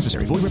 No purchase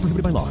necessary. Void where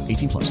prohibited by law.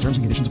 18+. Terms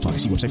and conditions apply.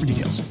 See website for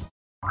details.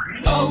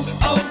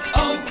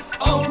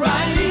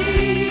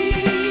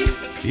 O'Reilly.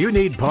 You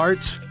need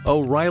parts?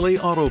 O'Reilly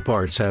Auto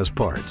Parts has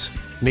parts.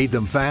 Need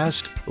them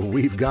fast?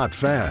 We've got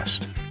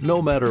fast.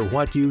 No matter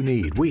what you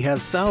need, we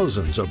have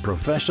thousands of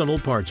professional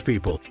parts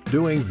people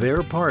doing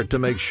their part to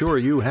make sure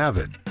you have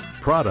it.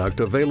 Product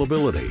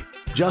availability.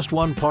 Just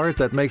one part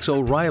that makes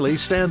O'Reilly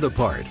stand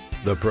apart.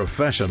 The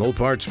professional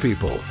parts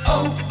people.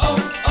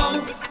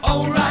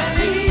 O'Reilly.